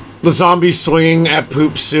 The zombie swinging at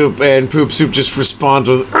Poop Soup, and Poop Soup just responds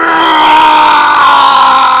with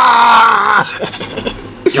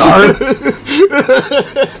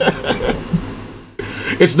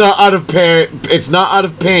It's not out of pain. It's not out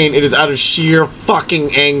of pain. It is out of sheer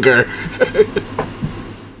fucking anger.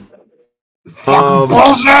 Fucking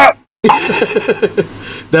bullshit!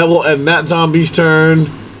 That will end that zombie's turn.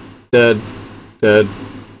 Dead.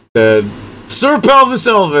 Sir Pelvis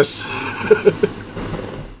Elvis.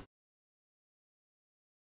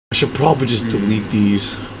 I should probably just delete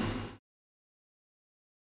these.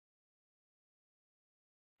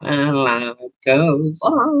 And life goes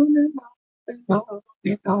on and on and on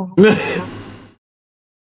and on.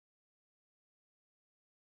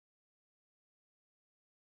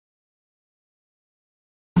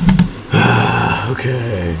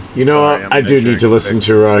 Okay. You know what? I do need to listen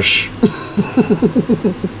to Rush.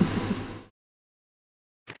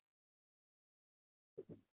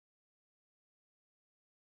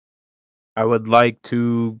 I would like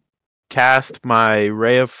to cast my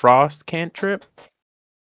Ray of Frost cantrip.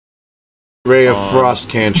 Ray of Frost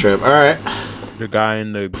cantrip. Alright. The guy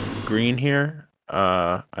in the green here.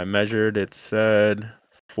 I measured, it said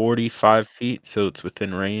 45 feet, so it's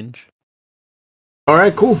within range.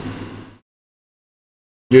 Alright, cool.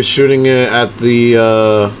 You're shooting it at the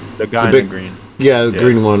guy in the green. Yeah, the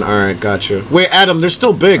green one. Alright, gotcha. Wait, Adam, they're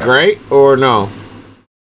still big, right? Or no?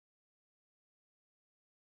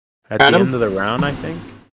 At the end of the round, I think.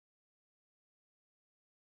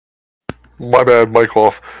 My bad, mic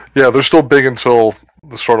off. Yeah, they're still big until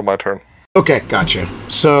the start of my turn. Okay, gotcha.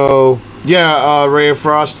 So, yeah, Ray of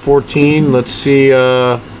Frost, 14. Let's see,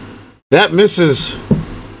 that misses.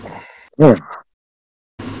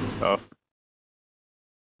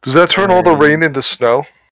 Does that turn all the rain into snow?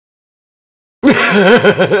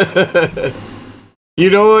 You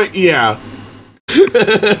know what? Yeah.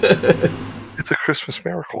 It's a Christmas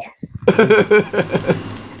miracle.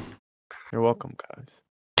 You're welcome, guys.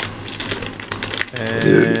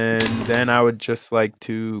 And then I would just like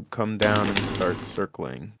to come down and start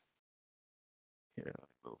circling. Here,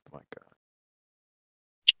 move my guy.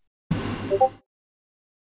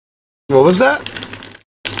 What was that?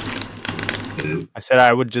 I said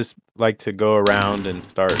I would just like to go around and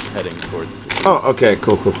start heading towards the Oh, okay.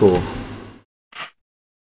 Cool.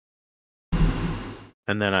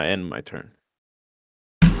 and then I end my turn.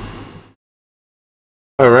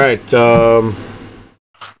 All right.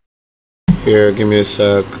 Here, give me a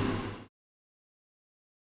sec.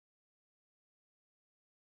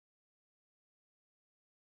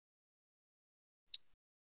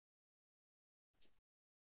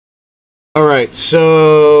 All right.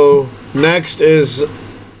 So next is.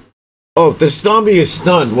 Oh, the zombie is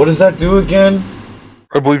stunned. What does that do again?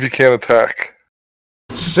 I believe you can't attack.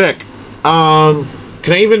 Sick.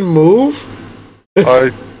 Can I even move?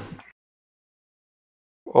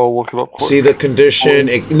 I'll look it up quick. See the condition.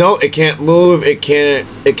 No, it can't move. It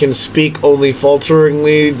can speak only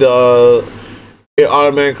falteringly. It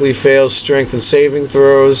automatically fails strength and saving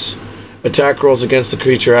throws. Attack rolls against the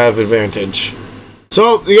creature have advantage.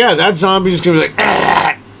 So yeah, that zombie's gonna be like,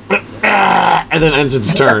 and then ends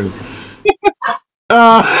its turn.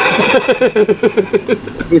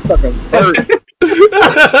 We fucking hurt.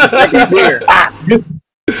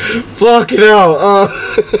 Fucking hell.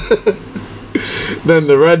 Then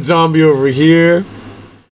the red zombie over here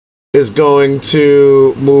is going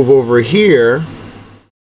to move over here.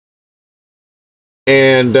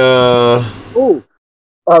 And, Ooh.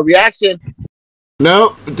 Reaction.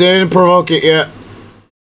 No, didn't provoke it yet.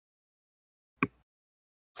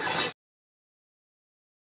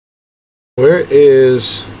 Where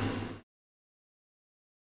is...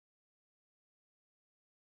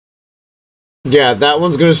 Yeah, that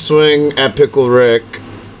one's gonna swing at Pickle Rick.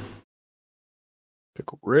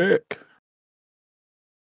 Pickle Rick.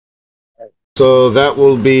 So that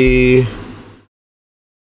will be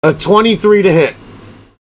a 23 to hit.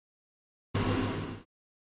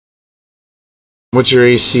 What's your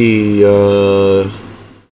AC?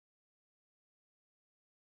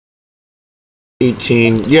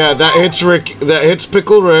 18. Yeah, that hits Rick. That hits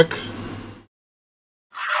Pickle Rick.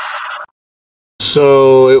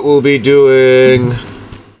 So it will be doing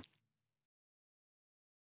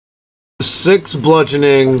 6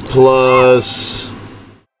 bludgeoning plus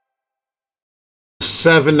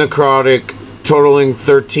 7 necrotic, totaling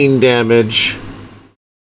 13 damage.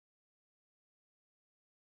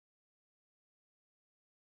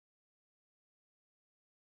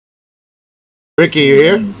 Ricky, you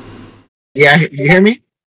here? Yeah, you hear me?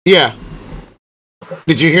 Yeah.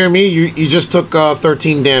 Did you hear me? You just took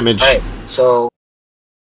 13 damage. Alright, so...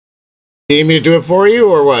 Do you need me to do it for you,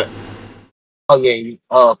 or what? Oh, yeah.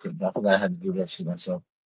 Oh, okay. I forgot I had to do that shit myself.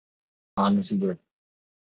 Honestly, good.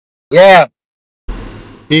 Yeah.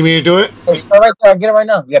 Need me to do it? Hey, start right there. Get it right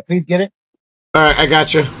now. Yeah, please get it. Alright, I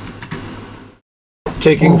got you.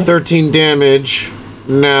 Taking 13 damage.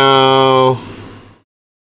 Now...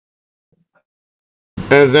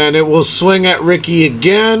 And then it will swing at Ricky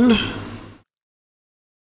again.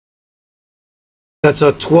 That's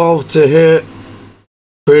a 12 to hit.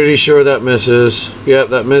 Pretty sure that misses. Yep,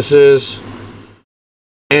 that misses.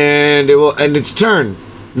 And it will end its turn.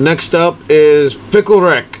 Next up is Pickle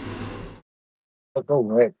Rick. Pickle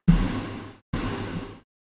Rick.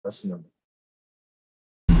 That's no.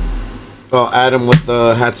 Oh, Adam with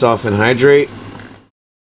the hats off and hydrate.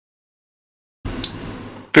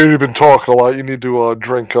 Dude, you've been talking a lot. You need to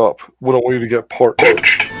drink up. We don't want you to get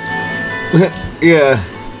parched. Yeah.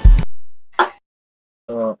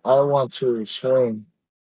 I want to swing.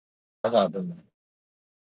 I got them.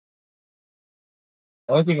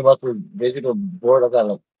 The only thing about the digital board, I got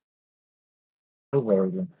like move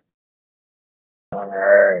everything.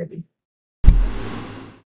 Alrighty.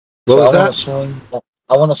 What was I that?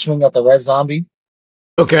 I want to swing at the red zombie.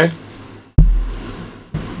 Okay.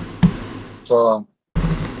 So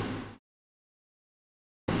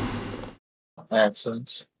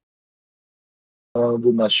actions. I want to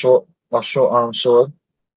do my short arm sword.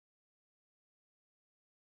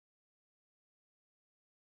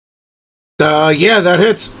 Yeah, that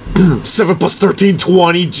hits. 7 plus 13,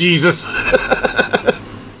 20. Jesus.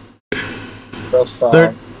 That's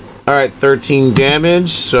fine. Alright, 13 damage.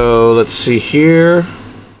 So let's see here.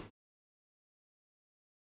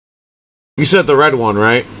 You said the red one,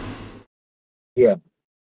 right? Yeah.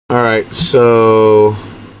 Alright, so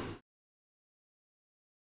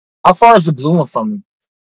How far is the blue one from me?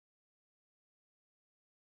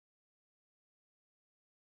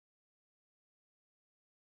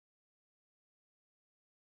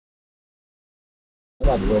 I'm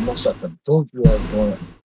about to roll myself a dope you are going.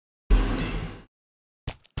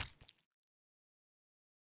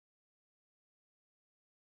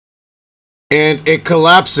 And it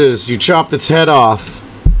collapses. You chopped its head off.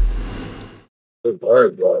 Good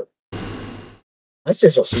word, bro. That's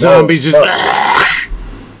just a zombie just.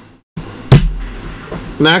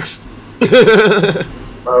 Next.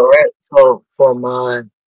 All right. So for my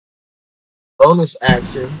bonus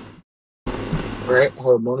action, right?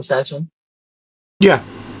 Hold bonus action. Yeah.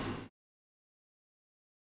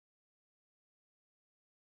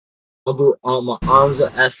 I'll do my arms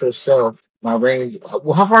of astral self. My range.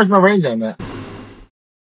 Well, how far is my range on that?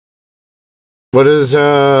 What is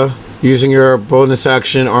using your bonus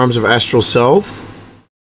action, arms of astral self?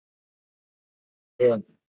 Yeah.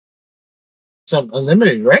 So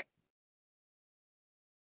unlimited, right?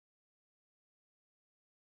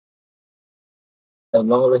 As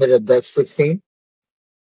long as I hit a dex 16.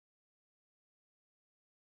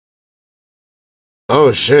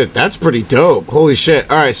 Oh shit, that's pretty dope. Holy shit.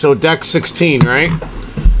 Alright, so deck 16, right?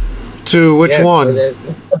 To which one?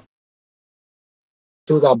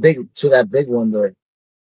 To that big one there.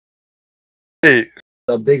 Hey,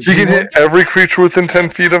 the big he can hit every creature within 10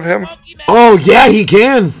 feet of him? Oh yeah, he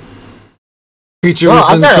can. Creature No,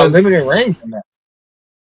 within I got 10 a limited range on that.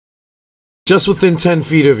 Just within 10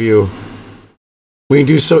 feet of you. When you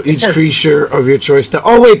do so, each creature of your choice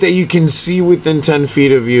oh wait, that you can see within 10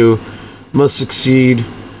 feet of you must succeed.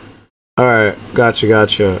 Alright,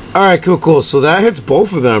 gotcha. Alright, cool. So that hits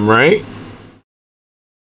both of them, right?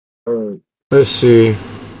 Let's see.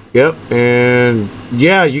 Yep, and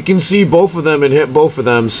yeah, you can see both of them and hit both of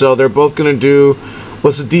them. So they're both gonna do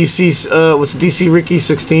what's the DC, Ricky?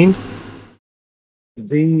 16?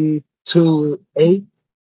 D2-8.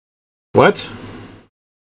 What?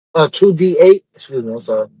 2D8. Excuse me, I'm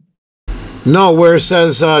sorry. No, where it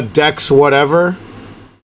says Dex whatever.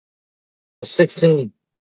 16.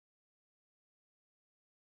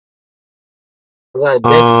 Right,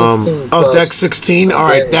 Dex 16 plus, Dex 16. All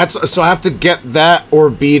right, that's so I have to get that or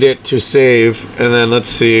beat it to save, and then let's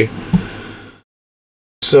see.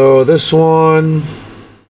 So this one,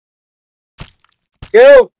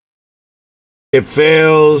 go. It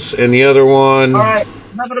fails, and the other one. All right,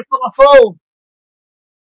 remember to put my phone.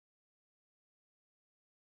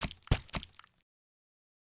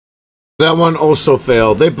 That one also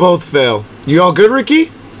failed. They both fail. You all good,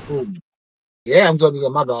 Ricky? Ooh. Yeah, I'm good. Yeah,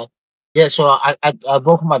 my bad. Yeah, so I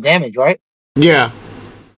vote for my damage, right? Yeah.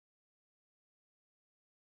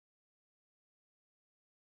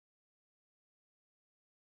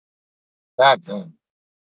 God damn.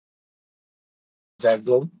 Is that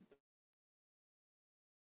good?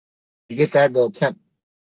 You get that the temp.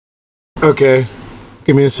 Okay.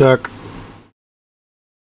 Give me a sec.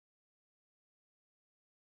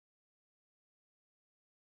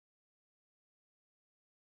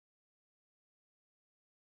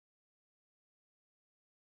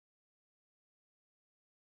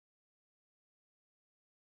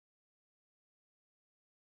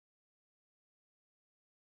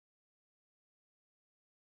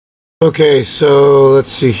 Okay, so let's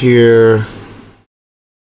see here.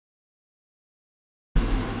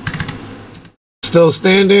 Still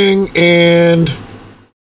standing and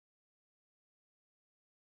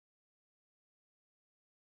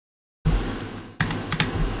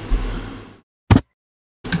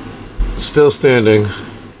still standing.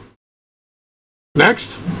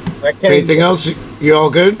 Next. Anything else? You all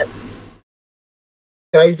good? Can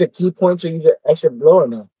I use a key point to use an extra blow or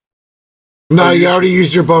no? No, you already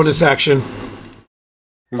used your bonus action.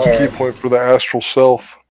 There's a key point for the astral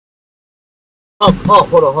self. Oh,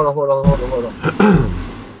 hold on.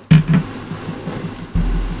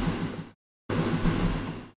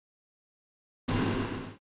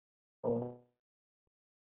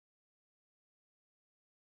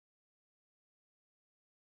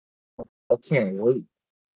 I can't wait.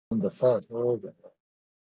 On the fuck.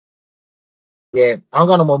 Yeah, I don't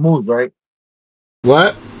got no more moves, right?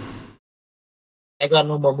 What? I got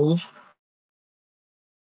no more moves.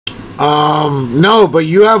 No, but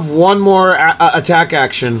you have one more attack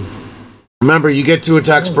action. Remember, you get 2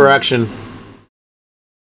 attacks per action.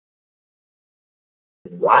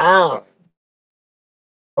 Wow.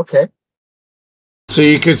 Okay. So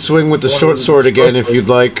you could swing with the short sword again if you'd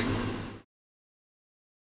like.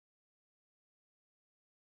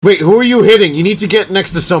 Wait, who are you hitting? You need to get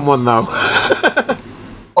next to someone, though.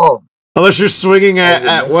 Oh. Unless you're swinging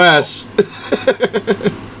at Wes.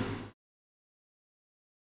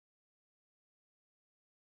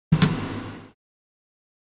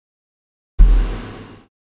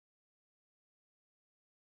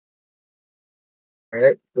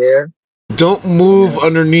 Right there. Don't move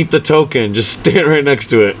underneath the token. Just stand right next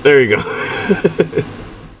to it. There you go.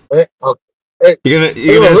 Right, hey, You're gonna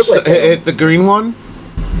hit the green one?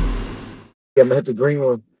 Yeah, I'm gonna hit the green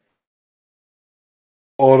one.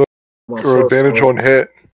 Auto or advantage on hit.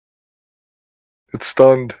 It's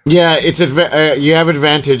stunned. Yeah, it's you have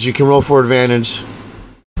advantage. You can roll for advantage.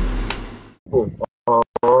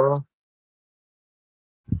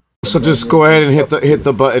 So just go ahead and hit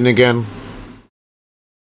the button again.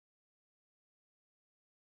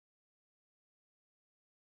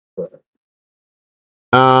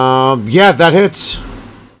 Yeah, that hits.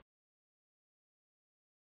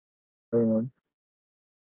 Oh,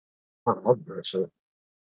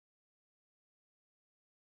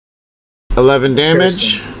 11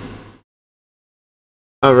 damage.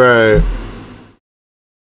 All right.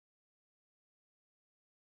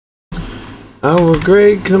 Our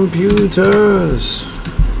great computers.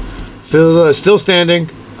 Still standing.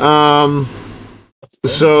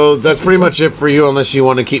 So that's pretty much it for you, unless you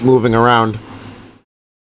want to keep moving around.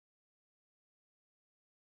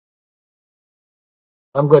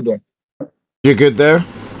 I'm good there. You're good there?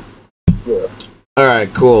 Yeah.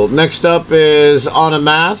 Alright, cool. Next up is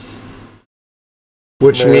Automath,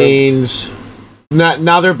 which means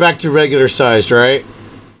now they're back to regular sized, right?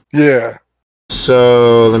 Yeah.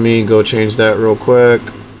 So let me go change that real quick.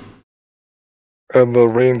 And the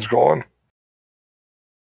rain's gone.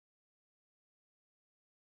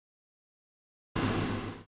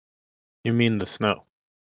 You mean the snow?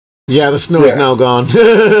 Yeah, the snow is now gone.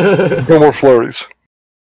 No more flurries.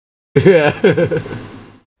 Yeah.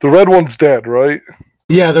 The red one's dead, right?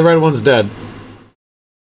 Yeah, the red one's dead.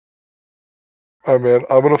 Alright, man.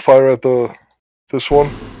 I'm gonna fire at this one.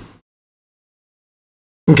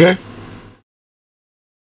 Okay.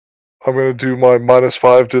 I'm gonna do my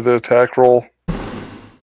 -5 to the attack roll.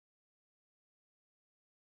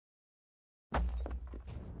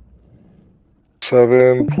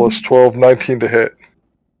 Seven plus 12, 19 to hit.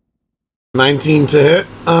 19 to hit.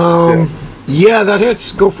 Yeah, that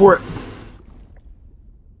hits. Go for it.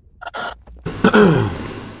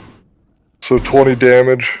 So 20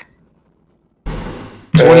 damage.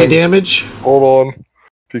 20 damage? Hold on.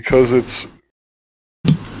 Because it's...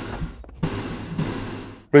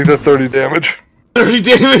 Make that 30 damage. 30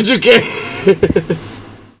 damage, okay.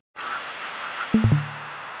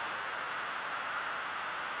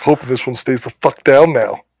 Hoping this one stays the fuck down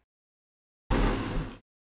now.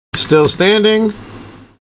 Still standing.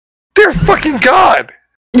 Dear fucking God!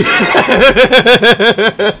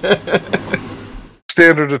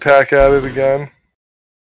 Standard attack at it again.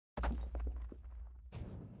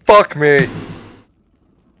 Fuck me.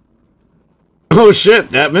 Oh shit,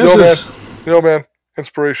 that misses. No man.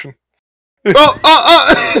 Inspiration. Going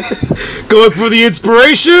for the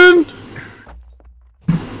inspiration?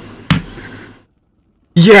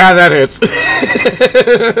 Yeah, that hits.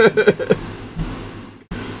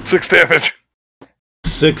 6 damage.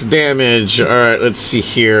 6 damage. Alright, let's see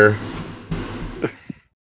here.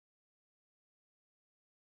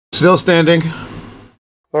 Still standing.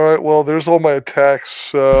 Alright, well, there's all my attacks,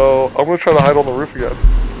 so I'm gonna try to hide on the roof again.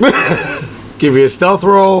 Give me a stealth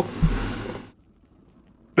roll.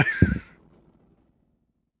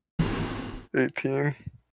 18.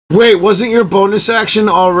 Wait, wasn't your bonus action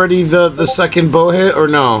already the second bow hit, or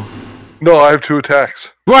no? No, I have 2 attacks.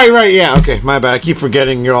 Right, yeah, okay, my bad. I keep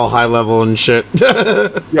forgetting you're all high level and shit.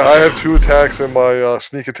 Yeah, I have 2 attacks and my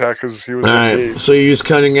sneak attack because he was Alright, so you use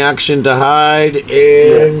cunning action to hide,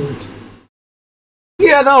 and...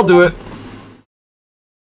 Yeah, that'll do it.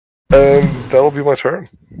 And that'll be my turn.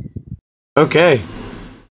 Okay.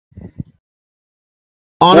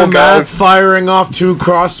 Automath firing off 2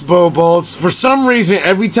 crossbow bolts. For some reason,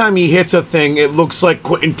 every time he hits a thing, it looks like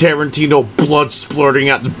Quentin Tarantino blood splurting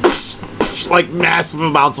out. Like massive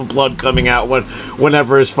amounts of blood coming out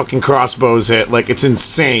whenever his fucking crossbows hit. Like, it's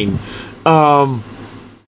insane. But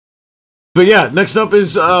yeah, next up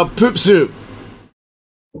is Poop Suit.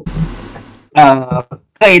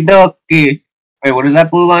 Kaidoki. Wait, what is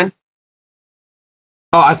that blue line?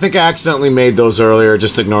 Oh, I think I accidentally made those earlier.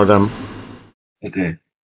 Just ignore them. Okay.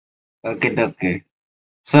 Okay.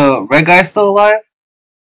 So, red guy's still alive?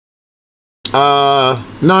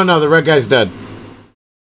 No, the red guy's dead.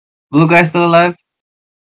 Blue guy's still alive?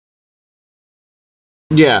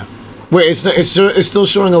 Yeah. Wait, it's still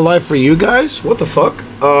showing alive for you guys? What the fuck?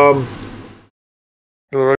 The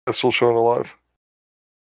red guy's still showing alive.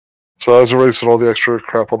 So I was erasing all the extra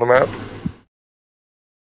crap on the map.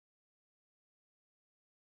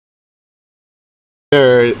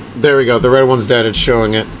 There we go. The red one's dead. It's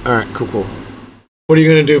showing it. Alright, cool. What are you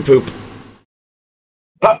gonna do, Poop?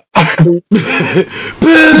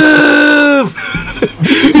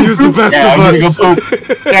 Use the best of us.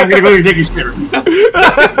 I'm gonna go take a shit.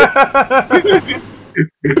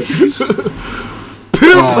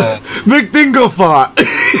 McDinglefought.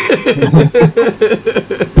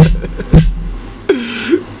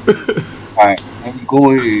 Alright, I'm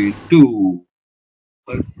going to.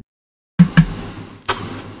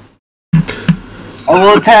 I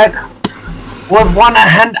will attack with one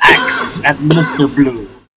hand axe at Mr. Blue.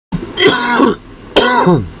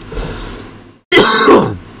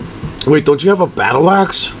 Wait, don't you have a battle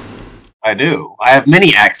axe? I do. I have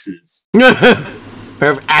many axes. I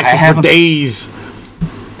have axes for days.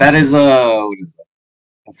 That is what is that?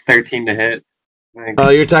 A 13 to hit.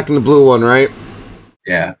 You're attacking the blue one, right?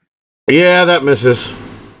 Yeah. Yeah, that misses.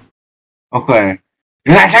 Okay.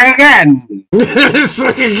 Swing again!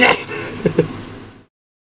 Swing again!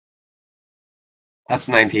 That's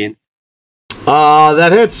 19.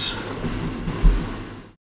 That hits.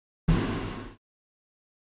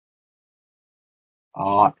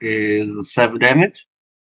 Is 7 damage?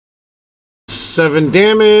 7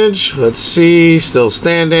 damage. Let's see. Still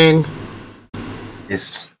standing.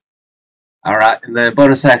 Yes. Alright, and then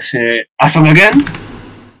bonus action. I swing again?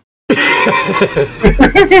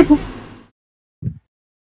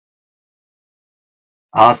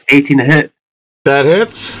 It's 18 to hit. That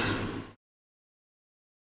hits.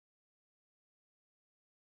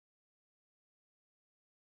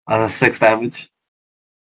 That's 6 damage.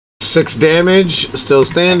 6 damage. Still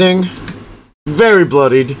standing. Very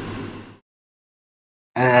bloodied.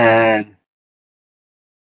 And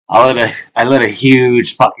I let a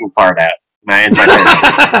huge fucking fart out. And I end my turn.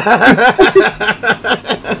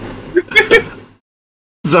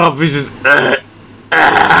 Zombies just.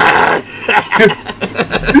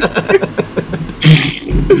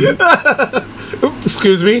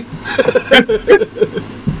 Excuse me.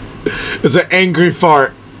 It's an angry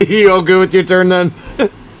fart. You all good with your turn then?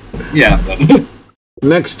 Yeah.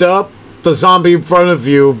 Next up, the zombie in front of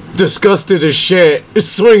you, disgusted as shit,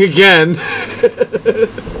 swing again.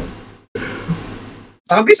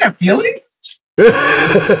 Zombies have feelings?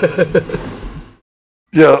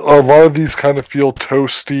 Yeah, a lot of these kind of feel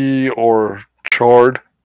toasty or charred.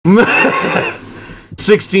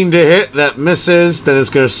 16 to hit, that misses. Then it's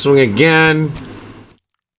going to swing again.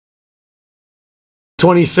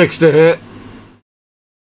 26 to hit.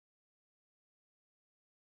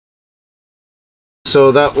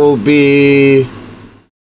 So that will be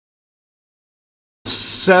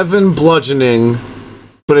 7 bludgeoning,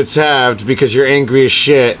 but it's halved because you're angry as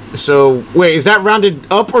shit. So, wait, is that rounded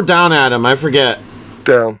up or down, Adam? I forget.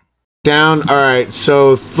 Down. Down, alright,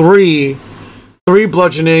 so 3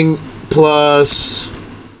 bludgeoning plus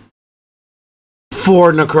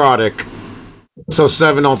 4 necrotic. So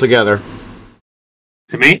 7 altogether.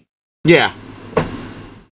 To me? Yeah.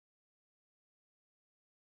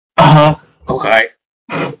 Okay.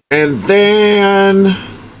 And then...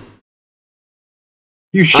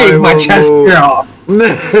 You shake my chest, girl!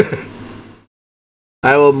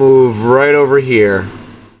 I will move right over here.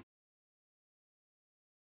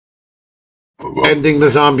 Ending the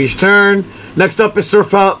zombie's turn. Next up is Sir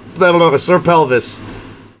Pelvis. Sir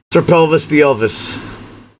Pelvis the Elvis.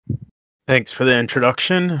 Thanks for the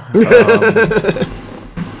introduction. Let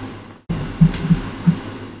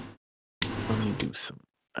me do some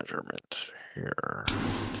measurement here.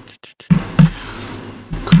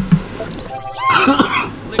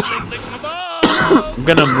 I'm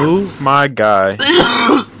gonna move my guy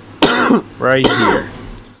right here.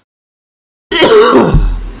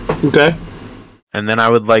 Okay. And then I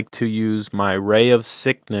would like to use my Ray of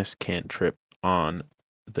Sickness cantrip on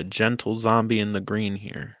the gentle zombie in the green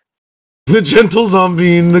here. The gentle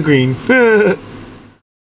zombie in the green.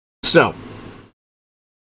 So.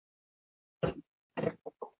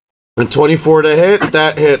 A 24 to hit,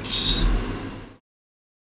 that hits.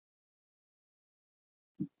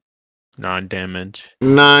 9 damage.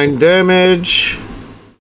 9 damage.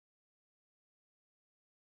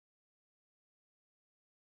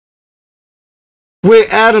 Wait,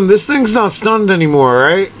 Adam, this thing's not stunned anymore,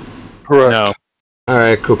 right? Correct. No.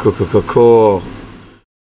 Alright, cool.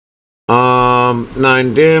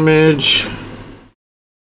 9 damage.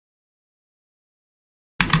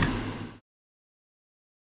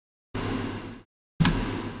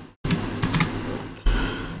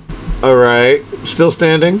 Alright, still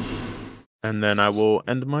standing. And then I will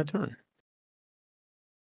end my turn.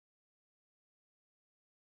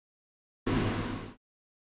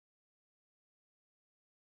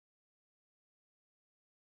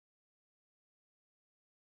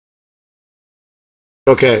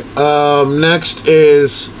 Okay, next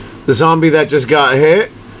is The zombie that just got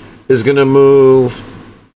hit is gonna move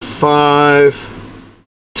 5,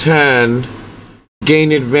 10,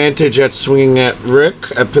 gain advantage at swinging at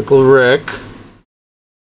Rick, at Pickle Rick.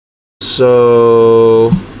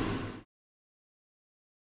 So...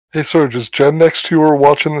 Hey, Serge, is Jen next to you or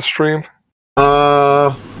watching the stream?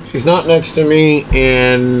 She's not next to me,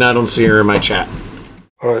 and I don't see her in my chat.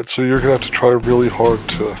 Alright, so you're gonna have to try really hard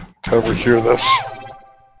to have her hear this.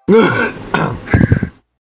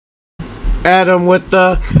 Adam with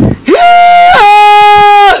the...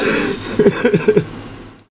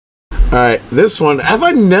 Alright, this one. Have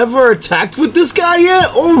I never attacked with this guy yet?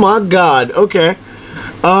 Oh my god. Okay.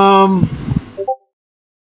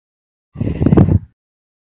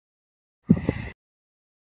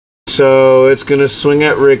 So it's gonna swing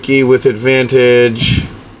at Ricky with advantage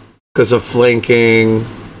because of flanking.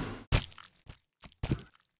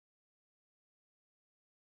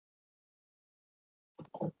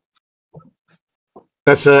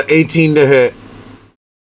 That's a 18 to hit.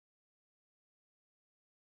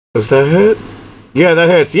 Does that hit? Yeah, that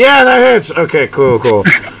hits. Yeah, that hits! Okay, cool, cool.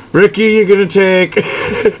 Ricky, you're gonna take...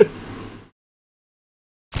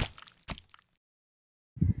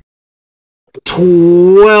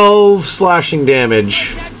 12 slashing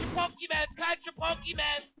damage.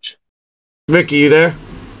 Ricky, you there?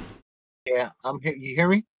 Yeah, I'm here. You hear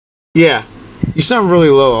me? Yeah. You sound really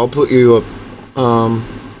low. I'll put you up.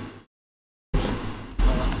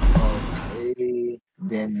 Okay,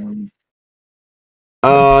 then...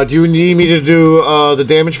 Do you need me to do the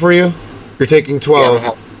damage for you? You're taking 12.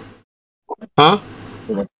 Yeah, huh?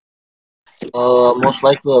 Most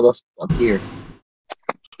likely that's up here.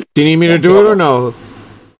 Do you need me to do it or no?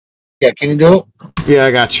 Yeah, can you do it? Yeah,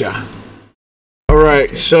 I gotcha.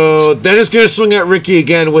 Alright, so then it's gonna swing at Ricky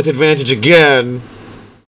again with advantage again.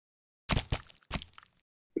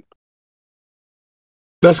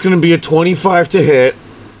 That's gonna be a 25 to hit.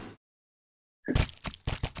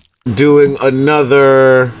 Doing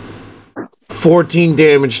another 14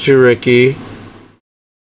 damage to Ricky.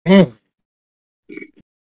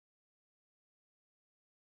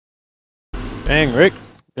 Dang, Rick.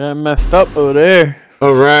 Got messed up over there.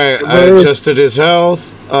 Alright, I adjusted his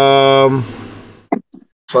health. So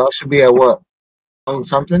I should be at what?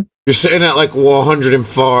 Something? You're sitting at like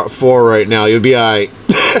 104 right now. You'll be alright.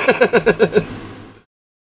 I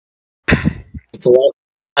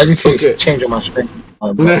didn't see it change on my screen.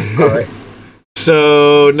 Alright.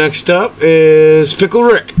 So next up is Pickle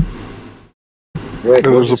Rick. Rick,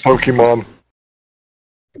 there's a Pokemon.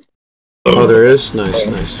 Oh, there is? Nice,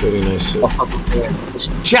 nice, very nice.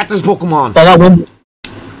 Chat this Pokemon. So I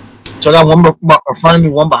got one in front of me,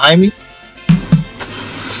 one behind me.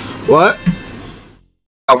 What?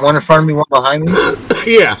 I got one in front of me, one behind me.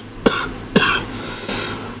 Yeah.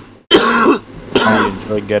 I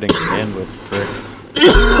enjoy getting sandwiched, Rick.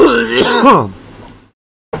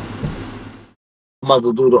 I'm about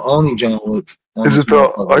to do the only John Wick. Is it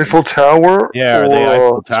the Eiffel Tower? Yeah, or the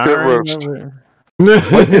Eiffel Tower. Spit roast?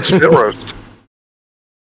 It's spit roast.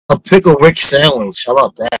 A Pickle Rick sandwich. How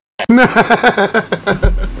about that?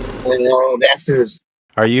 That's his.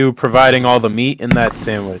 Are you providing all the meat in that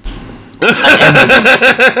sandwich?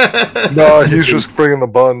 No, he's just bringing the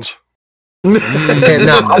buns. No,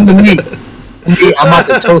 I'm the meat. I'm about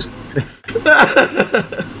to toast. I'm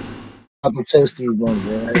about to toast these buns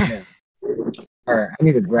right now. Alright, I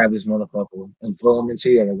need to grab this motherfucker and throw him into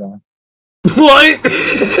the other guy. What?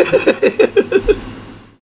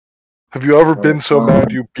 Have you ever been so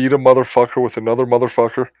mad you beat a motherfucker with another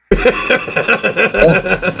motherfucker?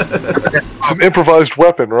 It's an improvised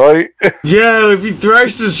weapon, right? Yeah, if you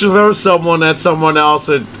tries to throw someone at someone else,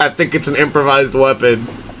 I think it's an improvised weapon.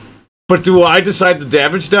 But do I decide the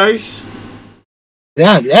damage dice?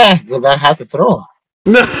 Yeah, because I have to throw.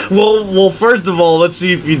 well, first of all, let's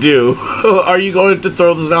see if you do. Are you going to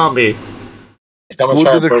throw the zombie? Would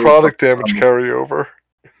the necrotic damage carry over?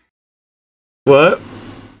 What?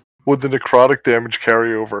 Would the necrotic damage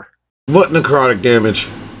carry over? What necrotic damage?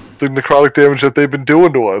 The necrotic damage that they've been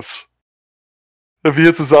doing to us. If he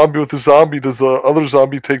hits a zombie with a zombie, does the other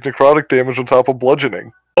zombie take necrotic damage on top of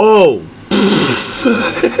bludgeoning? Oh!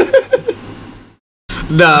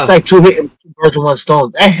 Nah. It's like two birds with one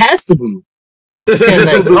stone. It has to be.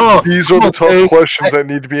 These are the tough questions that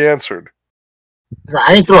need to be answered.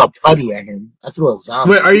 I didn't throw a putty at him. I threw a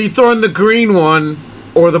zombie. Wait, are you throwing the green one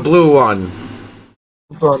or the blue one?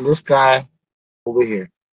 I'm throwing this guy over here.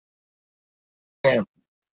 And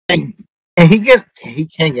he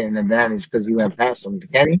can't get an advantage because he went past him,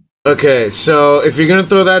 can he? Okay, so if you're gonna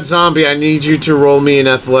throw that zombie, I need you to roll me in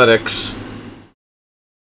athletics.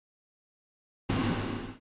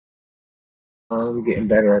 I'm getting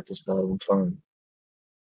better at this though. I'm trying.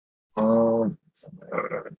 Um,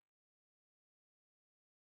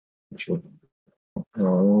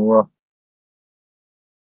 oh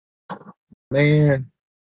man,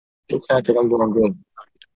 looks like I'm doing good.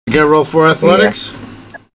 You gotta roll for athletics.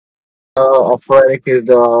 Athletic is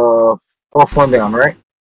the fourth one down, right?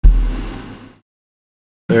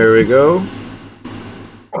 There we go.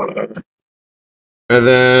 And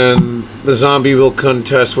then the zombie will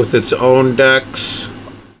contest with its own dex.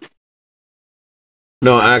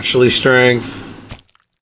 No, actually strength.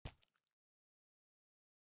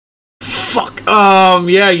 Fuck.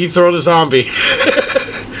 Yeah, you throw the zombie.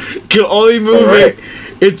 Can only move it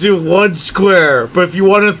into one square. But if you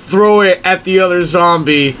want to throw it at the other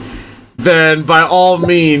zombie, then by all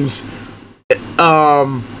means,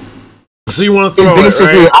 so you want to throw it,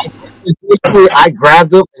 right? Basically, I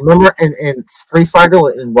grabbed him. Remember, in Street Fighter,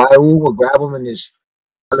 and Ryu would grab him and just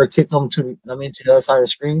try to kick him to the other side of the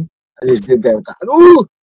screen. I just did that. Ooh!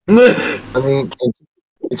 I mean,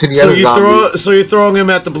 into the other zombie. So you're throwing him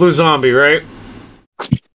at the blue zombie, right?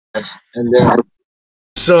 Yes. And then.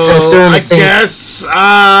 So I guess.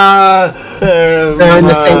 They're in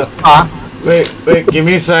the same spot. Wait, give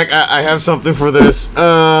me a sec. I have something for this.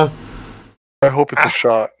 I hope it's a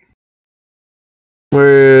shot.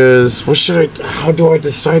 What should I? How do I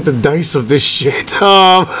decide the dice of this shit?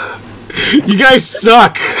 You guys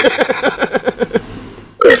suck.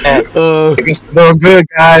 I guess we're doing good,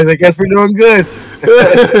 guys. I guess we're doing good.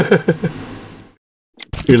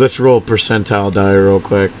 Here, let's roll percentile die real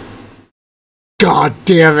quick. God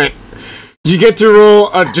damn it! You get to roll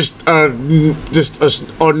just a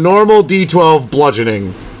normal D12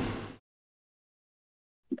 bludgeoning.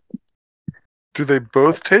 Do they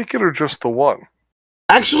both take it or just the one?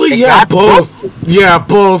 Actually, yeah, both. Yeah,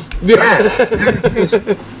 both.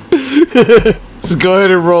 So go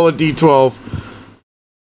ahead and roll a D12.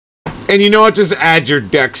 And you know what? Just add your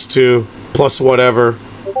dex to plus whatever.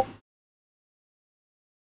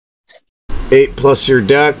 8 plus your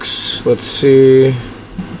dex. Let's see.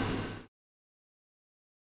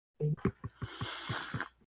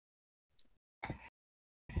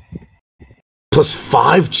 Plus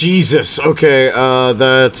 5? Jesus. Okay,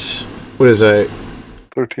 that's... What is that?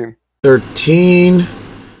 13. 13.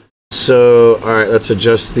 So, alright, let's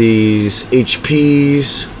adjust these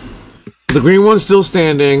HPs. The green one's still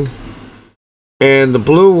standing. And the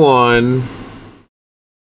blue one...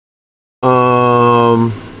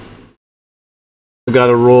 I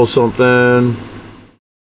gotta roll something.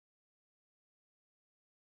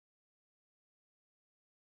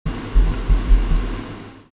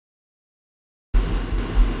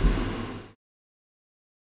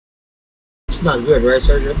 It's not good, right,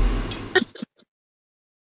 Sergio?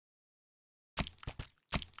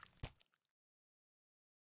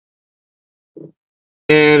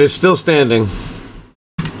 And it's still standing.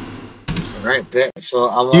 All right, bet.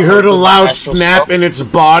 So you heard a loud snap in its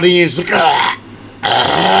body. It's like,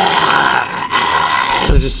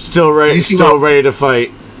 it's just still ready, ready to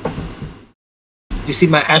fight. You see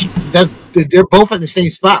my astral? They're both at the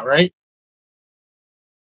same spot, right?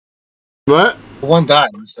 What? One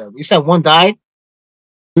died. You said one died?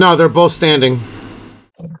 No, they're both standing.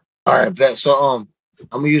 All right, bet. So I'm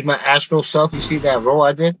gonna use my astral self. You see that roll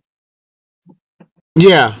I did?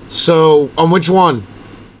 Yeah. So on which one?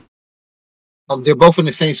 They're both in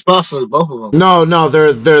the same spot, so both of them. No,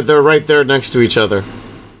 they're right there next to each other.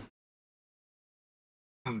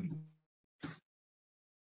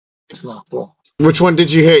 It's not cool. Which one did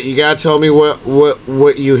you hit? You gotta tell me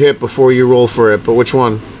what you hit before you roll for it. But which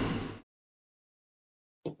one?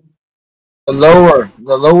 The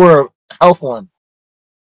lower health one.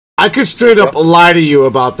 I could straight up lie to you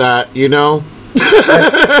about that, you know. But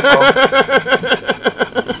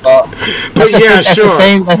yeah, sure.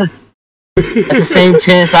 That's the same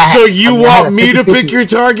chance I have. So you want me to pick your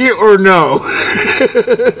target or no?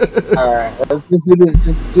 Alright, let's just do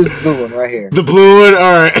this blue one right here. The blue one?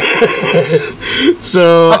 Alright.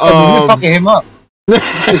 So you're fucking him up.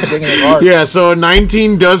 Yeah, so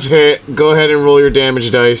 19 does hit. Go ahead and roll your damage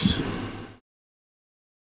dice.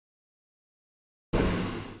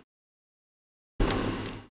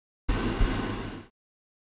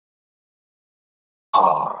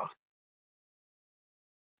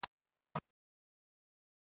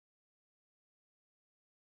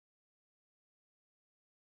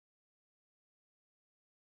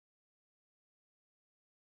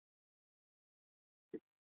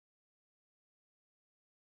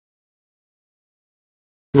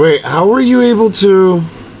 Wait, how were you able to...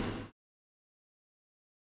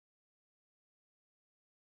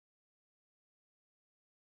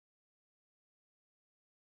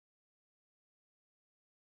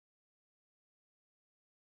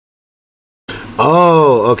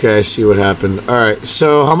 Oh, okay. I see what happened. All right.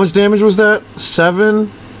 So how much damage was that?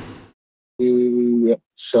 7? Yep.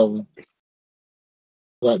 So,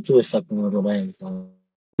 like, do a second little range.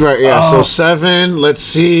 Right. Yeah. So 7. Let's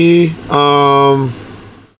see.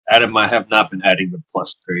 Adam, I have not been adding the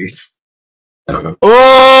 +3.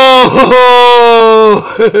 Oh!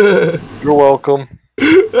 You're welcome.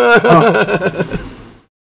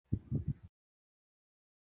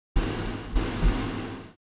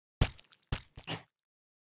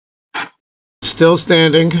 Still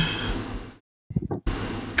standing.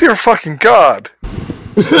 Dear fucking God.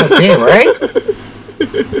 Oh, damn, right?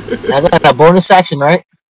 I got a bonus action, right?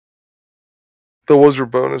 That was your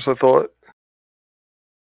bonus, I thought.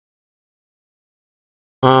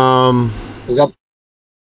 Is that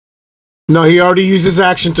No, he already used his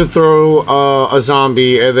action to throw a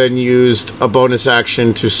zombie, and then used a bonus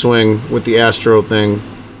action to swing with the Astro thing.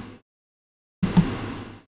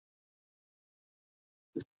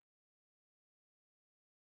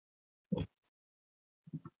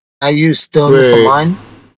 I use stillness of Wait. mind?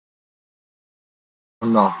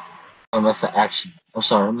 No. Oh, that's the action. I'm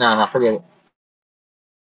sorry. Nah, forget it.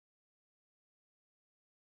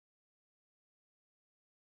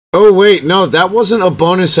 Oh wait, no, that wasn't a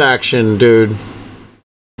bonus action, dude.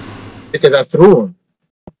 Because I threw him.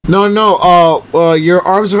 No, your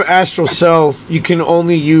Arms of Astral Self you can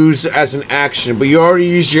only use as an action, but you already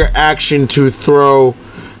used your action to throw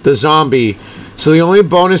the zombie. So the only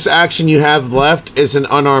bonus action you have left is an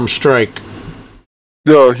unarmed strike.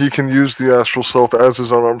 Yeah, he can use the Astral Self as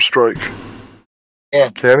his unarmed strike. Yeah.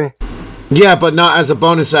 Can he? Yeah, but not as a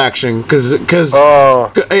bonus action, because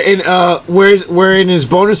where in his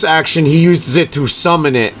bonus action he uses it to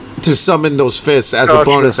summon those fists as a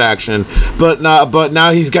bonus action. But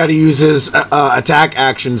now he's got to use his attack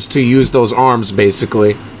actions to use those arms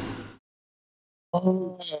basically.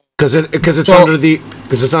 Because it's under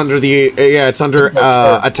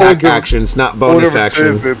attack actions, not bonus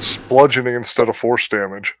actions. It's bludgeoning instead of force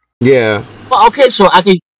damage. Yeah. Well, okay, so I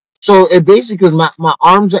can. So it basically my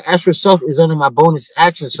arms of Astral Self is under my bonus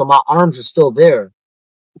action, so my arms are still there.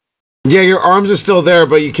 Yeah, your arms are still there,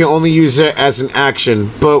 but you can only use it as an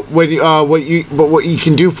action. But what you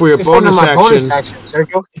can do for your bonus action? Bonus action,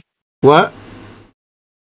 Sergio. What?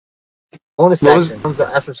 Bonus action. Arms of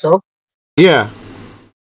Astral Self. Yeah.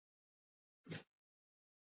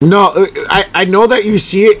 No, I know that you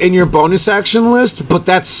see it in your bonus action list, but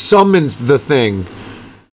that summons the thing.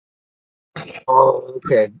 Oh,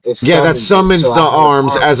 okay. That summons the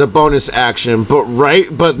arms as a bonus action, but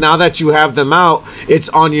now that you have them out, it's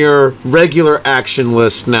on your regular action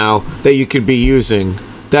list now that you could be using.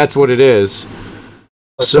 That's what it is.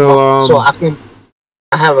 So I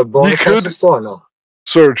have a bonus action still or no?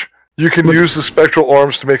 Surge, you can use the spectral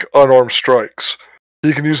arms to make unarmed strikes.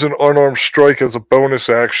 He can use an unarmed strike as a bonus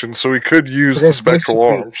action, so he could use the spectral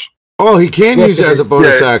arms. Oh, he can use it as a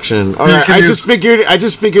bonus action. All right, I just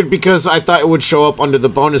figured because I thought it would show up under the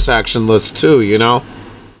bonus action list too. You know,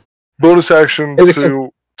 bonus action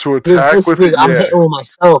to attack with it. I'm hitting with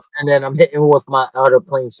myself, and then I'm hitting with my outer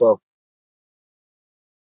plane self.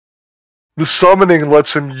 The summoning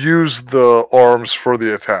lets him use the arms for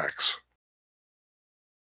the attacks.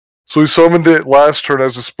 So he summoned it last turn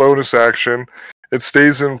as his bonus action. It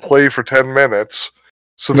stays in play for 10 minutes.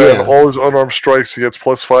 So then all his unarmed strikes, he gets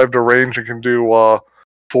 +5 to range and can do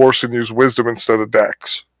force and use wisdom instead of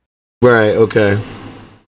dex. Right, okay.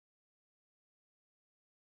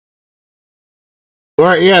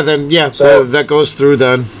 Alright, yeah, then, so that goes through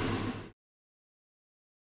then.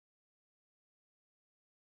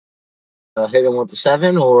 Hit him with the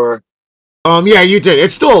 7, or? Yeah, you did.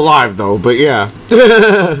 It's still alive, though, but yeah.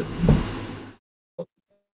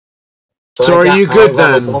 So are you good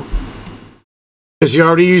then? Because you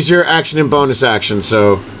already used your action and bonus action,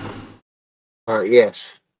 so... Alright,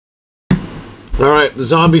 yes. Alright, the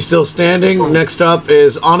zombie's still standing. Next up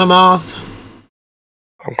is Anamoth.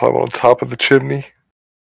 I'm climbing on top of the chimney.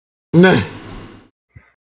 Nah.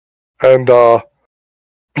 And,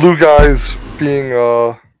 blue guy's being,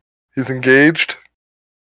 he's engaged.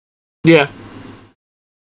 Yeah.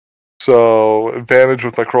 So, advantage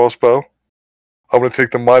with my crossbow. I'm going to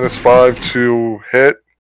take the -5 to hit.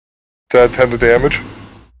 To add 10 to damage.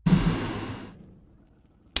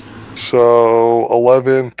 So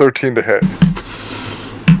 11, 13 to hit.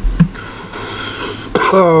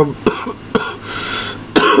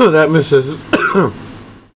 That misses.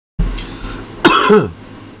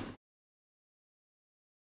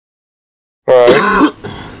 Alright.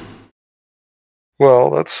 Well,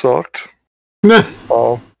 that sucked.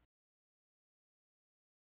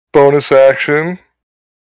 Bonus action.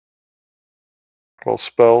 Well,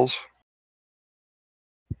 spells.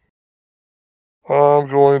 I'm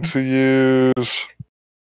going to use...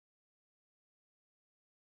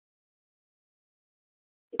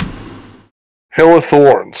 Hail of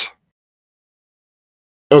Thorns.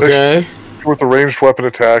 Okay. With a ranged weapon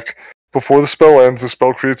attack. Before the spell ends, the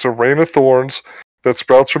spell creates a rain of thorns that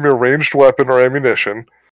sprouts from your ranged weapon or ammunition.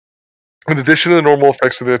 In addition to the normal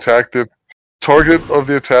effects of the attack, the target of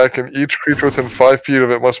the attack and each creature within 5 feet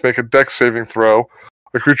of it must make a dex saving throw.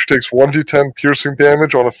 A creature takes 1d10 piercing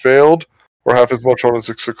damage on a failed, or half as much on a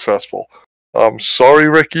successful. Sorry,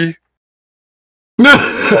 Ricky.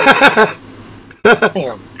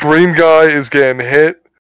 Green guy is getting hit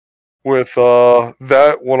with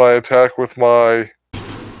that when I attack with my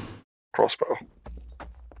crossbow.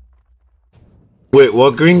 Wait,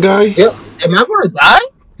 what green guy? Yep. Am I gonna die?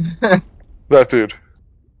 That dude.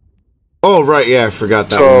 Oh, right, yeah, I forgot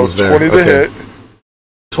that So one was there. 20 to hit.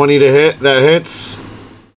 20 to hit, that hits.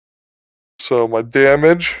 So my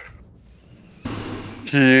damage,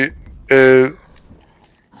 he is...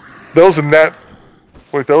 That was a nat...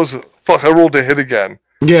 Wait, that was a... Fuck, I rolled a hit again.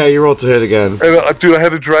 Yeah, you rolled to hit again. And, dude, I had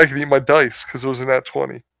to drag and eat my dice, because it was a nat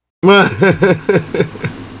 20.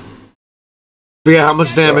 But yeah, how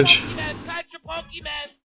much damage?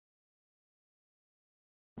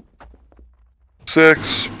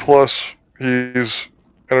 6 plus he's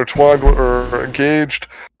intertwined or engaged.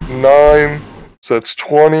 9, so that's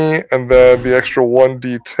 20, and then the extra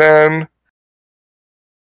 1d10.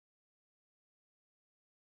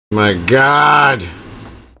 My God.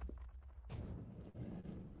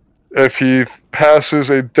 If he passes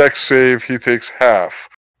a dex save, he takes half.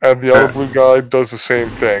 And the other blue guy does the same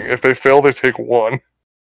thing. If they fail, they take 1.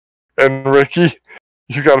 And Ricky,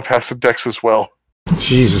 you gotta pass the dex as well.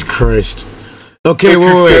 Jesus Christ. Okay, if wait,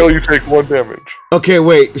 you wait. fail, you take 1 damage. Okay,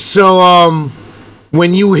 wait. So,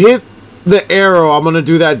 when you hit the arrow, I'm gonna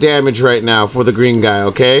do that damage right now for the green guy,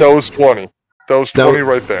 okay? That was 20. That was 20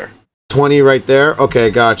 right there. 20 right there? Okay,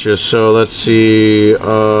 gotcha. So, let's see,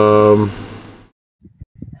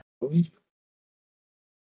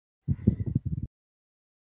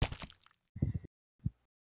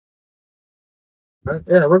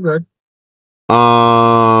 Yeah, we're good.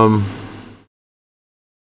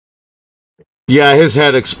 yeah, his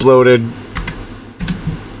head exploded.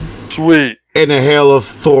 Sweet. In a hail of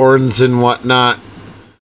thorns and whatnot.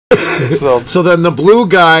 So, So then the blue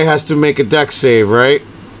guy has to make a dex save, right?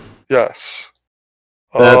 yes.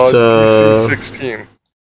 That's, DC 16.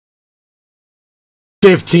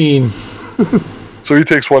 15. So he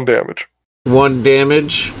takes 1 damage. 1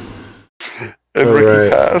 damage. And All Ricky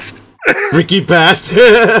right. passed. Ricky passed.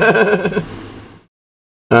 That's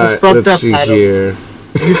Alright, fucked let's up, see Adam. here.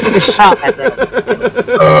 You took a shot at that.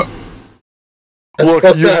 That's Look,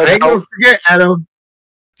 fucked you up. had I ain't gonna forget, Adam.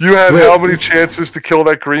 You had Wait. how many chances to kill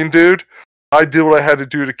that green dude? I did what I had to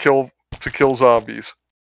do to kill zombies.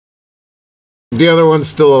 The other one's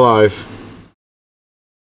still alive.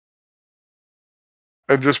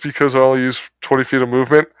 And just because I only use 20 feet of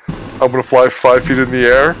movement, I'm gonna fly 5 feet in the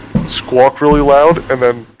air, squawk really loud, and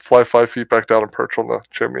then fly 5 feet back down and perch on the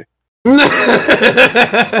chimney. Not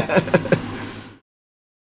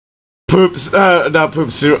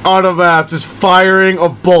poop suit. Automat just firing a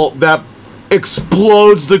bolt that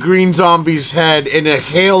explodes the green zombie's head in a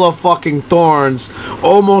hail of fucking thorns,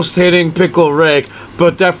 almost hitting Pickle Rick,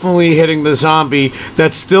 but definitely hitting the zombie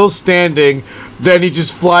that's still standing. Then he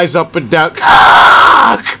just flies up and down.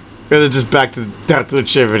 And then just back to down to the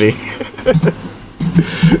chimney.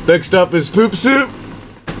 Next up is Poop Soup.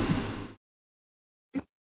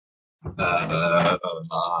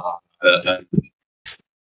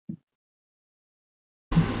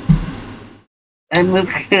 And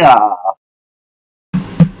move here.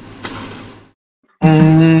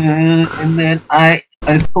 And then I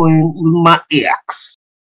swing my axe.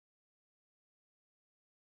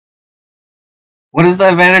 What is the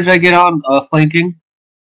advantage I get on flanking?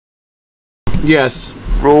 Yes.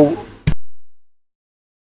 Roll.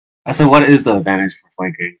 I said, what is the advantage for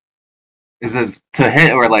flanking? Is it to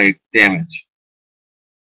hit or like damage?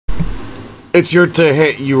 It's your to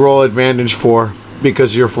hit. You roll advantage for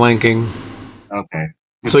because you're flanking. Okay.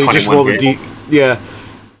 So you just roll the hit. Yeah.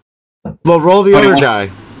 Well, roll the other 21.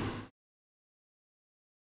 die.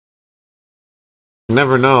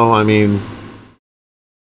 Never know. I mean,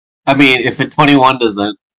 if it 21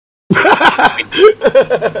 doesn't. I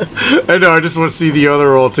know. I just want to see the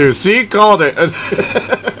other roll too. See, called it.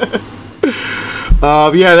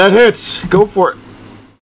 Yeah, that hits. Go for it.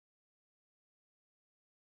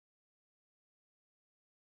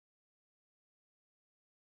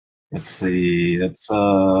 Let's see. That's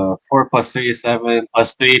 4 plus 3 is 7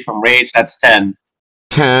 plus 3 from rage. That's 10.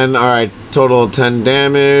 10. Alright, total 10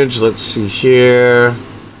 damage. Let's see here.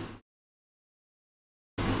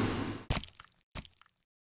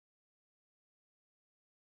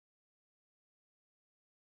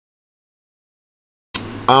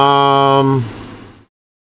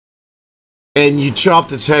 And you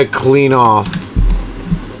chopped its head clean off.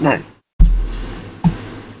 Nice.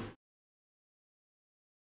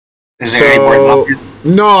 Is there any more zombies?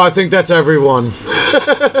 No, I think that's everyone.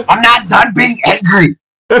 I'm not done being angry.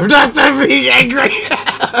 I'm not done being angry.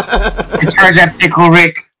 I charge at Pickle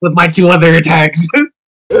Rick with my 2 other attacks.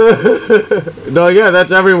 No, yeah,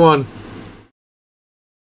 that's everyone.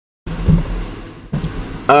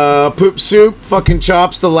 Poop Soup fucking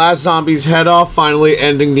chops the last zombie's head off, finally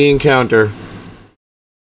ending the encounter.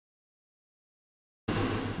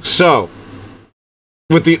 So,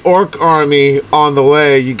 with the orc army on the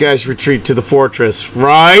way, you guys retreat to the fortress,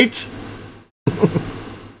 right?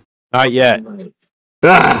 Not yet.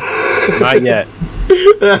 Not yet.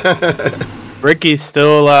 Ricky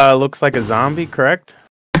still looks like a zombie, correct?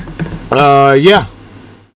 Yeah.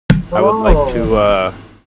 I would like to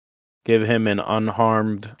give him an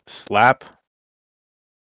unharmed slap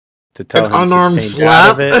to tell him unarmed to change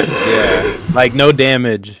slap? out of it. Yeah, like no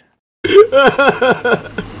damage.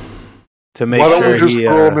 To make sure he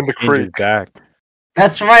changes back.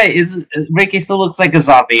 That's right. Ricky still looks like a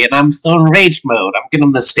zombie, and I'm still in rage mode. I'm gonna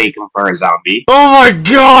mistake him for a zombie. Oh my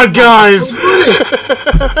god, guys!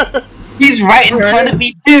 He's right in front of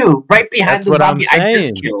me too, right behind That's the what I'm zombie I just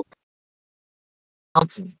saying. killed.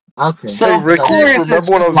 Okay. So Hey, of Ricky, course remember it's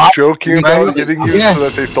when I just was joking about logical. hitting you Yeah. so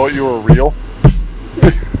that they thought you were real?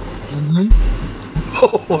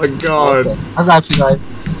 Oh my god. Okay, I got you guys.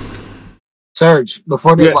 Surge,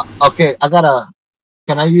 before they... Yeah. Okay, I gotta...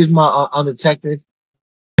 Can I use my undetected?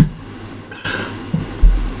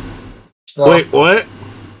 Spell? Wait, what?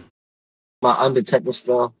 My undetected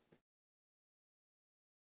spell.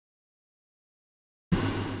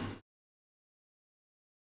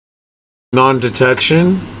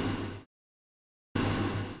 Non-detection?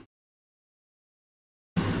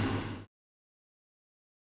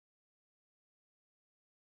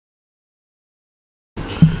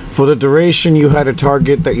 For the duration, you had a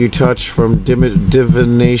target that you touch from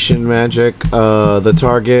divination magic. The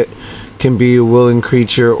target can be a willing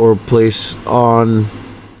creature or place on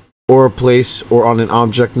an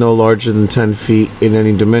object no larger than 10 feet in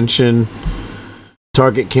any dimension.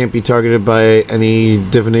 Target can't be targeted by any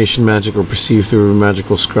divination magic or perceived through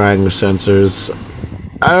magical scrying or sensors.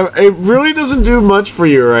 It really doesn't do much for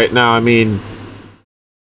you right now. I mean...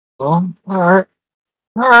 Oh, alright.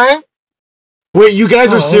 Alright. Wait, you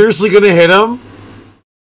guys are seriously gonna hit him?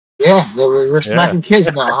 Yeah, we're smacking kids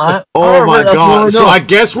now, huh? Oh my that's what god. we're So doing. I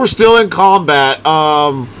guess we're still in combat.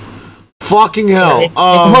 Fucking hell. Hey,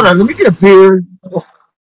 hold on, let me get a beer.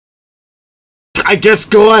 I guess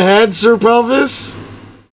go ahead, Sir Pelvis.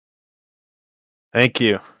 Thank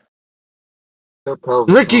you.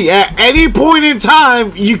 Ricky, at any point in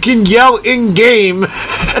time, you can yell in-game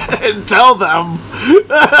and tell them.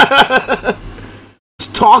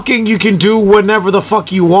 Talking you can do whenever the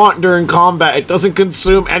fuck you want during combat. It doesn't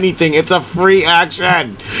consume anything. It's a free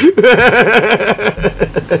action.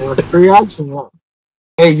 Free action.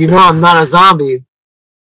 Hey, you know I'm not a zombie.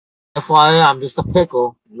 FYI, I'm just a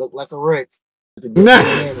pickle. Look like a Rick.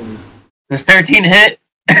 Does 13 hit?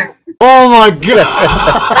 Oh my god!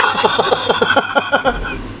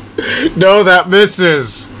 No, that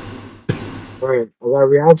misses. Alright, I got a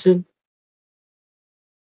reaction.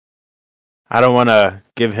 I don't want to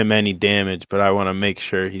give him any damage, but I want to make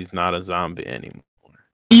sure he's not a zombie anymore.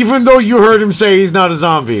 Even though you heard him say he's not a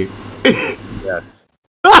zombie. Yes.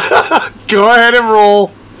 Go ahead and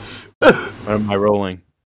roll. What am I rolling?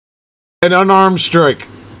 An unarmed strike.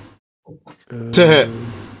 To hit.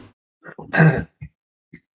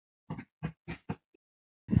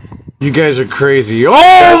 You guys are crazy. Oh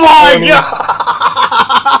my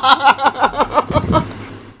god!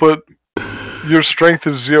 But your strength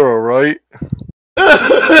is 0, right?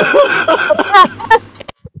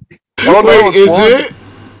 Oh, wait, is it?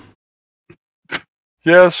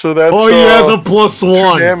 Yeah, so that's... Oh, he has a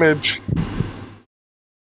 +1. 2 damage.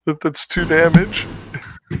 That's 2 damage.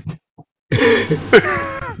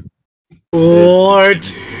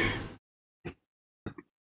 What?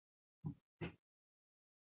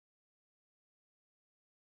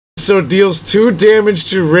 So deals 2 damage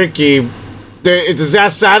to Ricky. Does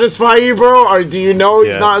that satisfy you, bro? Or do you know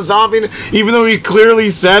he's not a zombie, even though he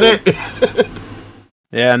clearly said it?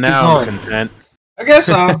 Yeah, now I'm content. I guess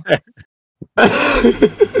so.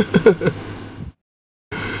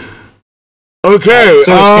 Okay.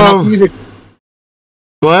 So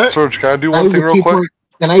What? Serge, can I do one thing real quick?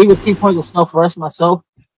 Can I even keep point of self-rest myself?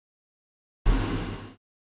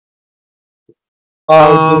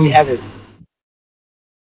 Do we have it?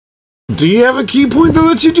 Do you have a key point that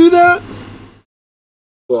lets you do that?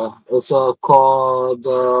 Yeah, it's called.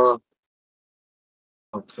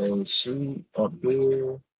 Okay, see up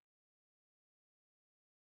here.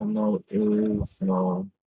 No, it is no.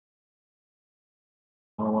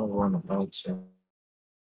 I want to run the action.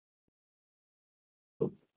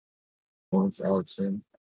 Once action.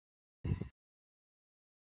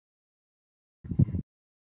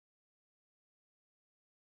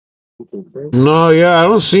 No, yeah, I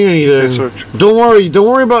don't see anything. Don't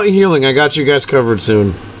worry about healing. I got you guys covered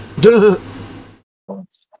soon.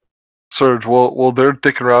 Surge, well, they're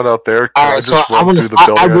dicking around out there. Can I Alright, just so I'm run gonna. through the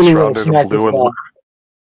building I really surrounded want to in smack this blue guy.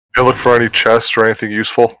 and look for any chests or anything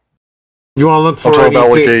useful? You want to look for I'm talking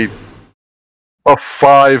about anything? like a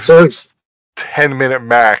 5-10 minute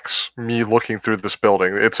max. Me looking through this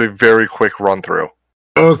building. It's a very quick run through.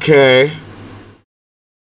 Okay.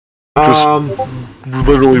 Just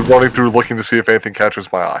literally running through, looking to see if anything catches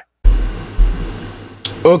my eye.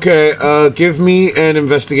 Okay. Give me an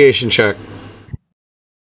investigation check.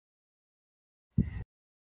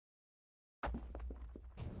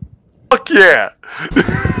 Fuck yeah!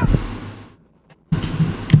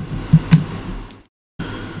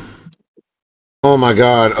 Oh my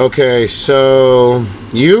god. Okay, so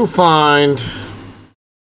you find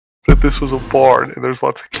that this was a barn and there's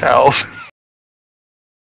lots of cows.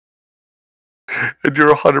 And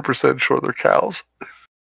you're 100% sure they're cows.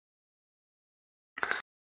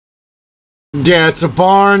 Yeah, it's a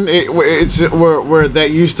barn. It's where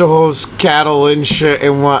that used to host cattle and shit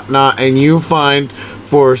and whatnot. And you find,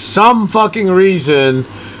 for some fucking reason,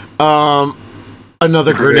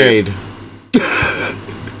 another grenade.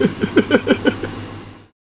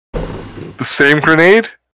 The same grenade?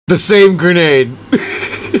 The same grenade.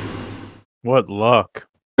 What luck.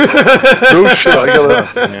 No shit,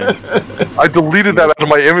 I deleted that out of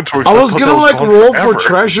my inventory. I was gonna like roll forever. for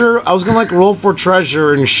treasure. I was gonna like roll for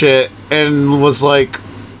treasure and shit, and was like,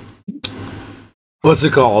 what's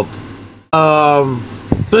it called?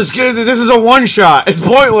 This is a one shot. It's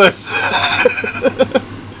pointless.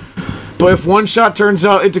 But if one shot turns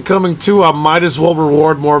out into coming two, I might as well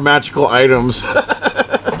reward more magical items.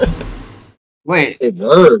 Wait,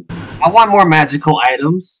 I want more magical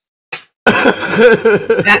items.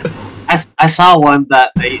 I saw one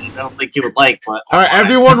that I don't think you would like, but alright,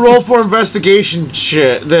 everyone roll for investigation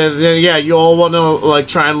shit. Then yeah, you all want to like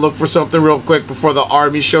try and look for something real quick before the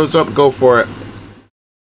army shows up. Go for it.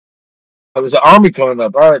 Oh, there's an army coming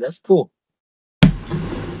up. Alright, that's cool.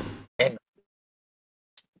 Damn.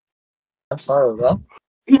 I'm sorry, bro.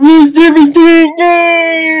 It needs everything!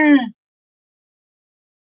 Yay!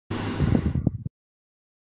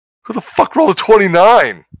 Who the fuck rolled a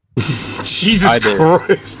 29? Jesus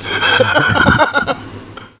Christ.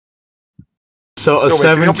 So a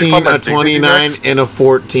 17, a 29, and a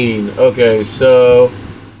 14. Okay, so...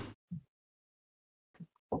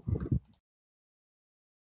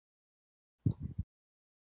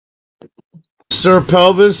 Sir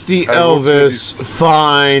Pelvis the Elvis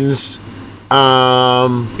finds...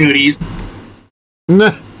 Duties.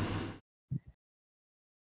 Nah.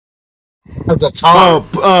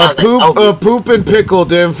 Poop and Pickle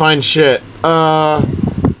didn't find shit.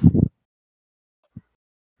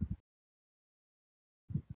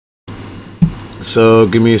 So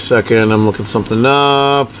give me a second. I'm looking something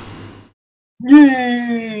up.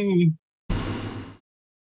 Yay!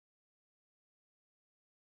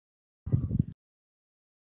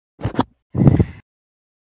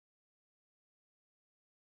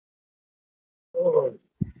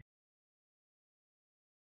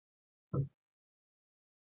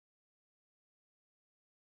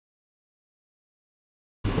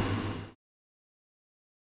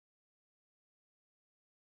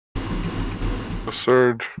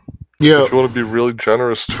 Surge. Yeah. If you want to be really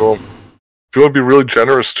generous to him. If you want to be really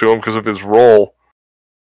generous to him because of his role.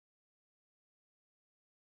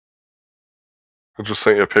 I just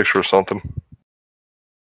sent you a picture or something.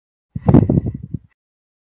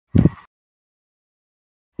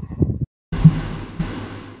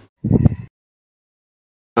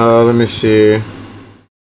 Let me see.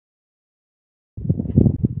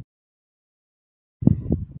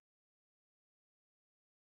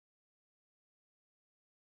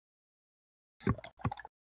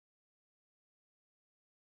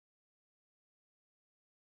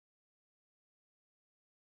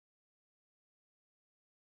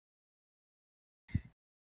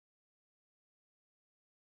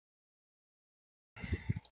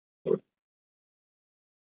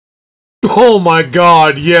 Oh my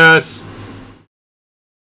god, yes!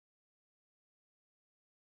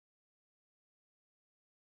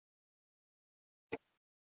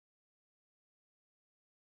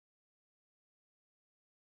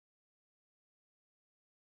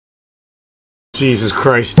 Jesus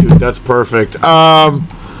Christ, dude, that's perfect. I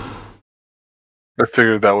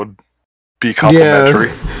figured that would be complimentary.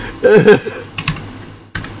 Yeah.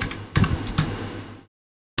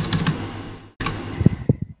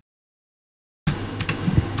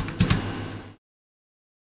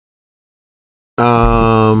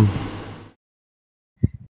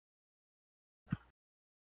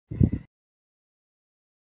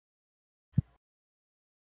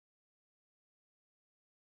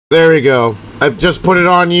 There we go. I've just put it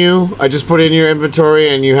on you. I just put it in your inventory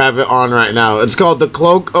and you have it on right now. It's called the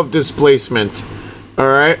Cloak of Displacement.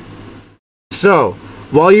 Alright? So,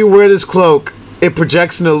 while you wear this cloak, it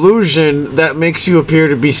projects an illusion that makes you appear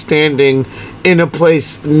to be standing in a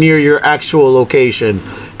place near your actual location,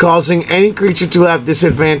 causing any creature to have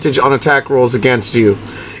disadvantage on attack rolls against you.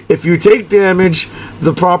 If you take damage,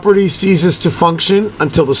 the property ceases to function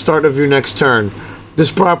until the start of your next turn. This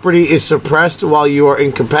property is suppressed while you are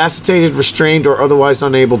incapacitated, restrained, or otherwise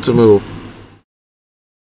unable to move.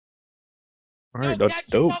 Alright, that's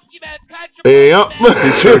dope. Yep.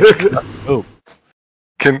 Oh.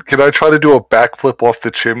 Can I try to do a backflip off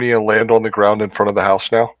the chimney and land on the ground in front of the house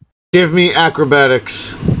now? Give me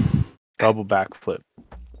acrobatics. Double backflip.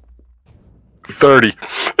 30.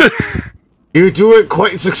 You do it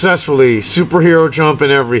quite successfully. Superhero jump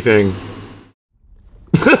and everything.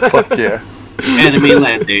 Fuck yeah. Enemy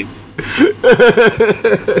landing.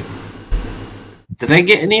 Did I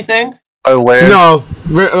get anything? I land. No,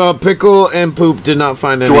 Pickle and Poop did not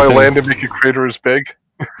find anything. Do I land and make a crater as big?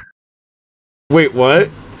 Wait,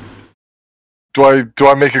 what? Do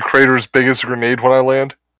I make a crater as big as a grenade when I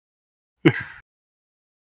land?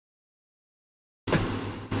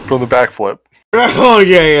 From the backflip. Oh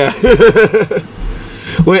yeah.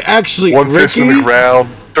 Wait, actually, one fist in the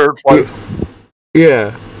ground, dirt flies.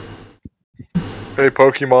 Yeah. Hey,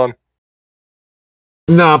 Pokemon.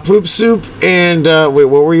 Nah, Poop Soup and wait,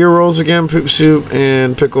 what were your rolls again? Poop Soup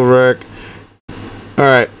and Pickle Wreck. All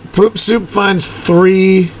right, Poop Soup finds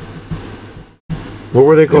 3. What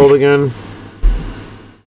were they called again?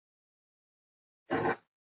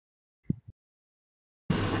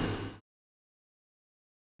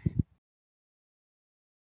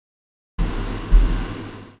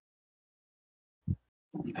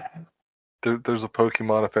 There's a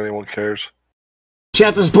Pokemon if anyone cares.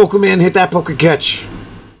 Chat this Pokemon, hit that Poke Catch.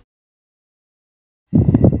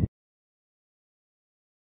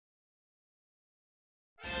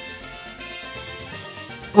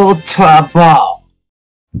 Ultra Ball.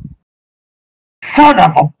 Son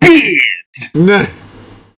of a bitch! Nah.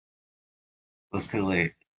 It's too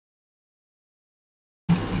late.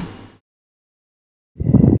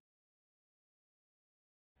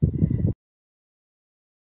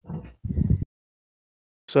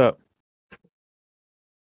 What's up?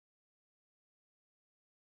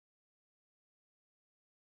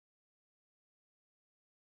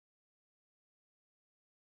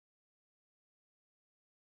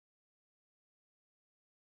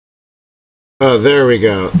 Oh, there we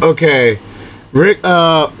go. Okay. Rick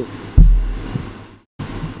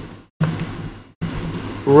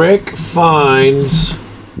finds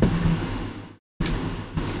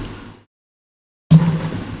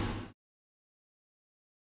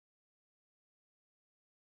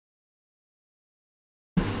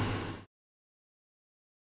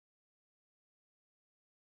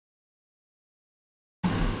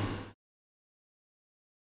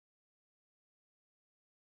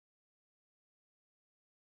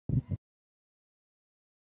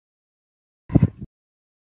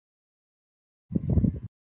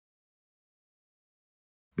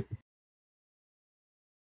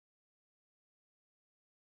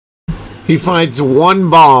one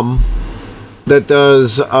bomb that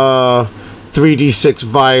does 3d6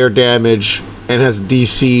 fire damage and has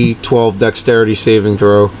DC 12 dexterity saving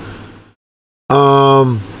throw.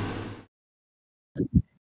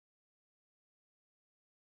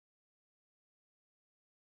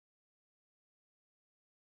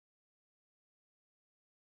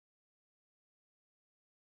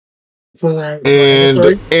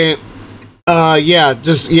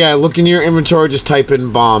 Look in your inventory, just type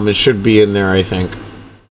in bomb. It should be in there, I think.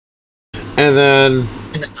 And then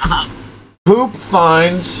Poop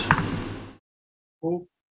finds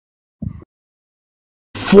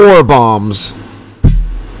 4 bombs.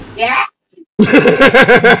 Yeah.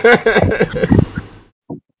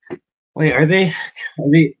 Wait, are they?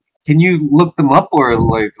 Can you look them up, or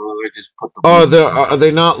like do I just put them? Oh, are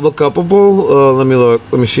they not look upable? Let me look.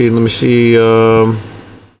 Let me see.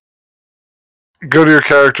 Go to your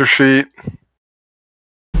character sheet.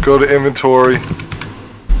 Go to inventory.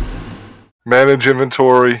 Manage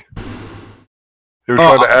inventory. You're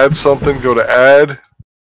trying to add something, go to add,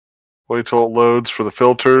 wait till it loads for the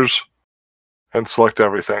filters, and select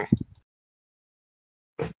everything.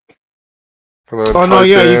 Oh no,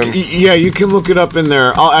 yeah, you can look it up in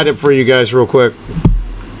there. I'll add it for you guys real quick.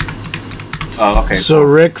 Oh, okay. So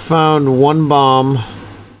Rick found one bomb,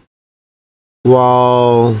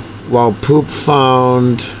 while Poop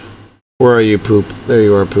found. Where are you, Poop? There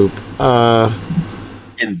you are, Poop.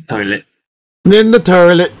 In the toilet. In the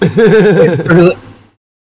toilet.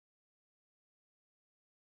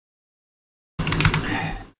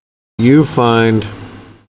 You find.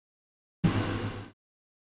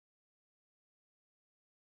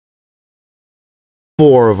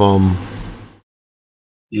 Four of them.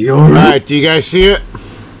 Alright, do you guys see it?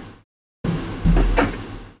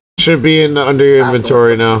 Should be under your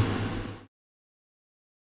inventory now.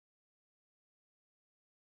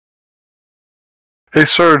 Hey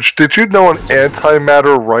Serge, did you know an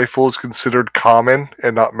antimatter rifle is considered common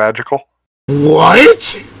and not magical?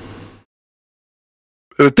 What?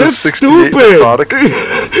 That's stupid!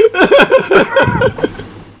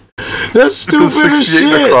 That's stupid as shit!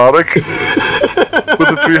 Necrotic with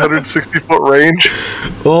a 360-foot range.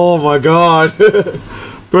 Oh my god.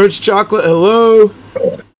 Birch chocolate, hello?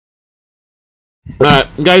 Alright,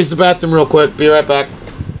 gotta use the bathroom real quick. Be right back.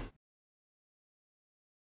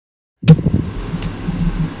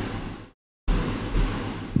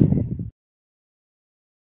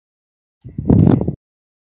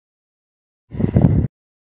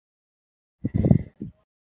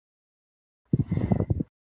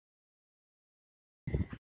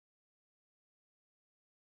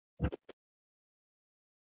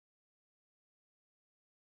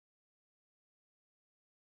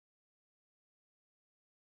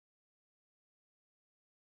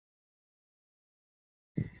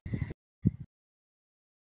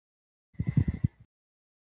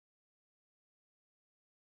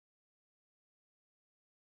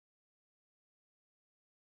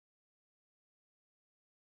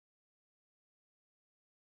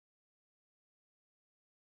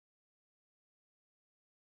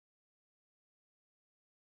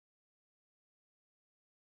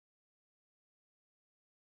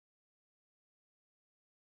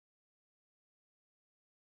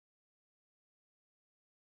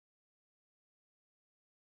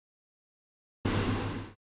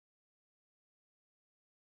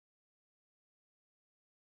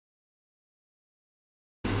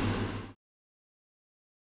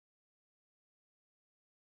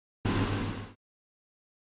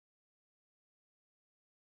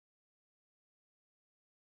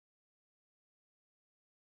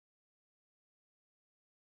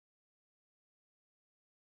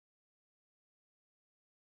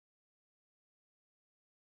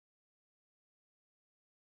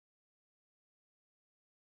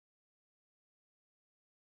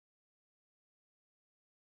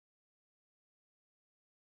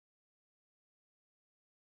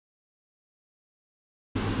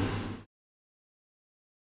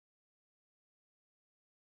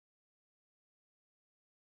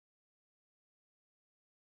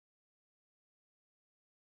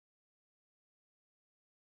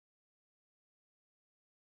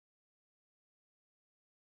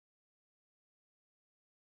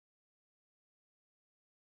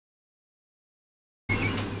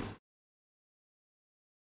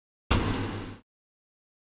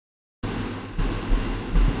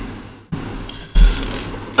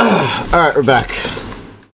 Alright, we're back.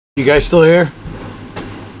 You guys still here?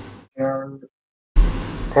 I'm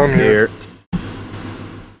here.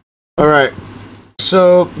 Alright.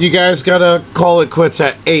 So, you guys gotta call it quits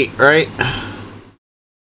at 8, right?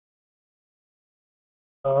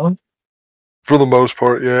 For the most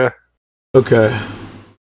part, yeah. Okay.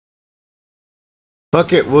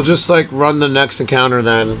 Fuck it, we'll just like run the next encounter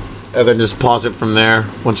then, and then just pause it from there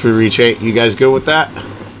once we reach 8. You guys good with that?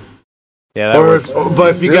 Yeah, that works.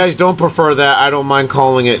 But if you guys don't prefer that, I don't mind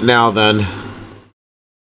calling it now then.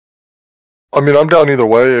 I mean, I'm down either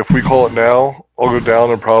way. If we call it now, I'll go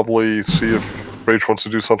down and probably see if Rach wants to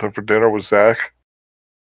do something for dinner with Zach.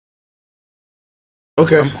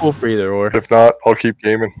 Okay. I'm cool for either or. If not, I'll keep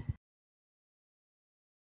gaming.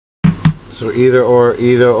 So either or.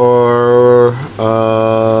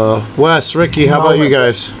 Wes, Ricky, how about you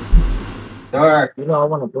guys? Alright, you know I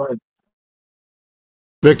want to play.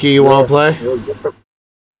 Ricky, you want to play?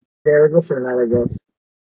 Yeah, go for the night, I guess.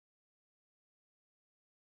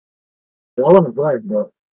 I want to play,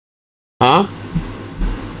 but. Huh?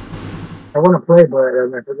 I want to play, but I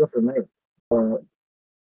have to go for the night.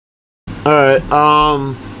 Alright,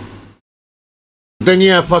 then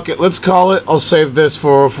yeah, fuck it. Let's call it. I'll save this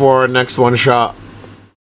for our next one shot.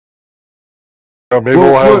 Maybe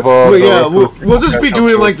we'll have. We'll just be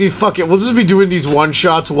doing like these fucking. We'll just be doing these one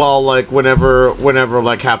shots while like whenever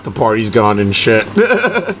like half the party's gone and shit.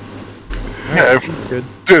 Yeah,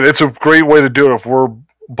 dude, it's a great way to do it. If we're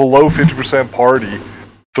below 50% party,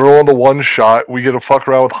 throw on the one shot. We get to fuck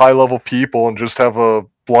around with high level people and just have a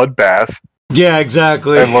bloodbath. Yeah,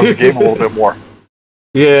 exactly. And learn the game a little bit more.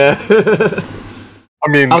 Yeah. I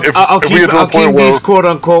mean, I'll keep these quote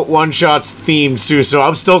unquote one shots themed too, so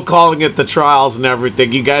I'm still calling it the trials and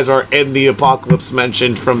everything. You guys are in the apocalypse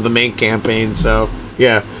mentioned from the main campaign, so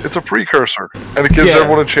yeah. It's a precursor, and it gives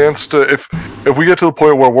everyone a chance to. If we get to the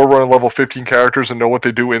point where we're running level 15 characters and know what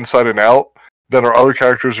they do inside and out, then our other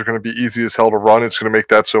characters are going to be easy as hell to run. It's going to make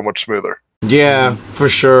that so much smoother. Yeah, for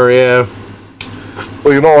sure. Yeah.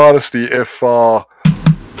 Well, in all honesty, if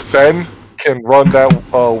Ben can run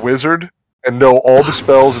that wizard and know all the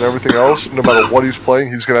spells and everything else, no matter what he's playing,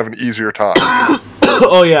 he's going to have an easier time.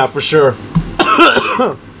 Oh, yeah, for sure.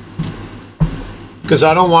 Because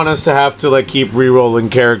I don't want us to have to, like, keep re-rolling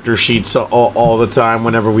character sheets all the time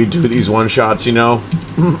whenever we do these one-shots, you know?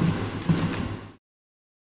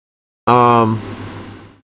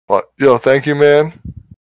 But, yo, thank you, man.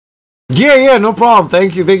 Yeah, no problem.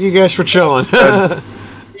 Thank you guys for chilling.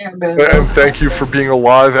 And thank you for being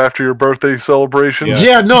alive after your birthday celebration.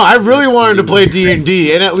 Yeah, no, I really wanted to play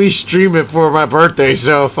DnD and at least stream it for my birthday,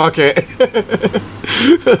 so fuck it.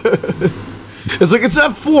 It's like, it's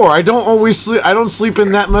at 4. I don't always sleep. I don't sleep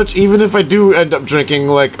in that much, even if I do end up drinking,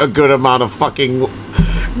 like, a good amount of fucking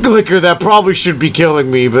liquor that probably should be killing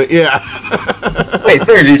me, but yeah. Wait,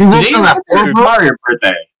 is today or tomorrow your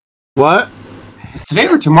birthday? What? Is today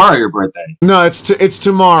or tomorrow your birthday? No, it's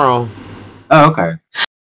tomorrow. Oh, okay.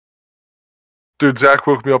 Dude, Zach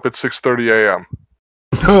woke me up at 6:30 a.m.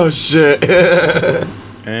 Oh, shit.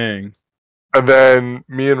 Dang. And then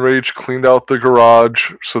me and Rach cleaned out the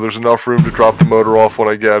garage so there's enough room to drop the motor off when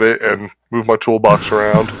I get it and move my toolbox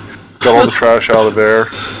around. Got all the trash out of there.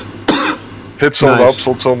 Hit some up,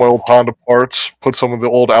 sold some of my old Honda parts, put some of the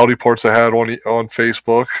old Audi parts I had on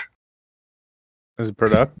Facebook. It was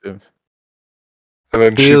productive. And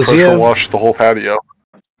then she pressure washed the whole patio.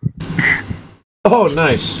 Oh,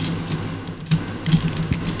 nice.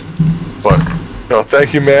 But,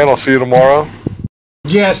 thank you, man. I'll see you tomorrow.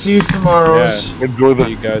 Yeah, see you tomorrow. Yeah, enjoy see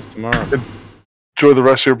you guys tomorrow. Enjoy the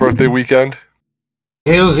rest of your birthday weekend.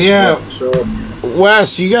 Hills, yeah.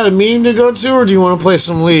 Wes, you got a meeting to go to, or do you want to play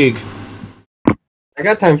some League? I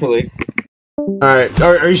got time for League. Alright,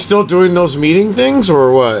 are you still doing those meeting things,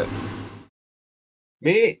 or what?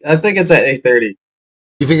 Me? I think it's at 8:30.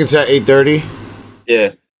 You think it's at 8:30?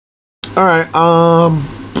 Yeah. Alright,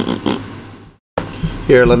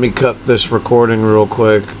 here, let me cut this recording real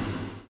quick.